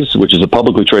Toys, which is a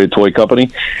publicly traded toy company.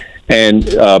 And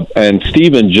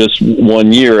Stephen, just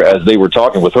one year, as they were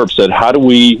talking with Herb, said, how do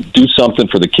we do something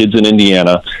for the kids in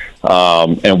Indiana?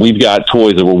 And we've got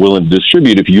toys that we're willing to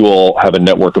distribute if you all have a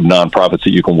network of nonprofits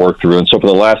that you can work through. And so for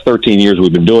the last 13 years,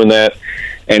 we've been doing that.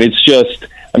 And it's just,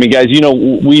 guys,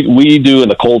 we do, and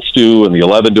the Colts do, and the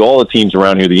 11 do, all the teams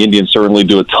around here. The Indians certainly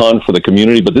do a ton for the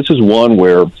community, but this is one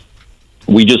where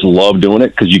we just love doing it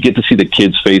because you get to see the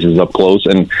kids' faces up close.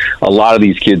 And a lot of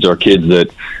these kids are kids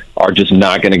that are just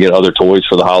not going to get other toys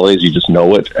for the holidays. You just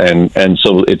know it. And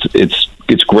so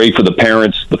it's great for the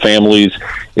parents, the families.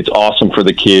 It's awesome for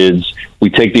the kids. We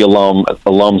take the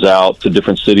alums out to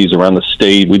different cities around the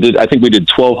state. I think we did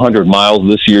 1,200 miles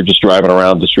this year just driving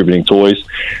around distributing toys.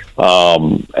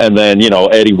 And then,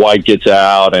 Eddie White gets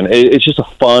out, and it's just a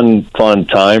fun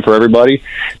time for everybody.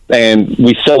 And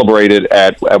we celebrate it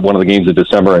at one of the games in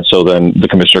December, and so then the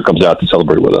commissioner comes out to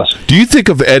celebrate with us. Do you think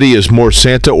of Eddie as more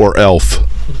Santa or Elf?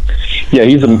 Yeah,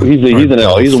 he's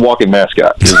a walking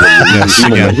mascot. He's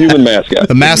a human mascot.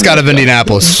 The mascot of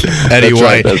Indianapolis, Eddie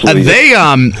White.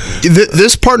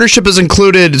 This partnership has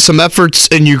included some efforts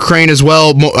in Ukraine as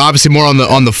well. Obviously, more on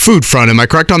the food front. Am I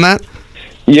correct on that?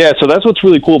 Yeah, so that's what's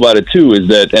really cool about it too, is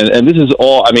that, and this is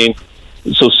all. I mean,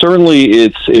 so certainly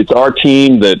it's our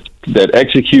team that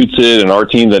executes it, and our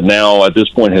team that now at this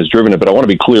point has driven it. But I want to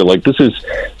be clear, like this is.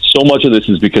 So much of this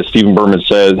is because Stephen Berman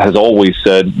has always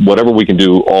said, whatever we can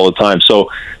do all the time. So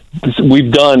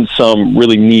we've done some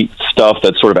really neat stuff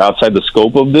that's sort of outside the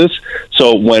scope of this.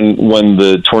 So when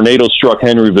the tornado struck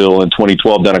Henryville in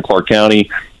 2012 down in Clark County,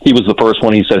 he was the first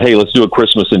one. He said, hey, let's do a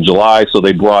Christmas in July. So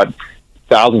they brought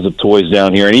thousands of toys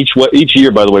down here. And each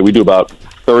year, by the way, we do about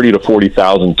 30 to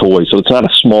 40,000 toys. So it's not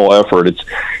a small effort.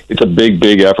 It's a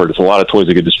big effort. It's a lot of toys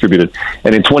that get distributed.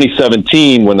 And in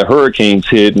 2017, when the hurricanes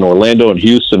hit in Orlando and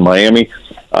Houston, Miami,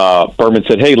 Berman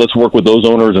said, hey, let's work with those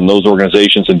owners and those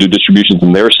organizations and do distributions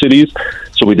in their cities.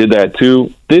 So we did that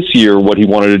too. This year, what he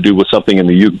wanted to do was something in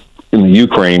the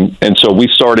Ukraine. And so we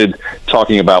started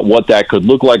talking about what that could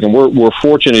look like. And we're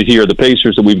fortunate here, the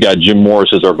Pacers, that we've got Jim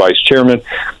Morris as our vice chairman.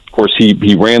 Of course,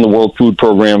 he ran the World Food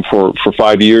Program for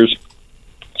 5 years.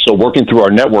 So working through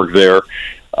our network there,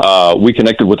 we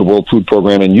connected with the World Food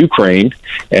Program in Ukraine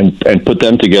and put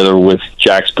them together with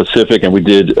Jack's Pacific, and we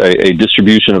did a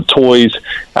distribution of toys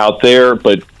out there.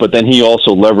 But then he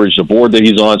also leveraged the board that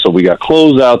he's on, so we got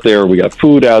clothes out there, we got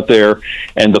food out there,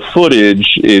 and the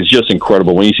footage is just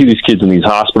incredible. When you see these kids in these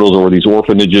hospitals or these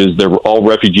orphanages, they're all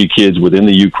refugee kids within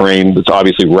the Ukraine that's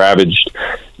obviously ravaged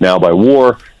now by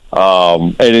war.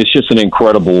 And it's just an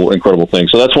incredible thing.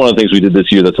 So that's one of the things we did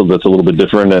this year that's a little bit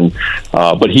different. And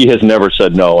but he has never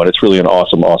said no, and it's really an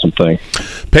awesome thing.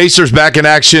 Pacers back in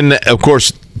action, of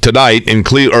course, tonight in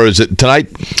Cleveland, or is it tonight?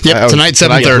 Yep, tonight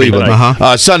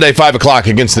 7:30. Sunday 5 o'clock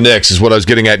against the Knicks is what I was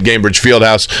getting at Gainbridge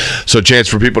Fieldhouse. So a chance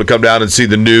for people to come down and see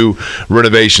the new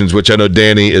renovations, which I know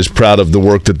Danny is proud of the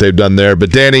work that they've done there.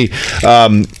 But Danny,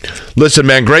 listen,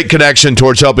 man, great connection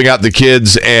towards helping out the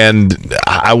kids, and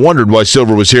I wondered why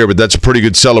Silver was here, but that's a pretty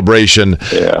good celebration.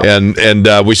 Yeah. And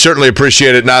we certainly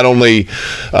appreciate it, not only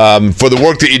for the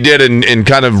work that you did in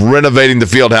kind of renovating the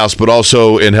Fieldhouse, but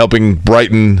also in helping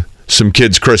brighten some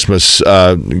kids' Christmas.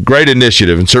 Great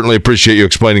initiative, and certainly appreciate you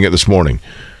explaining it this morning.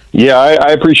 Yeah,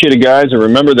 I appreciate it, guys. And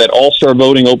remember that All-Star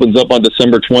voting opens up on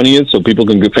December 20th, so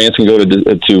fans can go to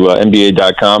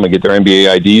NBA.com and get their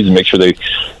NBA IDs and make sure they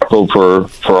vote for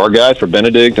our guys, for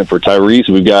Benedict and for Tyrese.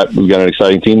 We've got an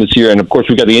exciting team this year, and of course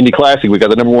we've got the Indy Classic. We've got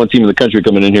the number one team in the country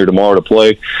coming in here tomorrow to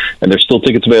play, and there's still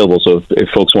tickets available. So if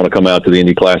folks want to come out to the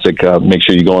Indy Classic, make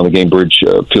sure you go on the Gainbridge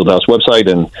Fieldhouse website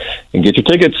and get your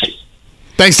tickets.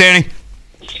 Thanks, Danny.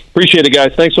 Appreciate it,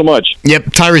 guys. Thanks so much. Yep,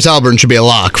 Tyrese Halliburton should be a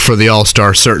lock for the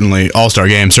All-Star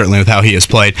game, certainly with how he has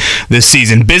played this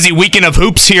season. Busy weekend of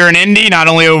hoops here in Indy, not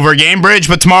only over Gainbridge,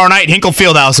 but tomorrow night, Hinkle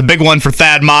Fieldhouse, a big one for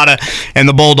Thad Matta and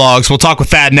the Bulldogs. We'll talk with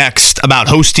Thad next about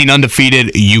hosting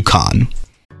undefeated UConn.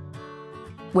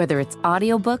 Whether it's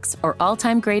audiobooks or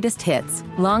all-time greatest hits,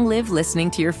 long live listening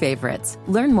to your favorites.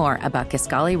 Learn more about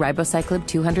Kisqali Ribociclib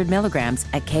 200 milligrams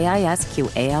at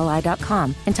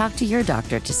KISQALI.com and talk to your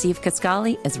doctor to see if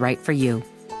Kisqali is right for you.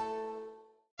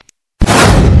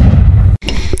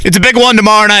 It's a big one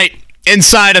tomorrow night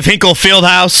inside of Hinkle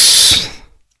Fieldhouse.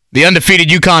 The undefeated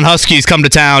UConn Huskies come to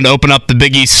town to open up the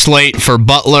Big East slate for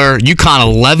Butler.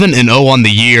 UConn 11-0 on the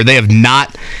year. They have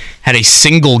not had a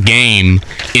single game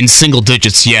in single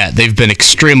digits yet. They've been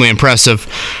extremely impressive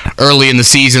early in the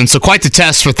season. So quite the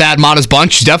test for Thad Matta's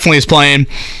bunch. He definitely is playing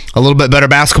a little bit better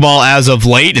basketball as of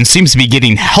late and seems to be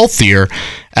getting healthier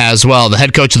as well. The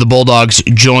head coach of the Bulldogs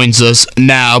joins us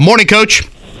now. Morning, Coach.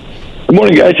 Good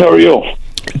morning, guys. How are you?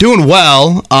 Doing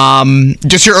well.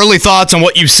 Just your early thoughts on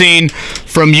what you've seen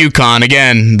from UConn.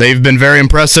 Again, they've been very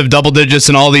impressive, double digits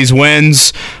in all these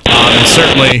wins. And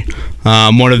certainly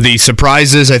one of the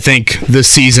surprises, I think, this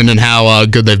season and how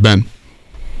good they've been.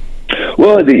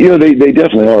 Well, they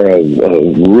definitely are a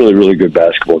really, really good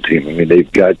basketball team. I mean,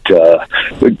 they've got,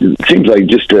 it seems like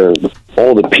just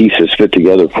all the pieces fit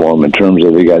together for them in terms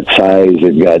of they got size,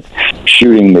 they've got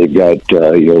shooting, they've got,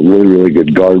 really, really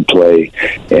good guard play.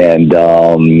 And,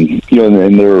 and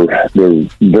they're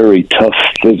very tough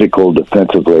physical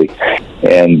defensively.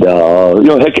 And,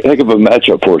 heck of a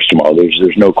matchup for us tomorrow.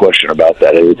 There's no question about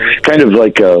that. It's kind of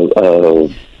like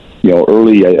early,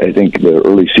 I think the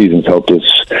early seasons helped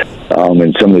us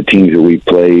in some of the teams that we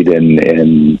played,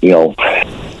 and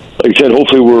like I said,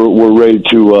 hopefully we're ready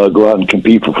to go out and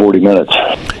compete for 40 minutes.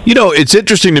 You know, it's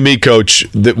interesting to me, Coach,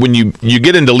 that when you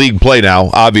get into league play now,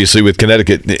 obviously with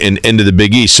Connecticut and into the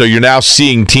Big East, so you're now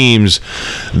seeing teams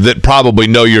that probably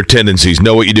know your tendencies,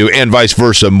 know what you do, and vice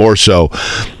versa more so.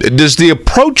 Does the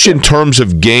approach in terms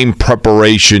of game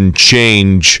preparation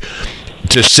change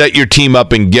to set your team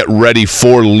up and get ready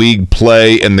for league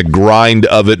play and the grind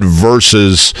of it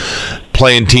versus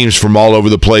playing teams from all over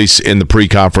the place in the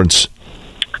pre-conference?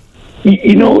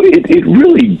 You know, it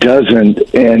really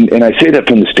doesn't, and I say that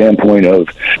from the standpoint of,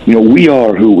 you know, we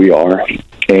are who we are,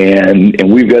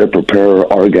 and we've got to prepare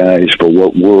our guys for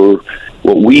what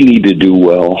we need to do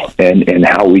well and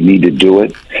how we need to do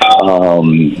it.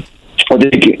 I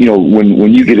think, you know,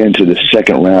 when you get into the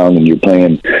second round and you're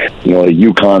playing, you know, a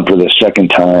UConn for the second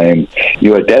time,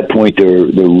 you know, at that point there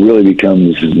really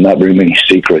becomes not very many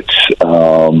secrets.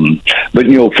 But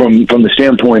you know, from the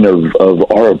standpoint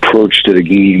of our approach to the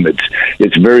game,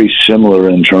 it's very similar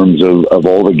in terms of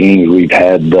all the games we've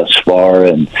had thus far,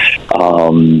 and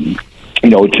you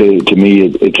know, to me,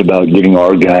 it's about getting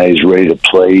our guys ready to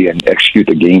play and execute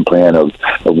the game plan of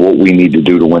what we need to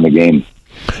do to win the game.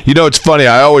 You know, it's funny.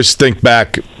 I always think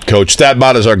back, Coach. Thad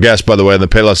Matta is our guest, by the way, on the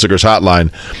Payless Liquors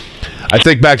Hotline. I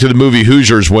think back to the movie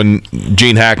Hoosiers when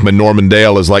Gene Hackman, Norman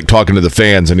Dale, is like talking to the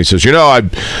fans, and he says, you know,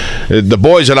 the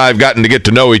boys and I have gotten to get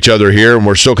to know each other here, and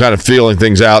we're still kind of feeling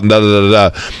things out, and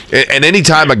da-da-da-da. And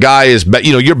anytime a guy is,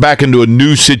 you know, you're back into a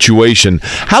new situation,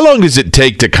 how long does it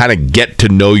take to kind of get to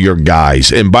know your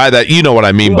guys? And by that, you know what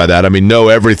I mean by that. I mean, know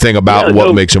everything about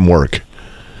what makes them work.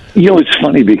 You know, it's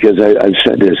funny because I've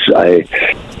said this.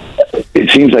 It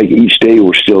seems like each day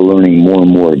we're still learning more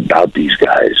and more about these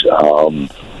guys.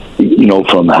 You know,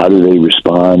 from how do they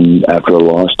respond after a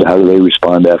loss to how do they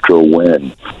respond after a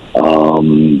win.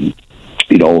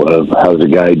 You know, how does a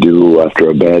guy do after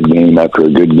a bad game, after a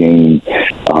good game?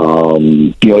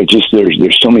 You know, it just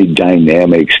there's so many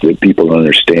dynamics that people don't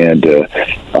understand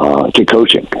to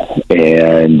coaching,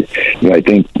 and you know, I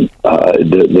think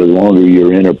the longer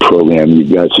you're in a program,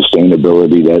 you've got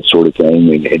sustainability, that sort of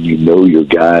thing, and you know your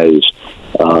guys.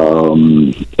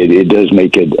 It does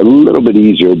make it a little bit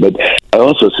easier, but I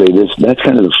also say that's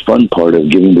kind of the fun part of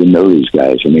getting to know these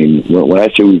guys. I mean, when I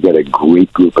say we've got a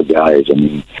great group of guys, I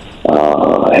mean,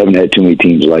 I haven't had too many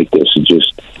teams like this. It's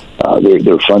just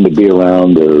they're fun to be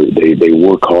around. They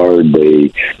work hard.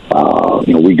 You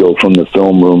know, we go from the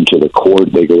film room to the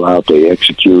court. They go out, they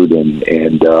execute,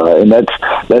 and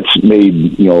that's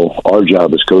made, you know, our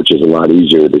job as coaches a lot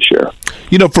easier this year.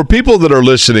 You know, for people that are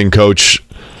listening, Coach,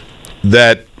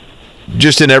 that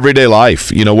just in everyday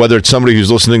life, you know, whether it's somebody who's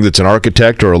listening that's an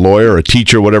architect or a lawyer or a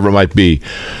teacher, whatever it might be,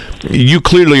 you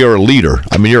clearly are a leader.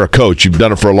 I mean, you're a coach. You've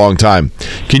done it for a long time.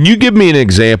 Can you give me an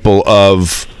example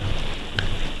of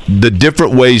the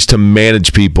different ways to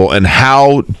manage people and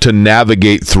how to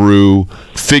navigate through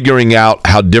figuring out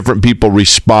how different people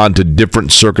respond to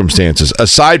different circumstances?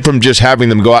 Aside from just having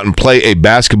them go out and play a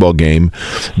basketball game,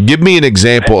 give me an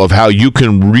example of how you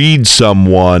can read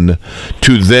someone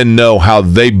to then know how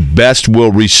they best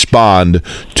will respond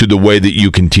to the way that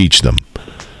you can teach them.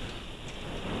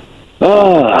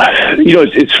 You know,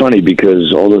 it's funny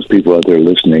because all those people out there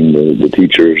listening, the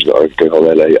teachers, the architect, all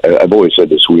that, I've always said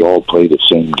this, we all play the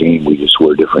same game, we just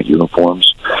wear different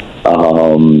uniforms.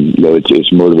 You know,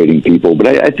 it's motivating people. But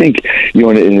I think, you know,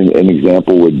 an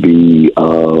example would be, you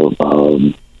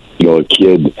know, a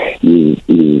kid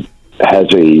who has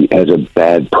a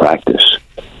bad practice.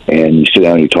 And you sit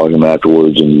down and you talk to them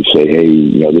afterwards and you say, hey,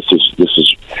 you know, this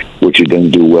is what you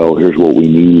didn't do well. Here's what we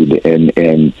need.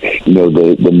 And you know,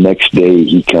 the next day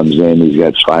he comes in, he's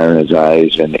got fire in his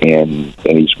eyes, and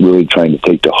he's really trying to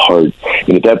take to heart.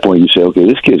 And at that point you say, okay,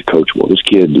 this kid's coachable. This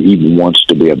kid, he wants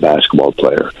to be a basketball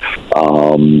player.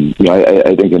 You know,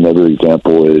 I think another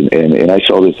example is, and I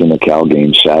saw this in the Cal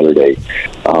game Saturday.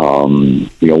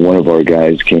 You know, one of our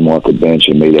guys came off the bench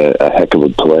and made a heck of a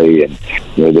play, and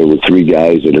you know, there were three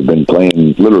guys that have been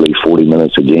playing literally 40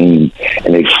 minutes a game,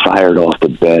 and they fired off the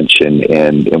bench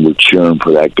and were cheering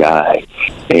for that guy.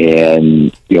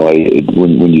 And you know,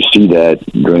 when you see that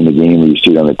during the game, or you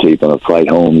see it on the tape on the flight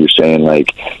home, you're saying,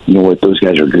 like, you know what, those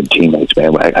guys are good teammates,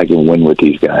 man. I can win with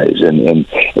these guys, and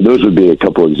those would be a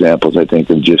couple of examples, I think,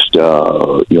 of just you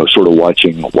know, sort of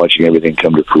watching everything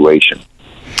come to fruition.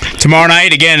 Tomorrow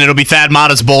night, again, it'll be Thad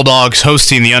Matta's Bulldogs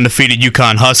hosting the undefeated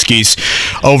UConn Huskies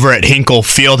over at Hinkle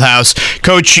Fieldhouse.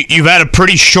 Coach, you've had a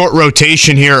pretty short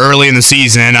rotation here early in the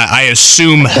season. I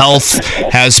assume health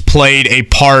has played a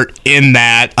part in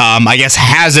that. I guess,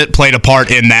 has it played a part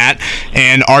in that?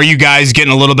 And are you guys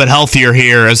getting a little bit healthier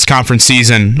here as conference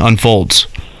season unfolds?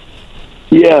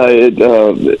 Yeah,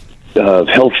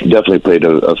 health definitely played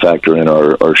a factor in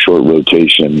our short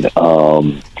rotation.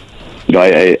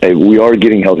 We are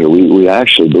getting healthier. We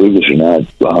actually, believe this or not,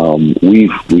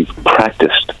 we've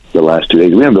practiced the last 2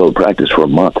 days. We haven't been able to practice for a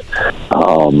month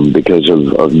because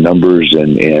of numbers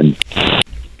and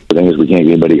the thing is we can't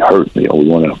get anybody hurt. We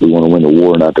want to win the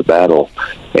war, not the battle.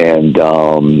 And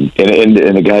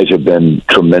the guys have been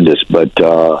tremendous. But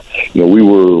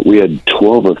we had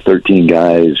 12 or 13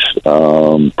 guys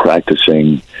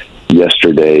practicing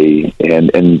yesterday,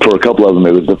 and for a couple of them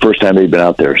it was the first time they'd been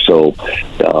out there. So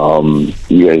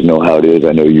you guys know how it is.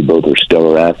 I know you both are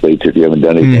stellar athletes. If you haven't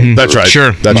done anything, that's right.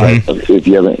 Sure, that's right. If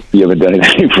you haven't done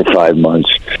anything for 5 months,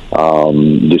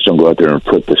 just don't go out there and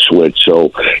flip the switch.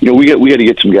 So we got to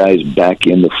get some guys back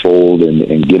in the fold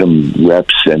and get them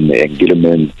reps and get them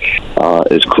in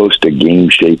as close to game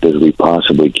shape as we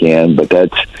possibly can. But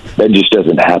that just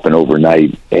doesn't happen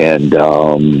overnight. And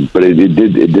but it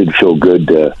did feel good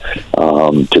to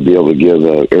be able to give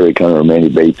Eric Hunter or Manny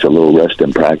Bates a little rest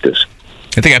in practice.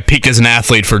 I think I peaked as an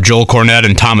athlete for Joel Cornette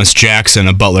and Thomas Jackson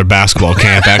at Butler basketball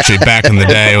camp. Actually, back in the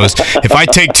day, it was, if I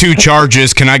take 2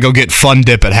 charges, can I go get Fun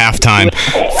Dip at halftime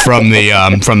from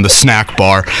the snack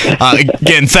bar?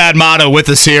 Again, Thad Matta with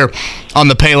us here on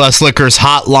the Payless Liquors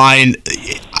hotline.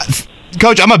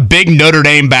 Coach, I'm a big Notre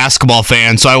Dame basketball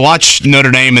fan, so I watched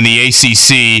Notre Dame in the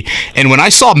ACC, and when I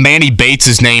saw Manny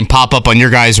Bates' name pop up on your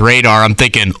guys' radar, I'm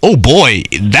thinking, oh boy,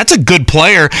 that's a good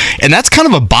player, and that's kind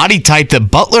of a body type that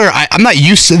Butler, I'm not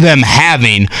used to them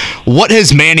having. What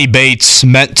has Manny Bates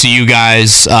meant to you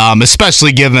guys,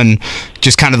 especially given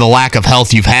just kind of the lack of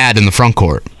health you've had in the front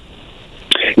court?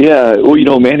 Yeah,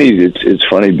 well, Manny, it's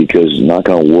funny because, knock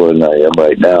on wood, and I am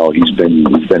right now, he's been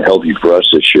healthy for us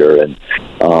this year, and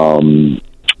I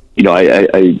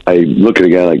look at a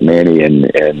guy like Manny,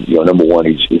 and number one,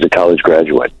 he's a college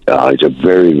graduate. He's a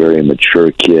very, very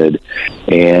mature kid,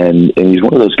 and he's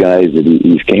one of those guys that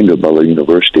he's came to Butler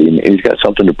University, and he's got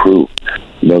something to prove.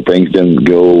 Things didn't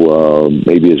go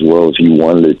maybe as well as he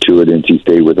wanted it to at NC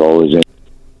State with all his.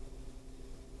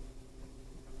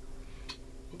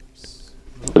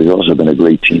 But he's also been a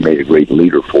great teammate, a great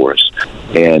leader for us.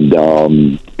 And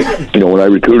when I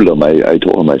recruited him, I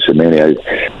told him, I said, Manny,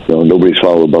 nobody's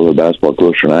followed Butler basketball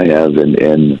closer than I have,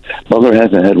 and Butler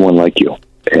hasn't had one like you.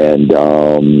 And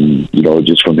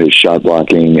just from his shot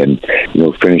blocking and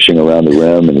finishing around the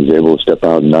rim, and he's able to step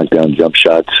out and knock down jump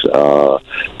shots.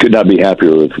 Could not be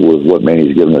happier with what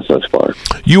Manny's given us thus far.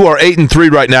 You are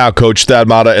 8-3 right now, Coach Thad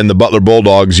Matta and the Butler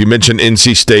Bulldogs. You mentioned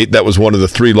NC State; that was one of the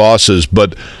 3 losses,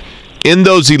 but in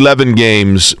those 11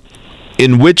 games,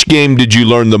 in which game did you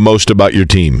learn the most about your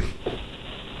team?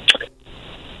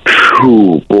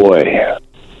 Oh, boy.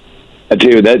 I tell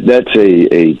you, that's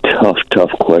a tough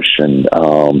question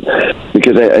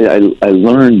because I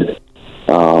learned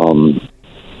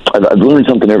I've learned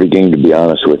something every game, to be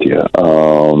honest with you.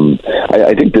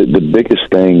 I think the biggest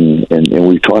thing, and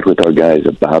we've talked with our guys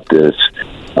about this,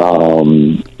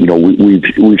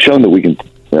 we've shown that we can.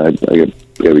 I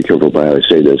gotta be careful about how I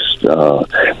say this,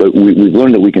 but we've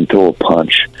learned that we can throw a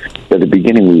punch. At the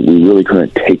beginning, we really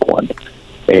couldn't take one,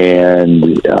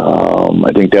 and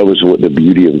I think that was what the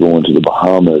beauty of going to the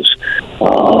Bahamas.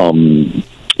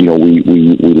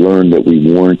 We learned that we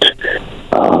weren't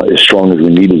as strong as we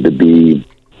needed to be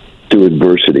through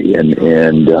adversity, and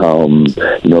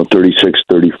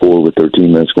 36-34 with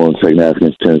 13 minutes going second half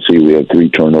against Tennessee, we had 3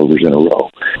 turnovers in a row.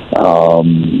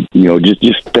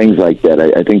 Just things like that.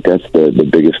 I think that's the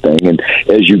biggest thing. And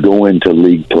as you go into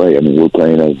league play, we're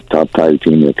playing a top 5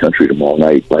 team in the country tomorrow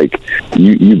night. Like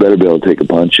you better be able to take a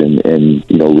punch and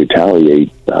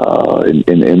retaliate.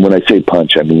 And when I say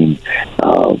punch, I mean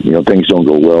things don't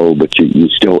go well, but you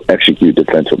still execute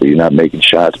defensively. You're not making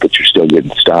shots, but you're still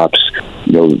getting stops.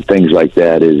 Things like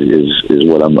that is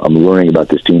what I'm learning about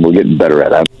this team. We're getting better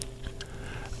at it.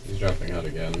 He's dropping out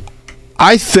again.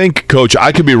 I think, Coach,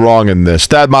 I could be wrong in this.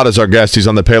 Thad Matta is our guest. He's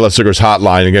on the Payless Liquors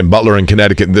hotline. Again, Butler in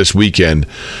Connecticut this weekend.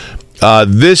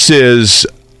 This is,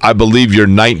 I believe, your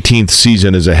 19th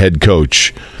season as a head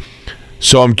coach.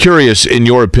 So I'm curious, in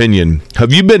your opinion,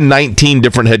 have you been 19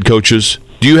 different head coaches?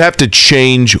 Do you have to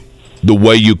change the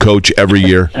way you coach every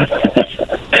year?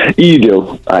 You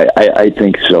do. I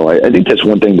think so. I think that's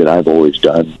one thing that I've always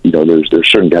done. There's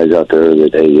certain guys out there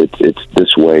that, hey, it's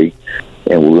this way,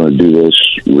 and we're going to do this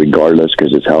regardless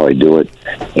because it's how I do it.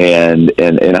 And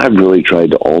I've really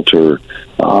tried to alter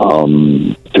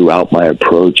throughout my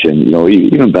approach. And,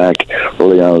 even back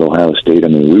early on at Ohio State, I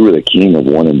mean, we were the king of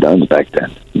one and dones back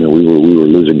then. We were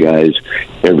losing guys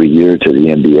every year to the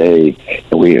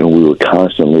NBA, and we were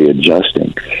constantly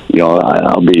adjusting.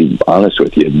 I'll be honest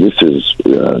with you. This is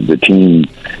the team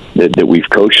that we've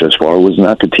coached thus far was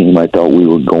not the team I thought we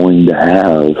were going to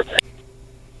have.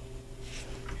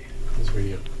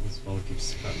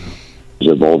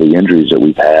 Of all the injuries that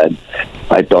we've had,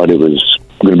 I thought it was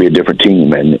going to be a different team,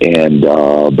 but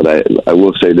I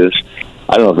will say this: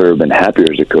 I don't know if I've ever been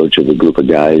happier as a coach of a group of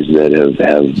guys that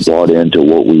have bought into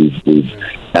what we've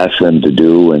asked them to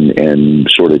do and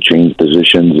sort of change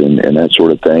positions and that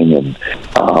sort of thing. And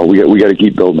we got to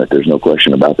keep building it. There's no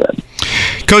question about that.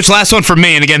 Coach, last one for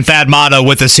me, and again, Thad Matta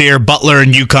with us here. Butler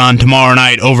and UConn tomorrow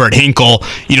night over at Hinkle.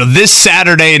 This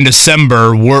Saturday in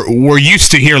December, we're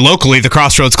used to here locally the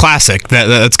Crossroads Classic.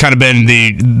 That's kind of been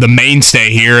the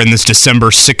mainstay here in this December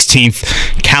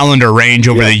 16th calendar range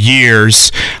over the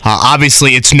years.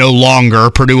 Obviously, it's no longer.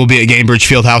 Purdue will be at Gainbridge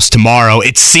Fieldhouse tomorrow.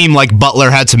 It seemed like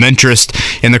Butler had some interest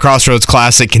in the Crossroads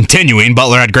Classic continuing.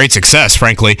 Butler had great success,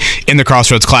 frankly, in the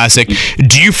Crossroads Classic.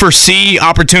 Do you foresee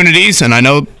opportunities, and I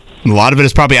know a lot of it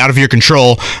is probably out of your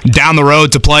control, down the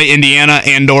road to play Indiana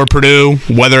and or Purdue,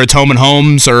 whether it's home and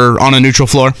homes or on a neutral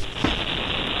floor?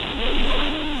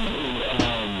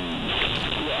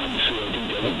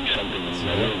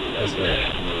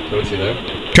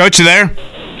 Coach, you there?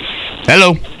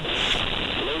 Hello.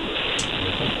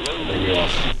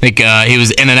 I think he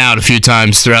was in and out a few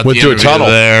times throughout the interview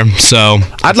there. So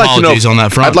apologies on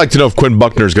that front. I'd like to know if Quinn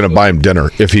Buckner is going to buy him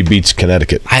dinner if he beats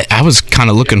Connecticut. I was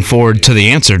kind of looking forward to the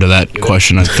answer to that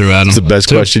question I threw at him. It's the best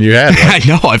question you had. Right? I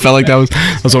know. I felt like that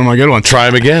was one of my good ones. Try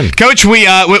him again. Coach, we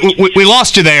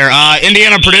lost you there.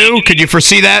 Indiana, Purdue, could you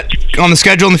foresee that on the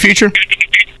schedule in the future?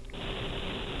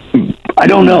 I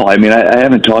don't know. I mean, I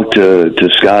haven't talked to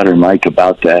Scott or Mike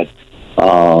about that.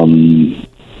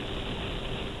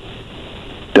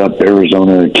 Up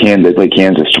Arizona, they play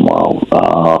Kansas tomorrow.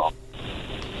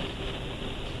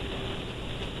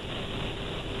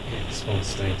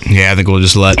 Yeah, I think we'll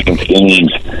just let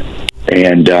games.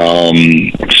 And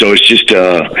so it's just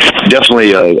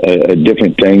definitely a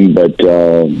different thing, but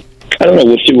I don't know.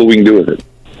 We'll see what we can do with it.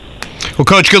 Well,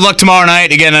 Coach, good luck tomorrow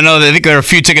night. Again, I think there are a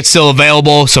few tickets still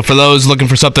available, so for those looking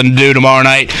for something to do tomorrow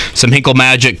night, some Hinkle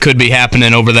magic could be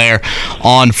happening over there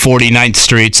on 49th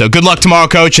Street. So good luck tomorrow,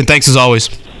 Coach, and thanks as always.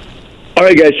 All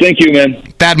right, guys. Thank you, man.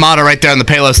 Thad Matta right there on the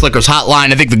Payless Liquors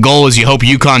hotline. I think the goal is you hope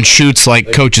UConn shoots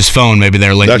like Coach's phone maybe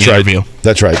there late in the interview.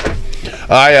 That's right.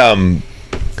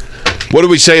 What do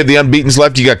we say of the unbeatens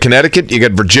left? You got Connecticut, you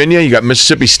got Virginia, you got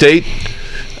Mississippi State.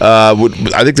 I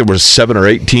think there were 7 or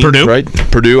 8 teams, Purdue. Right?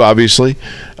 Purdue, obviously.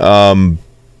 I'm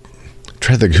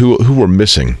trying to think who we're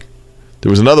missing. There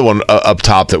was another one up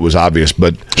top that was obvious,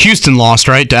 but Houston lost,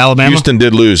 right, to Alabama? Houston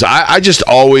did lose. I just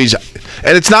always,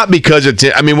 and it's not because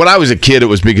when I was a kid, it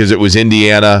was because it was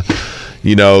Indiana.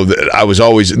 I was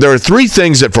always, there are 3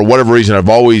 things that for whatever reason I've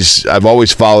always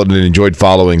followed and enjoyed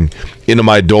following into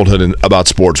my adulthood about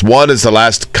sports. One is the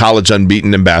last college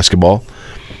unbeaten in basketball.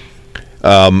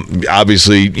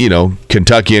 Obviously,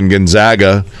 Kentucky and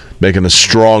Gonzaga making a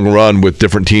strong run with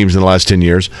different teams in the last 10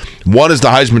 years. One is the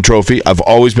Heisman Trophy. I've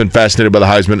always been fascinated by the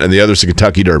Heisman, and the other is the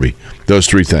Kentucky Derby. Those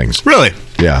 3 things. Really?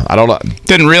 Yeah. I don't know.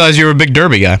 Didn't realize you were a big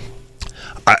Derby guy.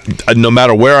 No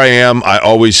matter where I am, I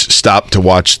always stop to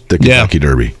watch the Kentucky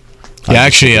Derby. Yeah, I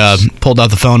actually pulled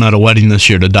out the phone at a wedding this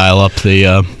year to dial up the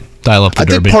Derby. I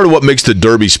think part of what makes the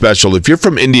Derby special, if you're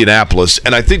from Indianapolis,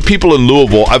 and I think people in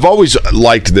Louisville, I've always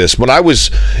liked this. When I was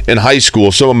in high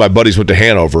school, some of my buddies went to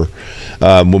Hanover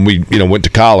when we went to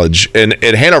college. And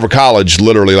at Hanover College,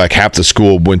 literally like half the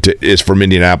school is from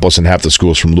Indianapolis and half the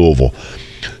school is from Louisville.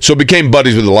 So I became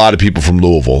buddies with a lot of people from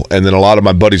Louisville. And then a lot of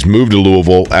my buddies moved to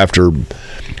Louisville after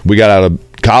we got out of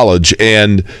college.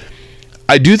 And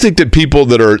I do think that people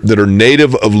that are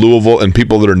native of Louisville and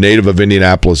people that are native of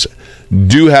Indianapolis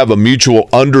do have a mutual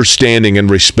understanding and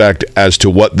respect as to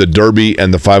what the Derby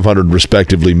and the 500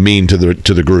 respectively mean to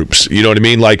the groups. You know what I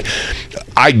mean? Like,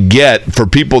 I get for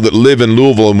people that live in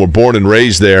Louisville and were born and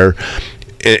raised there,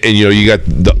 and you got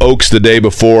the Oaks the day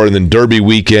before and then Derby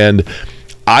weekend.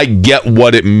 I get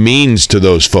what it means to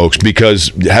those folks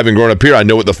because having grown up here, I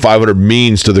know what the 500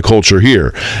 means to the culture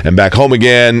here. And back home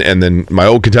again, and then my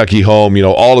old Kentucky home,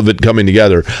 all of it coming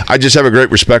together. I just have a great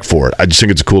respect for it. I just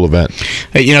think it's a cool event.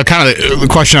 Hey, kind of the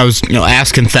question I was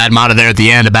asking Thad Matta there at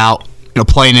the end about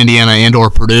playing Indiana and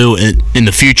or Purdue in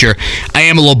the future. I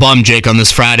am a little bummed, Jake, on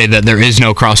this Friday that there is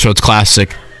no Crossroads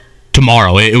Classic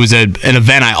tomorrow. It was an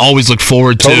event I always look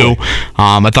forward to. Totally.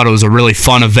 I thought it was a really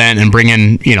fun event, and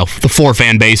bringing the 4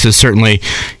 fan bases. Certainly,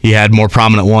 you had more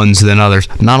prominent ones than others.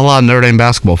 Not a lot of Notre Dame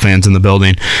basketball fans in the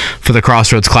building for the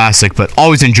Crossroads Classic, but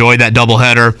always enjoyed that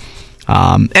doubleheader.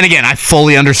 And again, I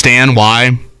fully understand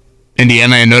why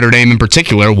Indiana and Notre Dame in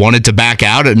particular wanted to back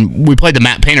out, and we played the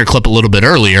Matt Painter clip a little bit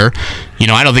earlier.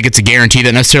 I don't think it's a guarantee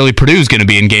that necessarily Purdue's going to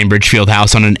be in Gainbridge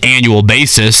Fieldhouse on an annual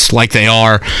basis like they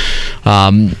are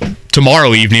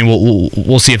tomorrow evening.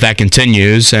 We'll see if that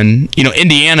continues. And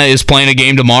Indiana is playing a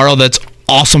game tomorrow that's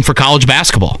awesome for college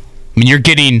basketball. I mean, you're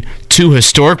getting 2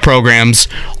 historic programs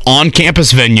on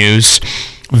campus venues,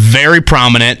 very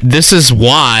prominent. This is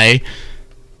why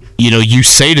you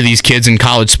say to these kids in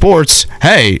college sports,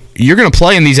 hey, you're going to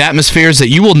play in these atmospheres that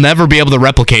you will never be able to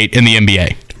replicate in the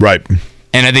NBA. Right.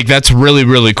 And I think that's really,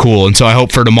 really cool. And so I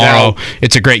hope for tomorrow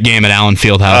it's a great game at Allen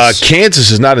Fieldhouse. Kansas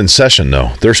is not in session,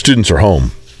 though. Their students are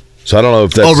home. So I don't know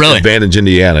if that's advantage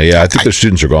Indiana. Yeah, I think their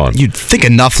students are gone. You'd think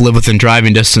enough live within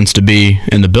driving distance to be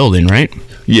in the building, right?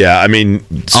 Yeah, I mean...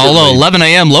 Although 11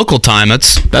 a.m. local time,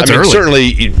 that's early.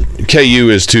 Certainly KU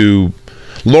is to...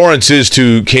 Lawrence is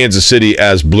to Kansas City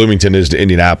as Bloomington is to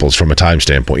Indianapolis from a time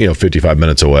standpoint, 55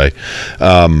 minutes away.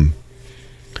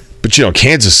 But,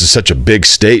 Kansas is such a big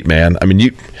state, man. I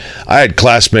mean, I had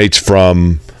classmates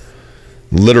from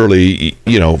literally,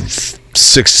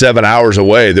 6-7 hours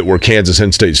away that were Kansas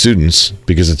in-state students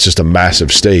because it's just a massive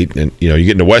state. And, you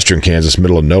get into western Kansas,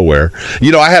 middle of nowhere.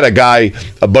 I had a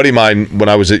buddy of mine when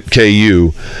I was at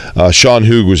KU, Sean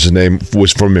Hoog was his name,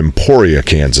 was from Emporia,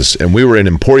 Kansas. And we were in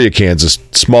Emporia, Kansas,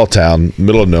 small town,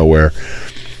 middle of nowhere.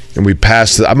 And we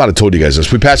passed, I might have told you guys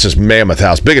this, we passed this mammoth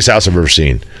house, biggest house I've ever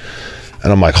seen.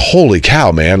 And I'm like, holy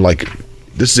cow, man, like,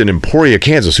 this is in Emporia,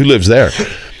 Kansas. Who lives there?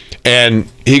 And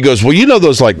he goes, well,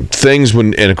 those like things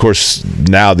when, and of course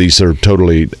now these are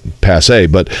totally passe,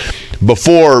 but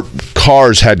before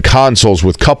cars had consoles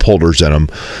with cup holders in them,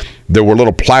 there were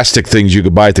little plastic things you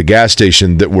could buy at the gas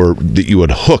station that you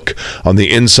would hook on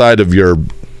the inside of your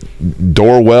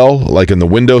door well, like in the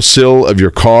windowsill of your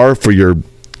car for your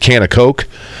can of Coke.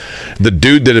 The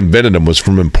dude that invented them was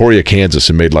from Emporia, Kansas,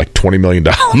 and made like $20 million.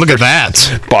 Look at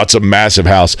that. Bought some massive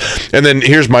house. And then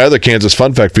here's my other Kansas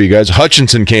fun fact for you guys.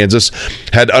 Hutchinson, Kansas,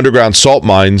 had underground salt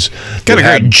mines. Got a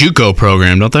great JUCO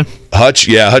program, don't they? Hutch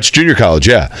Junior College,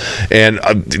 yeah. And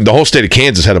the whole state of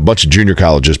Kansas had a bunch of junior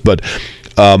colleges. But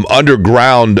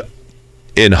underground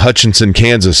in Hutchinson,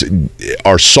 Kansas,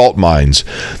 are salt mines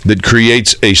that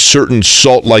creates a certain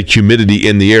salt-like humidity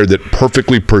in the air that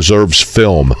perfectly preserves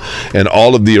film. And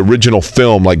all of the original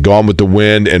film, like Gone with the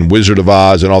Wind and Wizard of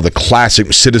Oz and all the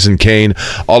classic Citizen Kane,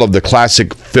 all of the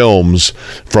classic films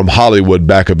from Hollywood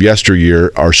back of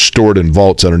yesteryear are stored in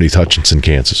vaults underneath Hutchinson,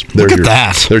 Kansas. Look at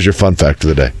that. There's your fun fact of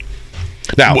the day.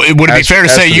 Now, would it be fair to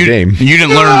say you didn't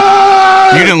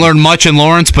learn much in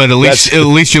Lawrence, but at least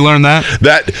you learned that?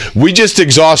 That we just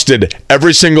exhausted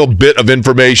every single bit of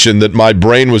information that my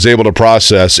brain was able to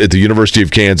process at the University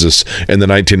of Kansas in the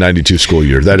 1992 school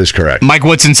year. That is correct. Mike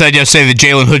Woodson said yesterday that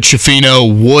Jalen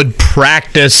Hood-Schifino would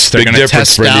practice. They're going to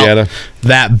test for Indiana. Out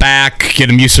that back, get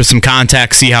him used to some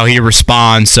contact, see how he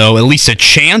responds. So at least a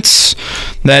chance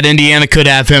that Indiana could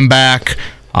have him back.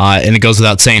 And it goes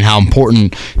without saying how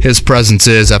important his presence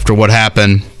is after what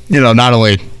happened, not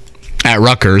only at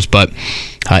Rutgers, but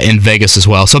in Vegas as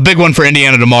well. So big one for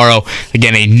Indiana tomorrow.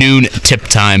 Again, a noon tip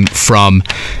time from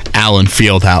Allen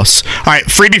Fieldhouse. All right,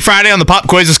 Freebie Friday on the pop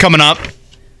quiz is coming up.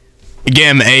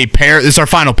 Again, a pair. This is our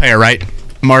final pair, right?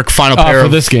 Mark, final pair for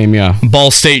this game, yeah.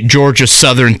 Ball State, Georgia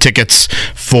Southern tickets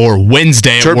for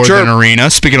Wednesday at Worthen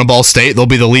Arena. Speaking of Ball State, they'll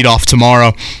be the leadoff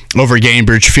tomorrow over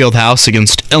Gainbridge Fieldhouse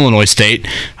against Illinois State.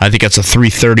 I think that's a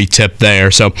 3:30 tip there.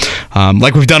 So,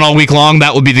 like we've done all week long,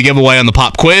 that will be the giveaway on the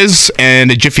pop quiz and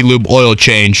a Jiffy Lube oil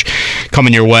change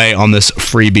coming your way on this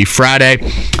Freebie Friday.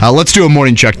 Let's do a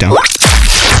morning check down.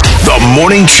 The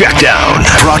Morning Checkdown,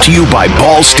 brought to you by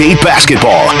Ball State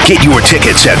Basketball. Get your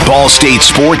tickets at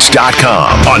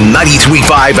ballstatesports.com on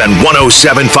 93.5 and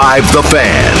 107.5 The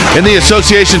Fan. In the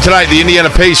association tonight, the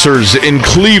Indiana Pacers in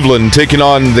Cleveland taking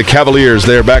on the Cavaliers.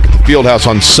 They are back at the Fieldhouse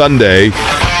on Sunday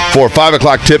for a 5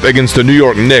 o'clock tip against the New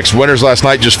York Knicks. Winners last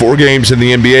night, just 4 games in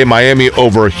the NBA. Miami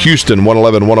over Houston,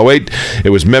 111-108. It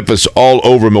was Memphis all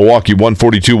over Milwaukee,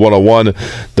 142-101.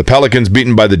 The Pelicans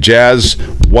beaten by the Jazz,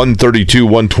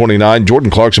 132-129. Jordan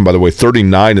Clarkson, by the way,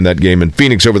 39 in that game. And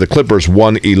Phoenix over the Clippers,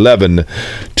 111-95.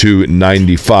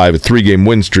 A 3-game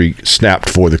win streak snapped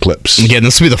for the Clips. Again,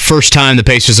 this will be the first time the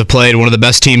Pacers have played one of the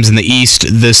best teams in the East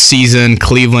this season.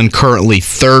 Cleveland currently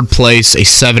 3rd place, a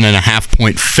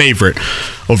 7.5-point favorite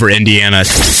over Indiana.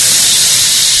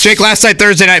 Jake, last night,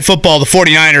 Thursday Night Football, the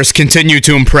 49ers continue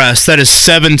to impress. That is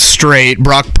 7 straight.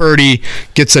 Brock Purdy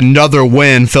gets another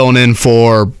win, filling in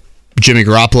for Jimmy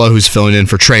Garoppolo, who's filling in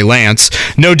for Trey Lance.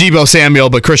 No Deebo Samuel,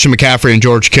 but Christian McCaffrey and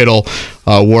George Kittle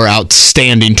were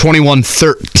outstanding.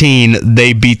 21-13,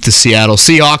 they beat the Seattle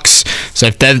Seahawks. So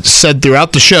I've said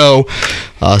throughout the show,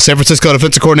 San Francisco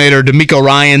defensive coordinator DeMeco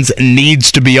Ryans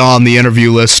needs to be on the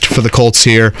interview list for the Colts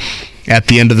here at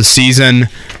the end of the season.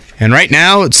 And right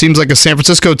now, it seems like a San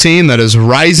Francisco team that is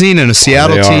rising and a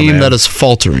Seattle team that is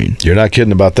faltering. You're not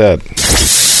kidding about that.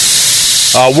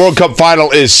 World Cup final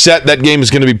is set. That game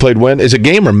is going to be played when? Is it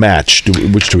game or match?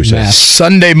 Which do we say?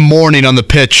 Sunday morning on the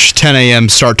pitch, 10 a.m.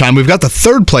 start time. We've got the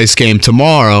third place game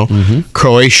tomorrow,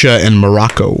 Croatia and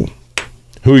Morocco.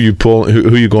 Who are you pulling?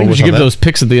 Who are you going with? You give those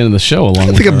picks at the end of the show. I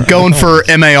think I'm going for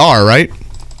MAR, right?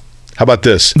 How about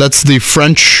this? That's the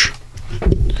French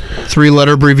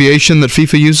 3-letter abbreviation that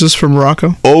FIFA uses for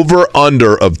Morocco. Over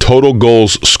under of total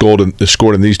goals scored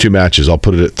in these two matches. I'll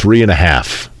put it at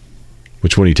 3.5.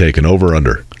 Which one are you taking? Over or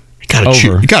under?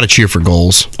 You gotta cheer for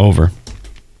goals. Over.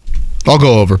 I'll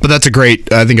go over, but I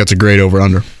think that's a great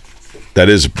over-under. That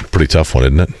is a pretty tough one,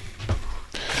 isn't it?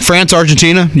 France,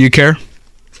 Argentina, you care?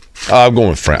 I'm going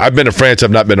with France. I've been to France.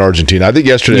 I've not been to Argentina. I think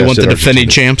yesterday you I want said the defending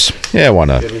champs? Yeah, why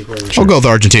not? I'll go with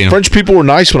Argentina. French people were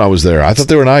nice when I was there. I thought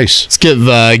they were nice. Let's give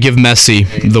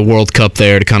Messi the World Cup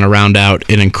there to kind of round out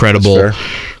an incredible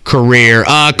career.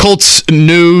 Colts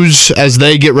news as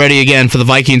they get ready again for the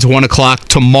Vikings, 1 o'clock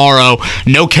tomorrow.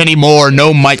 No Kenny Moore,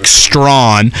 no Mike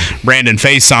Strawn. Brandon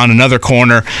Faison, another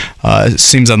corner.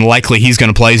 Seems unlikely he's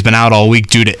going to play. He's been out all week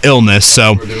due to illness.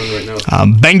 So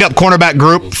banged up cornerback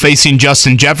group facing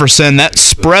Justin Jefferson. That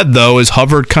spread, though, is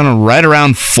hovered kind of right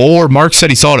around 4. Mark said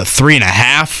he saw it at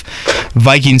 3.5.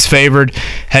 Vikings favored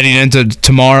heading into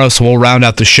tomorrow, so we'll round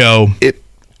out the show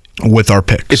with our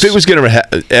picks. If it was going to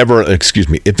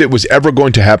if it was ever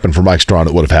going to happen for Mike Strawn,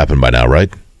 it would have happened by now,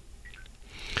 right?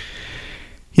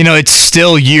 It's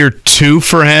still year 2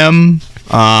 for him,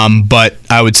 but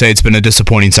I would say it's been a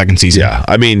disappointing second season. Yeah,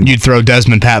 I mean, you'd throw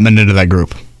Desmond Patman into that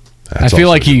group. I feel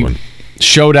like he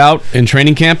showed out in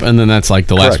training camp, and then that's like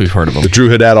the last we've heard of him. The Drew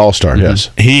Haddad All-Star, yes.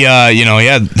 He, he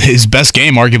had his best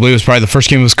game. Arguably, was probably the first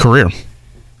game of his career.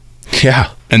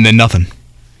 Yeah, and then nothing.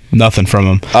 Nothing from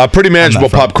him. Pretty manageable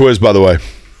pop quiz, by the way.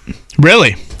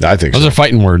 Really? I think those are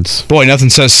fighting words. Boy, nothing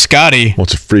says Scotty. Well,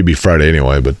 it's a freebie Friday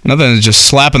anyway, but nothing is just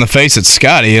slap in the face at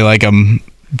Scotty like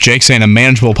Jake saying a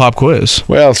manageable pop quiz.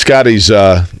 Well, Scotty's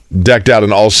decked out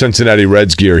in all Cincinnati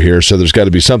Reds gear here, so there's got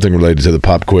to be something related to the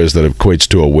pop quiz that equates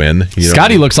to a win.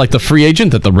 Scotty looks like the free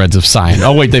agent that the Reds have signed.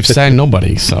 Oh, wait, they've signed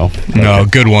nobody, so. No,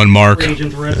 good one, Mark.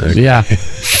 Yeah.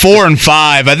 4 and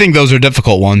 5. I think those are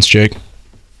difficult ones, Jake.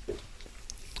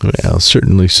 Well,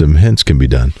 certainly some hints can be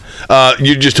done.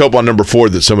 You just hope on number 4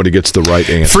 that somebody gets the right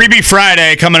answer. Freebie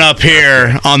Friday coming up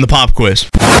here on the Pop Quiz.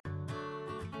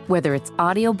 Whether it's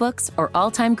audiobooks or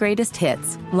all-time greatest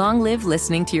hits, long live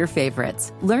listening to your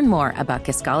favorites. Learn more about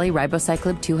Kisqali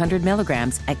Ribociclib 200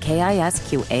 milligrams at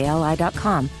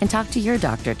KISQALI.com and talk to your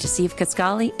doctor to see if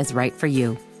Kisqali is right for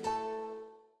you.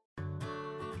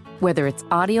 Whether it's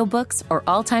audiobooks or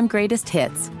all-time greatest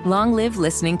hits, long live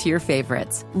listening to your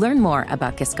favorites. Learn more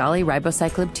about Kisqali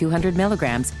Ribociclib 200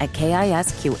 milligrams at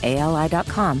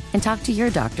KISQALI.com and talk to your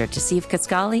doctor to see if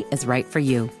Kisqali is right for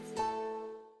you.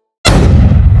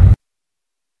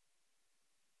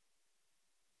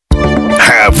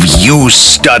 Have you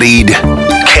studied?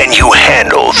 Can you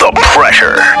handle the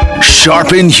pressure?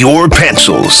 Sharpen your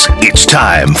pencils. It's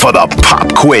time for the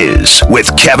Pop Quiz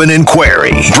with Kevin and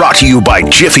Query. Brought to you by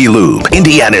Jiffy Lube,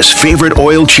 Indiana's favorite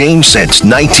oil change since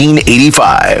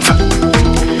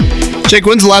 1985. Jake,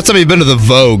 when's the last time you've been to the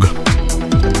Vogue?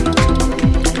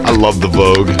 I love the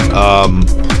Vogue.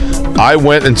 I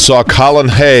went and saw Colin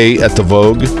Hay at the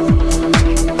Vogue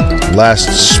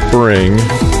last spring.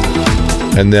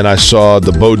 And then I saw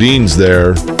the Bodines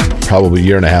there probably a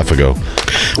year and a half ago.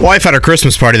 Wife had her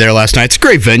Christmas party there last night. It's a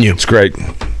great venue. It's great.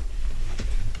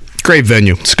 Great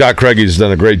venue. Scott Craigie's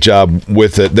done a great job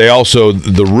with it. They also,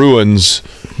 the Ruins,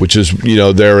 which is,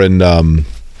 they're in, I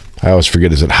always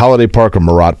forget, is it Holiday Park or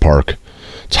Murat Park?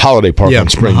 It's Holiday Park on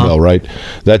Springville, right?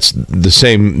 That's the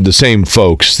same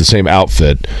folks, the same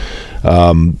outfit.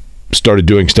 Started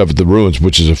doing stuff at the Ruins,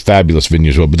 which is a fabulous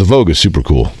venue as well. But the Vogue is super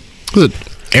cool. Was it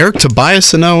Eric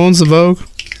Tobias now owns the Vogue?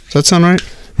 Does that sound right?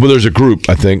 Well, there's a group,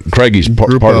 I think. Craigie's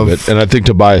part of it. And I think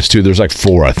Tobias, too. There's like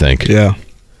 4, I think. Yeah.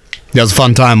 It was a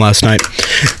fun time last night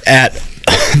at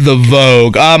the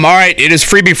Vogue. All right, it is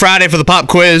Freebie Friday for the Pop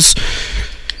Quiz.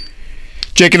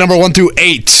 Jake, number 1 through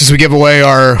 8 as we give away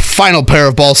our final pair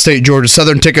of Ball State Georgia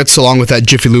Southern tickets along with that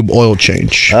Jiffy Lube oil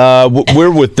change. We're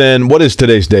within, what is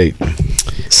today's date?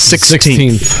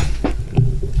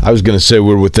 16th. I was going to say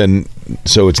we're within,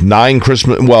 so it's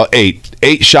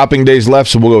 8 shopping days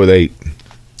left, so we'll go with 8.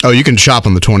 Oh, you can shop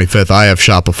on the 25th. I have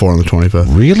shopped before on the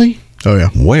 25th. Really? Oh, yeah.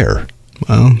 Where?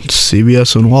 Well,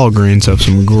 CVS and Walgreens have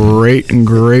some great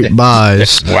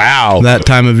buys. Wow. That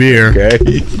time of year.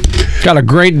 Okay. Got a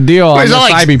great deal on this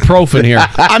ibuprofen here.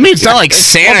 I mean, it's not like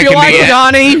Santa can be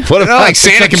Johnny. What about like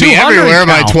Santa can be everywhere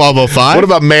by 12:05? What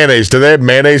about mayonnaise? Do they have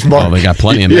mayonnaise, Mark? Oh, they got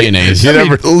plenty of mayonnaise.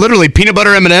 Literally peanut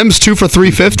butter M&Ms, 2 for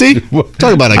 $3.50.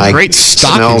 Talk about a great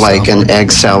stocking. Smell like an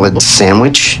egg salad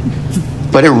sandwich,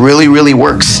 but it really, really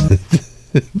works.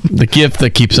 The gift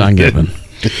that keeps on giving.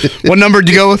 What number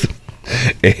did you go with?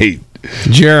 8.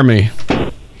 Jeremy.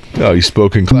 Oh, he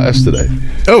spoke in class today.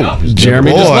 Oh,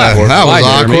 Jeremy just left. That was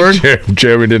awkward.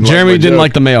 Jeremy didn't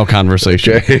like the mail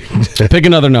conversation. Okay. Pick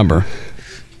another number.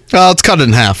 Let's cut it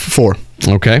in half. 4.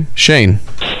 Okay. Shane.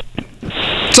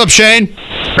 What's up, Shane?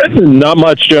 Not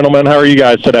much, gentlemen. How are you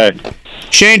guys today?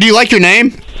 Shane, do you like your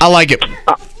name? I like it.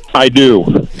 I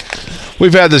do.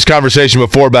 We've had this conversation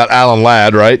before about Alan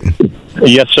Ladd, right?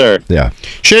 Yes, sir. Yeah.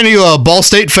 Shane, are you a Ball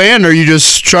State fan, or are you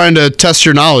just trying to test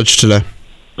your knowledge today?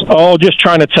 Oh, just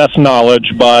trying to test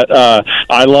knowledge, but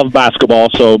I love basketball,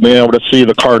 so being able to see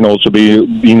the Cardinals would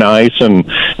be nice, and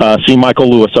see Michael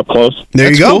Lewis up close. There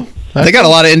you go. Cool. They got a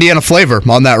lot of Indiana flavor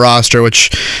on that roster,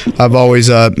 which I've always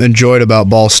enjoyed about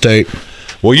Ball State.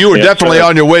 Well, you were definitely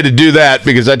on your way to do that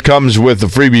because that comes with the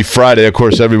Freebie Friday. Of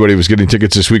course, everybody was getting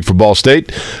tickets this week for Ball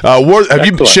State.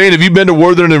 Shane, have you been to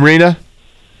Worthern Arena?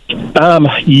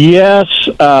 Yes,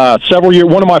 several years.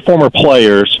 One of my former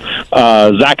players,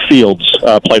 Zach Fields,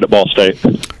 played at Ball State.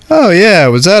 Oh, yeah.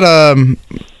 Was that,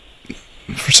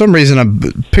 for some reason, I'm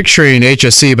picturing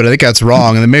HSC, but I think that's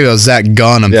wrong. And then maybe that was Zach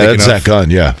Gunn I'm thinking of. Yeah, that's Zach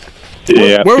Gunn, yeah.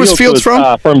 Where was Fields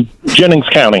from? From Jennings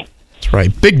County. That's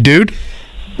right. Big dude.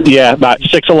 Yeah, about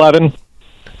 6'11".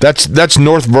 That's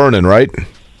North Vernon, right?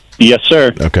 Yes,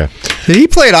 sir. Okay. Did he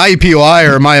play at IUPUI,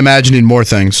 or am I imagining more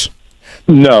things?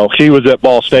 No, he was at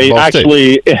Ball State.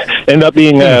 Actually, ended up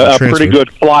being a pretty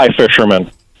good fly fisherman.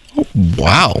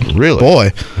 Wow. Really?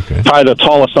 Boy. Okay. Probably the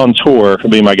tallest on tour,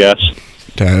 would be my guess.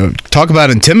 Talk about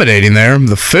intimidating there.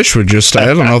 The fish would just, I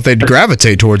don't know if they'd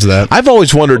gravitate towards that. I've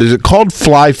always wondered, is it called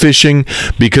fly fishing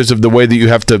because of the way that you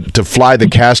have to fly the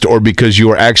cast, or because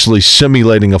you are actually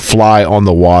simulating a fly on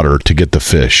the water to get the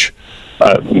fish?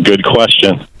 Good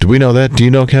question. Do we know that? Do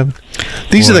you know, Kevin?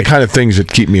 These are the kind of things that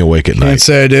keep me awake at night. Can't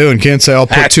say I do, and can't say I'll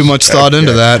put too much thought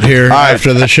into that here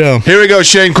after the show. Here we go,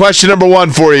 Shane. Question number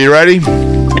 1 for you. You ready?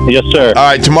 Yes, sir. All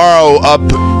right, tomorrow up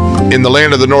in the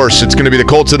land of the Norse, it's going to be the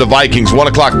Colts of the Vikings, 1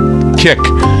 o'clock kick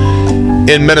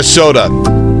in Minnesota.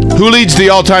 Who leads the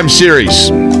all-time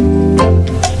series?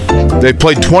 They've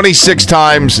played 26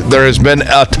 times. There has been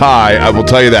a tie, I will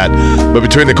tell you that. But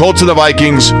between the Colts and the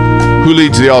Vikings, who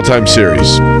leads the all-time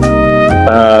series?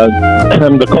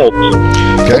 The Colts.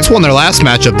 Colts won their last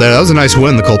matchup there. That was a nice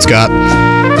win the Colts got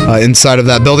inside of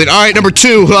that building. All right, number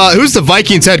 2, who's the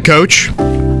Vikings head coach?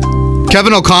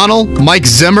 Kevin O'Connell, Mike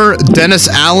Zimmer, Dennis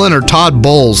Allen, or Todd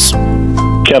Bowles?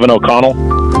 Kevin O'Connell.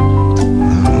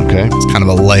 Okay. It's kind of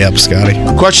a layup, Scotty.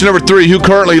 Question number 3, who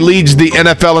currently leads the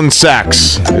NFL in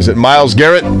sacks? Is it Myles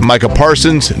Garrett, Micah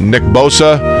Parsons, Nick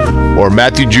Bosa, or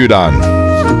Matthew Judon?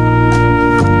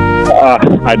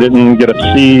 I didn't get to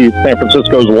see San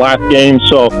Francisco's last game,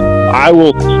 so I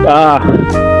will.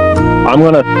 I'm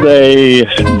going to say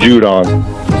Judon.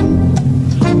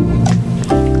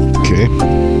 Okay.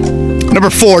 Number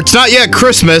 4, it's not yet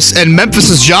Christmas, and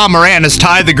Memphis' Ja Morant has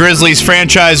tied the Grizzlies'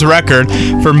 franchise record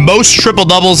for most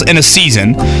triple-doubles in a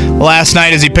season. Last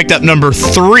night, as he picked up number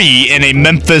 3 in a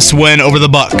Memphis win over the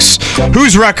Bucks.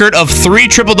 Whose record of 3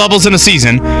 triple-doubles in a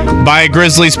season by a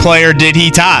Grizzlies player did he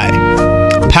tie?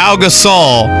 Pau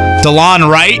Gasol, DeLon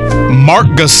Wright, Mark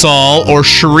Gasol, or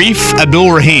Sharif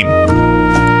Abdul-Rahim?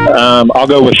 I'll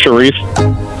go with Sharif.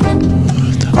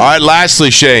 All right,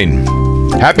 lastly, Shane.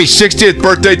 Happy 60th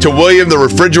birthday to William the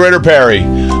Refrigerator Perry,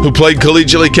 who played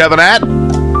collegiately, Kevin, at?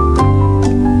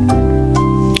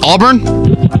 Auburn?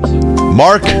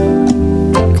 Mark?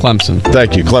 Clemson.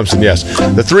 Thank you, Clemson, yes.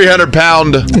 The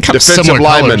 300-pound defensive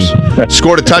lineman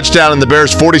scored a touchdown in the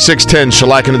Bears' 46-10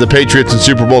 shellacking of the Patriots in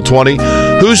Super Bowl 20.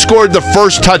 Who scored the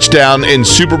first touchdown in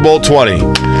Super Bowl 20?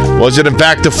 Was it, in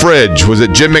fact, the Fridge? Was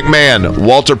it Jim McMahon,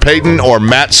 Walter Payton, or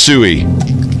Matt Suey?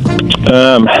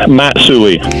 Matt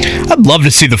Suey. I'd love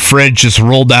to see the Fridge just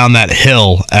roll down that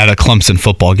hill at a Clemson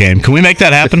football game. Can we make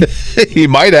that happen? He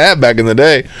might have back in the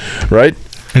day, right?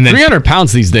 And then 300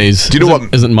 pounds these days. Do you know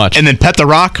what isn't much? And then Pet the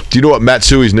Rock. Do you know what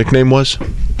Matsui's nickname was?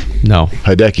 No.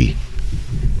 Hideki.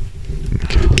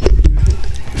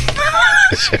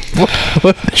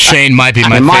 Shane might be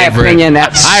my In my favorite. opinion,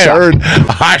 that's I heard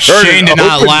Shane did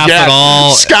not laugh at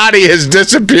all. Scotty has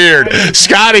disappeared.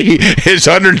 Scotty is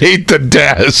underneath the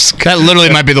desk. That literally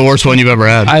might be the worst one you've ever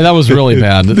had. That was really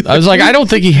bad. I was like, I don't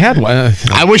think he had one.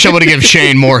 I wish I would have given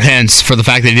Shane more hints for the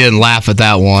fact that he didn't laugh at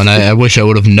that one. I wish I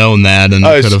would have known that and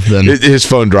could have been. His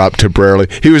phone dropped temporarily.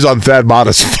 He was on Thad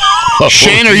Matta's phone.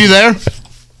 Shane, are you there?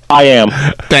 I am.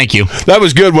 Thank you. That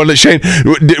was good, wasn't it, Shane?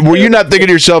 Were you not thinking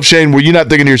to yourself, Shane? Were you not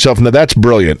thinking to yourself, no, that's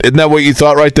brilliant? Isn't that what you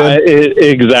thought right then?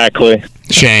 Exactly.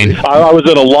 Shane. I was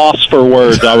at a loss for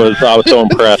words. I was so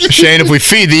impressed. Shane, if we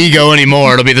feed the ego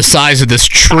anymore, it'll be the size of this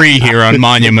tree here on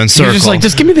Monument Circle. You're just like,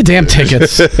 just give me the damn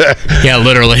tickets. Yeah,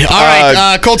 literally. All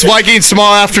right, Colts-Vikings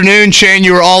tomorrow afternoon. Shane,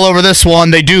 you were all over this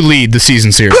one. They do lead the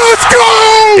season series. Let's go!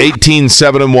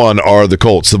 18-7-1 are the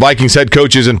Colts. The Vikings head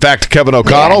coach is, in fact, Kevin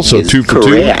O'Connell, so 2 for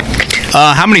 2.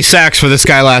 How many sacks for this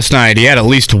guy last night? He had at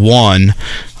least one.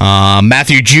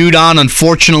 Matthew Judon,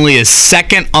 unfortunately, is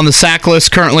second on the sack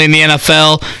list currently in the NFL.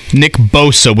 Nick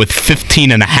Bosa with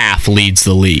 15.5 leads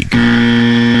the league.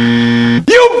 You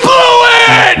blew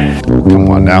it! Come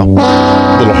on now.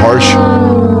 A little harsh.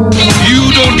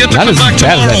 You don't get to Not come as back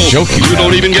bad tomorrow. as that joke You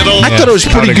don't even get a I thought it was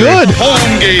pretty good.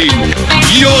 home game.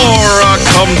 You're a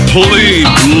complete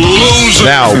loser.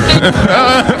 Now,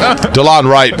 DeLon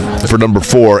Wright for number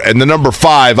 4, and the number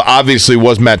 5 obviously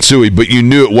was Matsui, but you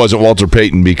knew it wasn't Walter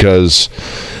Payton because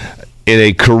in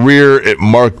a career at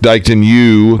Mark Dykton,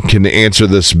 you can answer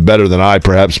this better than I,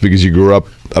 perhaps because you grew up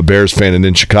a Bears fan and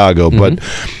in Chicago. But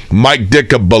Mike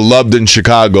Ditka, beloved in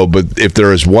Chicago, but if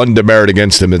there is one demerit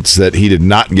against him, it's that he did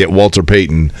not get Walter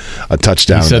Payton a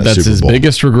touchdown. He said in that that's Super his Bowl.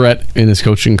 biggest regret in his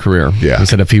coaching career. Yeah. He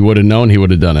said if he would have known, he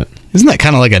would have done it. Isn't that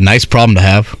kind of like a nice problem to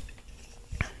have?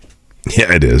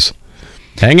 Yeah, it is.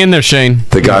 Hang in there, Shane.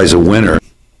 The guy's a winner.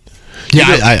 Yeah,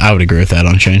 I would agree with that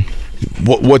on Shane.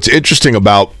 What's interesting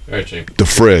about the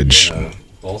fridge,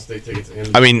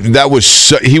 I mean, that was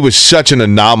he was such an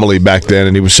anomaly back then,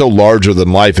 and he was so larger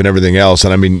than life and everything else.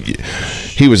 And I mean,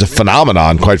 he was a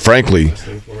phenomenon, quite frankly.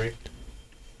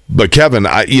 But Kevin,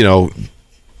 a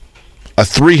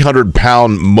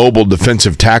 300-pound mobile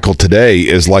defensive tackle today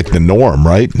is like the norm,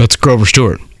 right? That's Grover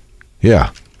Stewart.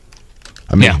 Yeah.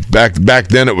 I mean, back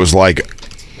then it was like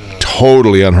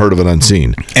totally unheard of and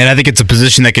unseen. And I think it's a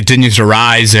position that continues to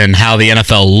rise in how the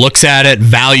NFL looks at it,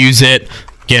 values it.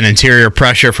 Again, interior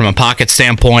pressure from a pocket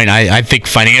standpoint. I think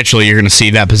financially you're going to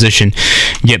see that position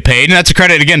get paid. And that's a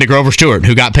credit, again, to Grover Stewart,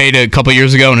 who got paid a couple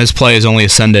years ago, and his play has only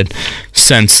ascended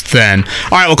since then.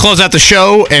 All right, we'll close out the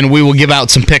show, and we will give out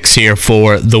some picks here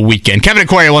for the weekend. Kevin and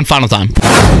Corey, one final time.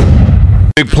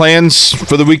 Big plans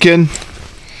for the weekend?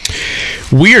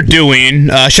 We are doing,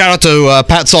 shout out to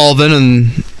Pat Sullivan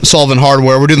and Sullivan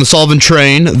Hardware. We're doing the Sullivan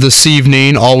Train this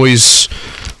evening. Always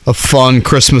a fun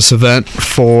Christmas event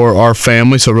for our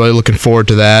family, so really looking forward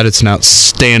to that. It's an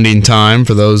outstanding time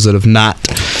for those that have not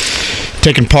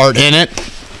taken part in it.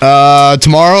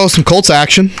 Tomorrow, some Colts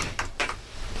action.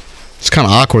 It's kind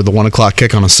of awkward, the 1 o'clock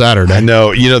kick on a Saturday. I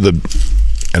know,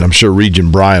 and I'm sure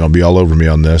Regent Bryan will be all over me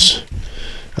on this,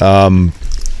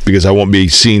 because I won't be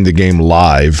seeing the game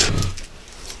live.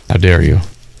 How dare you?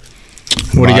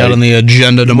 What do you got on the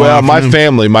agenda tomorrow? Well, my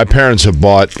family, my parents have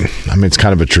bought, it's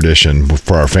kind of a tradition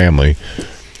for our family.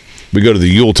 We go to the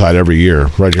Yuletide every year,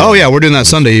 right here. Oh, yeah, we're doing that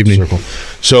Sunday evening.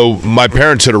 So my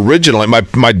parents had originally,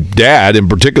 my dad in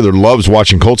particular loves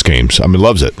watching Colts games.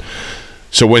 Loves it.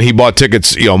 So when he bought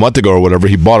tickets, a month ago or whatever,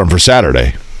 he bought them for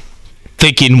Saturday.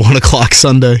 Thinking 1 o'clock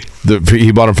Sunday.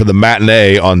 He bought them for the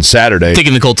matinee on Saturday.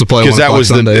 Thinking the Colts will play 1 that o'clock was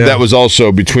Sunday. That was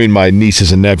also between my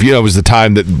nieces and nephew. It was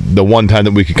the one time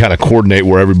that we could kind of coordinate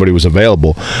where everybody was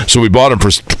available. So we bought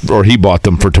them he bought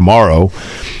them for tomorrow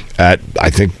at,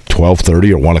 I think,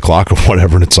 12:30 or 1 o'clock or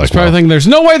whatever. And it's like, I think there's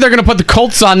no way they're going to put the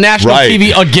Colts on national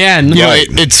TV again.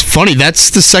 It's funny. That's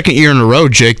the second year in a row,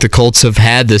 Jake, the Colts have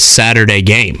had this Saturday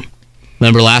game.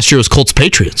 Remember last year was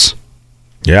Colts-Patriots.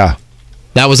 Yeah.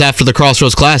 That was after the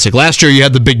Crossroads Classic. Last year you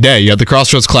had the big day. You had the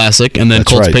Crossroads Classic and then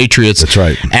Colts-Patriots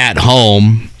at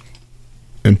home.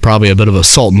 And probably a bit of a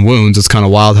salt and wounds. It's kind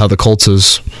of wild how the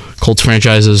Colts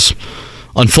franchises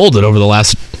unfolded over the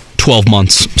last 12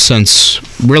 months since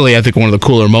really, I think, one of the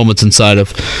cooler moments inside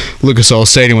of Lucas Oil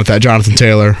Stadium with that Jonathan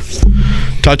Taylor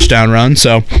touchdown run.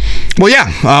 So, well,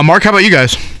 yeah. Mark, how about you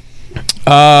guys?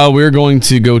 We're going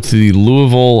to go to the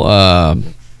Louisville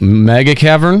Mega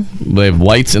Cavern. They have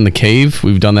lights in the cave.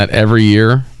 We've done that every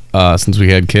year since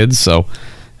we had kids. So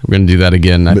We're going to do that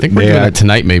again. I think we're doing it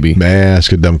tonight, maybe. May I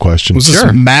ask a dumb question? Was this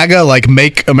MAGA, like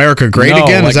Make America Great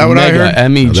Again? Is that what I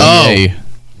heard? MEGA.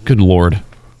 Good Lord.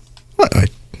 What?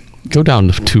 Go down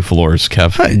 2 floors,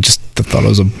 Kev. I just thought it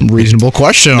was a reasonable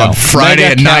question on Friday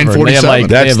at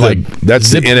 9:47.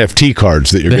 That's the NFT cards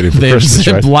that you're getting for Christmas,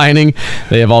 zip right? lining.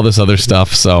 They have all this other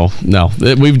stuff. So, no.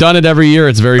 We've done it every year.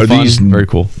 It's very fun. Very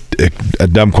cool. A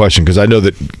dumb question, because I know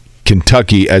that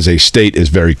Kentucky as a state is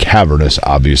very cavernous,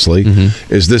 obviously.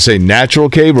 Mm-hmm. Is this a natural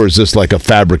cave or is this like a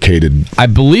fabricated? I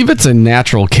believe it's a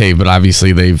natural cave, but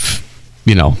obviously they've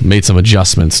made some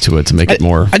adjustments to it to make it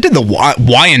more. I did the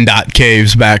Wyandotte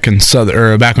Caves back in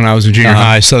back when I was in junior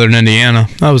high, Southern Indiana.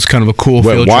 That was kind of a cool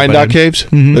field trip. Wyandotte Caves?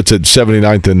 Mm-hmm. That's at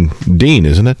 79th and Dean,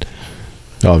 isn't it?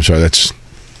 Oh, I'm sorry.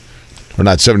 Or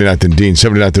not 79th and Dean,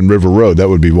 79th and River Road. That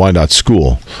would be Wyandotte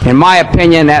School. In my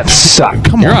opinion, that sucked.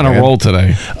 You're on a roll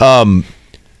today.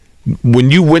 When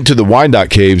you went to the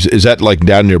Wyandotte Caves, is that like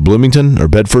down near Bloomington or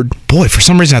Bedford? Boy, for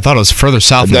some reason I thought it was further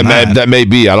south than that. That may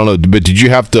be. I don't know. But did you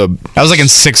have to... I was like in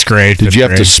 6th grade. Did you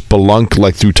have to spelunk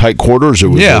like through tight quarters? Or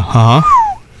was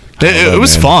it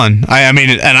was fun. I mean,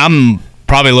 and I'm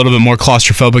probably a little bit more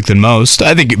claustrophobic than most.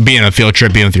 I think being on a field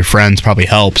trip, being with your friends probably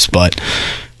helps, but...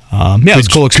 it was a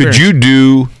cool experience. Could you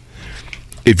do,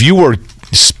 if you were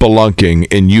spelunking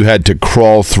and you had to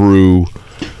crawl through,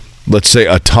 let's say,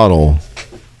 a tunnel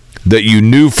that you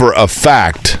knew for a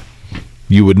fact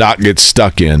you would not get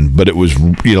stuck in, but it was,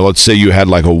 let's say you had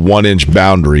like a 1-inch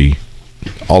boundary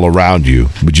all around you,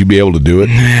 would you be able to do it?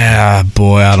 Yeah,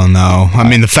 boy, I don't know. I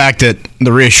mean, the fact that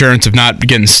the reassurance of not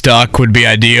getting stuck would be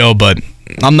ideal, but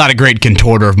I'm not a great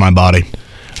contorter of my body.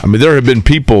 I mean, there have been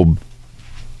people...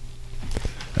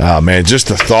 Oh, man, just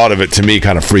the thought of it to me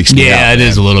kind of freaks me out. Yeah, it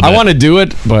is a little bit. I want to do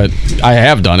it, but I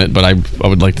have done it, but I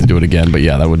would like to do it again. But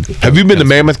yeah, that would... Have you been to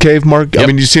Mammoth Cave, Mark? Yep. I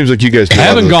mean, it seems like you guys do. I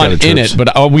haven't gone in it,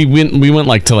 but we went we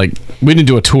didn't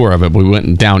do a tour of it, but we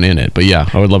went down in it. But yeah,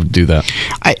 I would love to do that.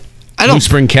 I don't... Blue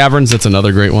Spring Caverns, that's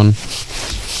another great one.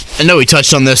 I know we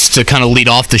touched on this to kind of lead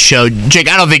off the show. Jake,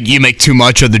 I don't think you make too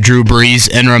much of the Drew Brees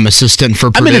interim assistant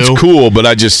for Purdue. I mean, it's cool, but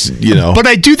I just, But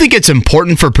I do think it's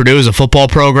important for Purdue as a football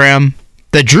program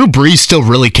that Drew Brees still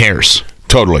really cares.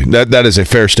 Totally. That is a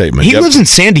fair statement. He lives in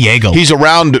San Diego. He's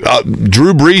around,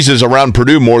 Drew Brees is around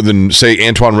Purdue more than, say,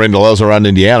 Antoine Randall's around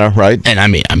Indiana, right? And I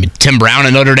mean, Tim Brown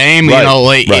at Notre Dame, right,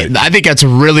 I think that's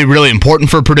really, really important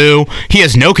for Purdue. He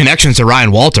has no connections to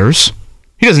Ryan Walters.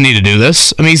 He doesn't need to do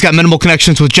this. I mean, he's got minimal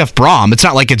connections with Jeff Brom. It's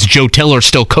not like it's Joe Tiller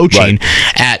still coaching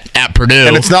at Purdue.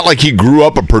 And it's not like he grew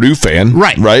up a Purdue fan.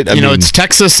 Right. I mean, it's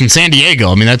Texas and San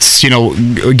Diego. I mean, that's,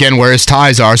 again, where his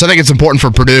ties are. So I think it's important for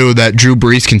Purdue that Drew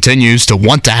Brees continues to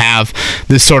want to have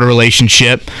this sort of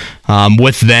relationship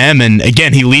with them. And,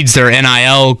 again, he leads their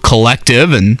NIL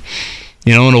collective. And,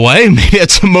 in a way, maybe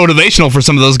it's motivational for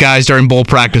some of those guys during bowl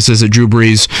practices that Drew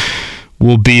Brees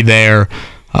will be there.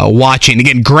 Watching.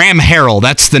 Again, Graham Harrell,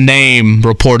 that's the name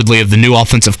reportedly of the new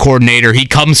offensive coordinator. He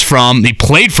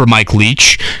played for Mike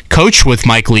Leach, coached with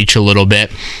Mike Leach a little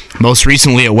bit, most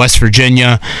recently at West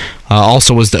Virginia,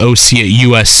 also was the OC at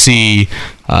USC.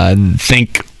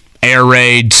 Think air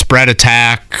raid, spread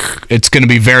attack. It's going to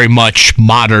be very much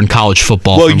modern college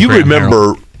football. Well, you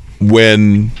remember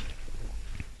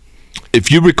if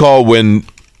you recall when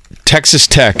Texas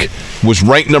Tech was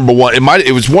ranked number 1.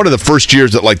 It was one of the first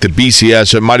years that like the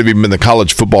BCS, it might have even been the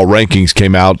college football rankings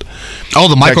came out. Oh,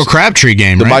 the Michael Crabtree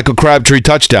game, right? The Michael Crabtree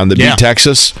touchdown that beat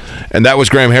Texas, and that was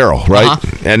Graham Harrell, right?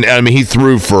 Uh-huh. And I mean, he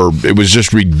threw for, it was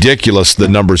just ridiculous the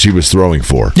numbers he was throwing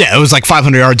for. Yeah, it was like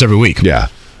 500 yards every week. Yeah.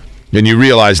 And you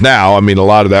realize now, I mean, a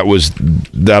lot of that was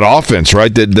that offense,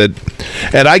 right?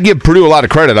 And I give Purdue a lot of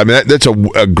credit. I mean, that's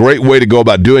a great way to go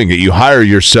about doing it. You hire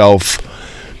yourself.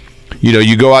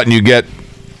 You go out and you get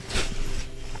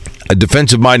a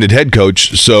defensive-minded head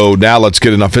coach, so now let's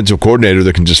get an offensive coordinator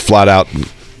that can just flat out,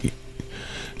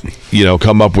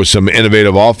 come up with some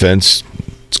innovative offense.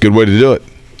 It's a good way to do it.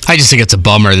 I just think it's a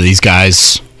bummer that these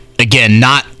guys, again,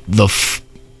 not the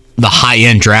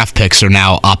high-end draft picks are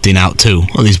now opting out, too,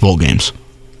 of these bowl games.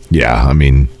 Yeah, I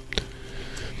mean,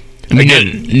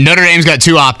 Notre Dame's got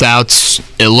 2 opt-outs.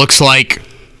 It looks like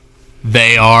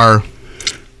they are...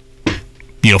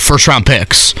 first-round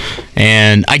picks.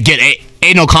 And I get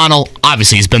Aiden O'Connell,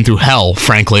 obviously, he's been through hell,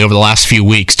 frankly, over the last few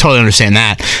weeks. Totally understand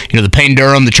that. The Payne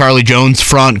Durham, the Charlie Jones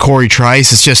front, Corey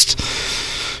Trice, it's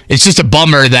just a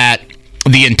bummer that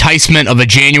the enticement of a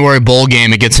January bowl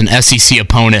game against an SEC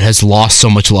opponent has lost so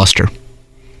much luster.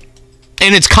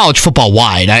 And it's college football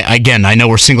wide. I know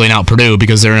we're singling out Purdue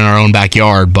because they're in our own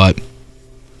backyard, but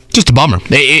just a bummer.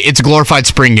 It's a glorified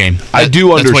spring game. I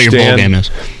do understand. That's what your bowl game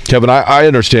is. Kevin, I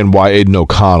understand why Aiden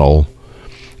O'Connell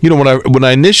when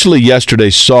I initially yesterday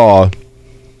saw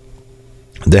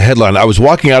the headline, I was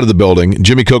walking out of the building.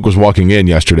 Jimmy Cook was walking in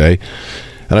yesterday,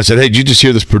 and I said, "Hey, did you just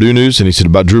hear this Purdue news?" And he said,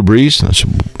 "About Drew Brees?" And I said,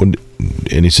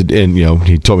 and he said,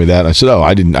 he told me that. And I said, "Oh, I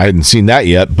hadn't seen that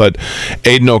yet." But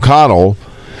Aiden O'Connell,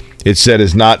 it said,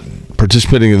 is not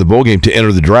participating in the bowl game to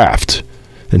enter the draft.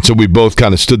 And so we both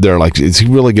kind of stood there like, is he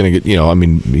really going to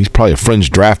get, he's probably a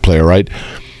fringe draft player, right?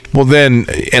 Well, then,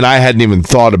 and I hadn't even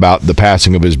thought about the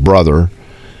passing of his brother,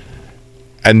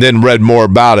 and then read more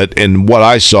about it, and what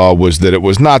I saw was that it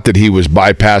was not that he was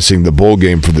bypassing the bowl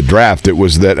game for the draft. It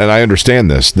was that, and I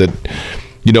understand this, that,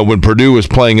 when Purdue was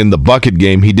playing in the bucket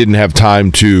game, he didn't have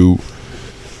time to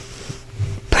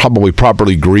probably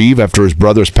properly grieve after his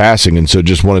brother's passing, and so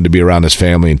just wanted to be around his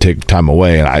family and take time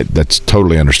away, and that's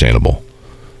totally understandable.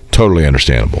 Totally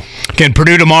understandable. Again,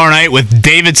 Purdue tomorrow night with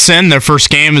Davidson. Their first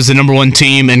game is the number 1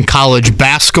 team in college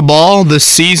basketball this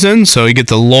season, so you get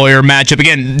the lawyer matchup.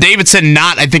 Again, Davidson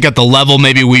not, I think, at the level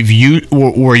maybe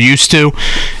we're used to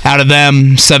out of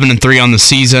them, 7-3 on the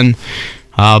season,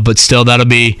 but still that'll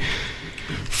be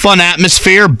fun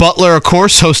atmosphere. Butler, of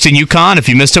course, hosting UConn. If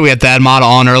you missed it, we had Thad Matta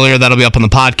on earlier. That'll be up on the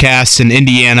podcast. In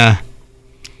Indiana,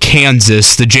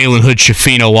 Kansas, the Jalen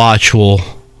Hood-Shafino watch will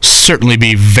certainly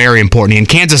be very important. And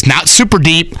Kansas, not super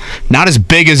deep, not as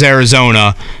big as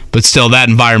Arizona, but still that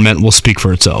environment will speak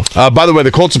for itself. By the way,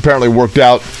 the Colts apparently worked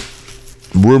out,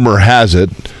 rumor has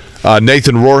it,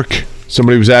 Nathan Rourke,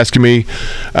 somebody was asking me,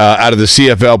 out of the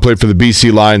CFL, played for the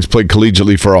BC Lions, played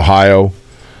collegiately for Ohio.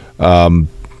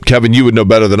 Kevin, you would know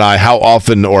better than I. How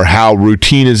often or how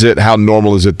routine is it? How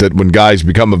normal is it that when guys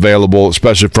become available,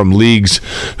 especially from leagues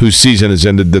whose season has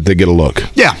ended, that they get a look?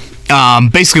 Yeah.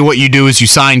 Basically what you do is you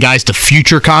sign guys to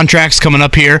future contracts coming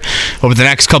up here over the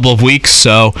next couple of weeks.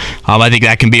 So I think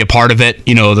that can be a part of it.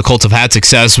 The Colts have had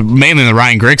success, mainly in the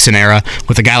Ryan Grigson era,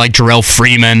 with a guy like Jarrell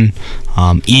Freeman.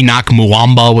 Enoch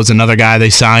Muamba was another guy they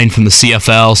signed from the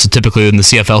CFL. So typically when the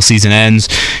CFL season ends,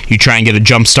 you try and get a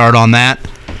jump start on that.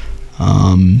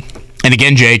 And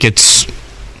again, Jake, it's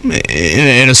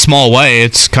in a small way,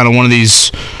 it's kind of one of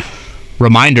these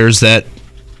reminders that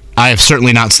I have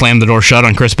certainly not slammed the door shut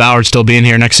on Chris Ballard still being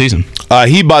here next season.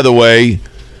 He, by the way,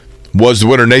 was the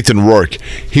winner, Nathan Rourke.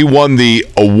 He won the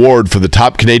award for the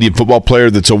top Canadian football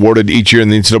player that's awarded each year in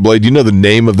the NCAA. Do you know the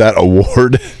name of that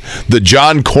award? The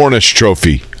John Cornish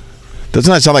Trophy.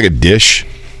 Doesn't that sound like a dish?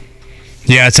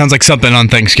 Yeah, it sounds like something on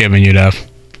Thanksgiving you'd have.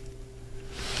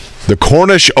 The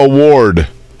Cornish Award.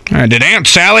 Did Aunt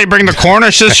Sally bring the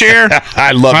Cornish this year?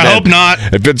 I love it. I hope not.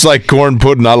 If it's like corn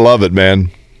pudding, I love it,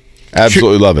 man.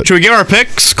 Absolutely love it. Should we give our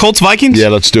picks? Colts-Vikings? Yeah,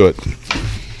 let's do it.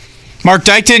 Mark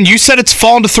Dykton, you said it's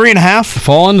fallen to 3.5?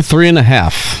 Fallen to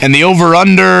 3.5. And the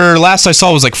over-under, last I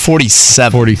saw, was like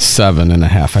 47.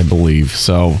 47.5, I believe.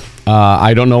 So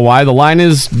I don't know why the line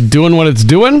is doing what it's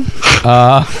doing.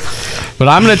 But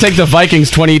I'm going to take the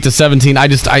Vikings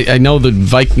 28-17. I know the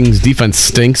Vikings defense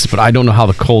stinks, but I don't know how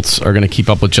the Colts are going to keep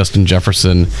up with Justin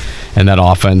Jefferson and that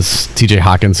offense, TJ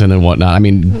Hawkinson and whatnot. I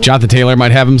mean, Jonathan Taylor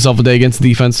might have himself a day against the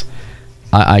defense.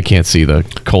 I can't see the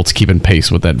Colts keeping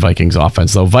pace with that Vikings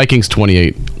offense, though. Vikings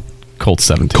 28, Colts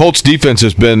 17. Colts defense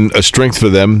has been a strength for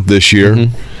them this year.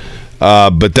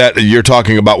 Mm-hmm. But that you're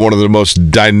talking about one of the most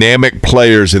dynamic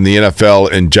players in the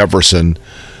NFL in Jefferson.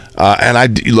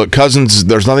 And look, Cousins,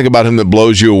 there's nothing about him that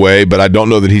blows you away, but I don't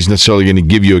know that he's necessarily going to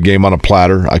give you a game on a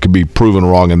platter. I could be proven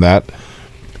wrong in that.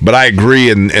 But I agree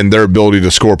in their ability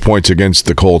to score points against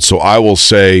the Colts. So I will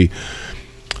say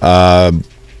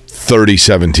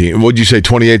 30-17. What did you say,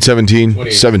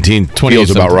 28-17? 17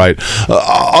 feels about right.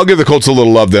 I'll give the Colts a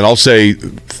little love then. I'll say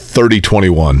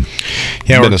 30-21.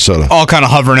 Yeah, Minnesota. All kind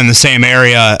of hovering in the same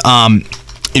area.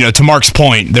 To Mark's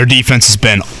point, their defense has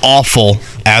been awful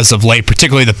as of late,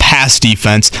 particularly the pass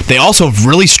defense. They also have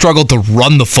really struggled to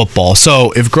run the football.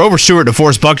 So if Grover Stewart and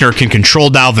DeForest Buckner can control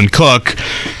Dalvin Cook,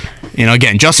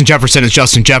 again, Justin Jefferson is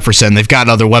Justin Jefferson. They've got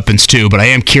other weapons too, but I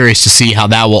am curious to see how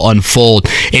that will unfold.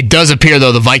 It does appear,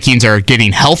 though, the Vikings are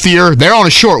getting healthier. They're on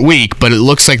a short week, but it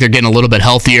looks like they're getting a little bit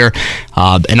healthier.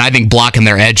 And I think blocking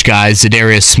their edge guys,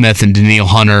 Zadarius Smith and Daniil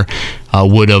Hunter,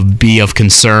 would be of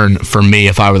concern for me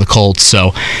if I were the Colts.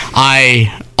 So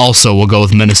I also will go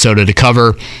with Minnesota to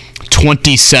cover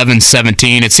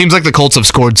 27-17. It seems like the Colts have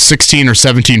scored 16 or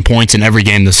 17 points in every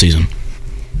game this season.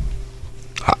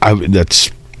 That's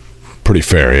pretty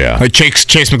fair, yeah. Like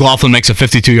Chase McLaughlin makes a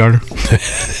 52-yarder.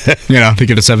 They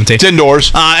get a 17. It's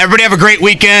indoors. Everybody have a great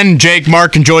weekend. Jake,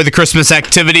 Mark, enjoy the Christmas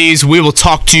activities. We will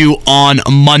talk to you on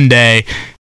Monday.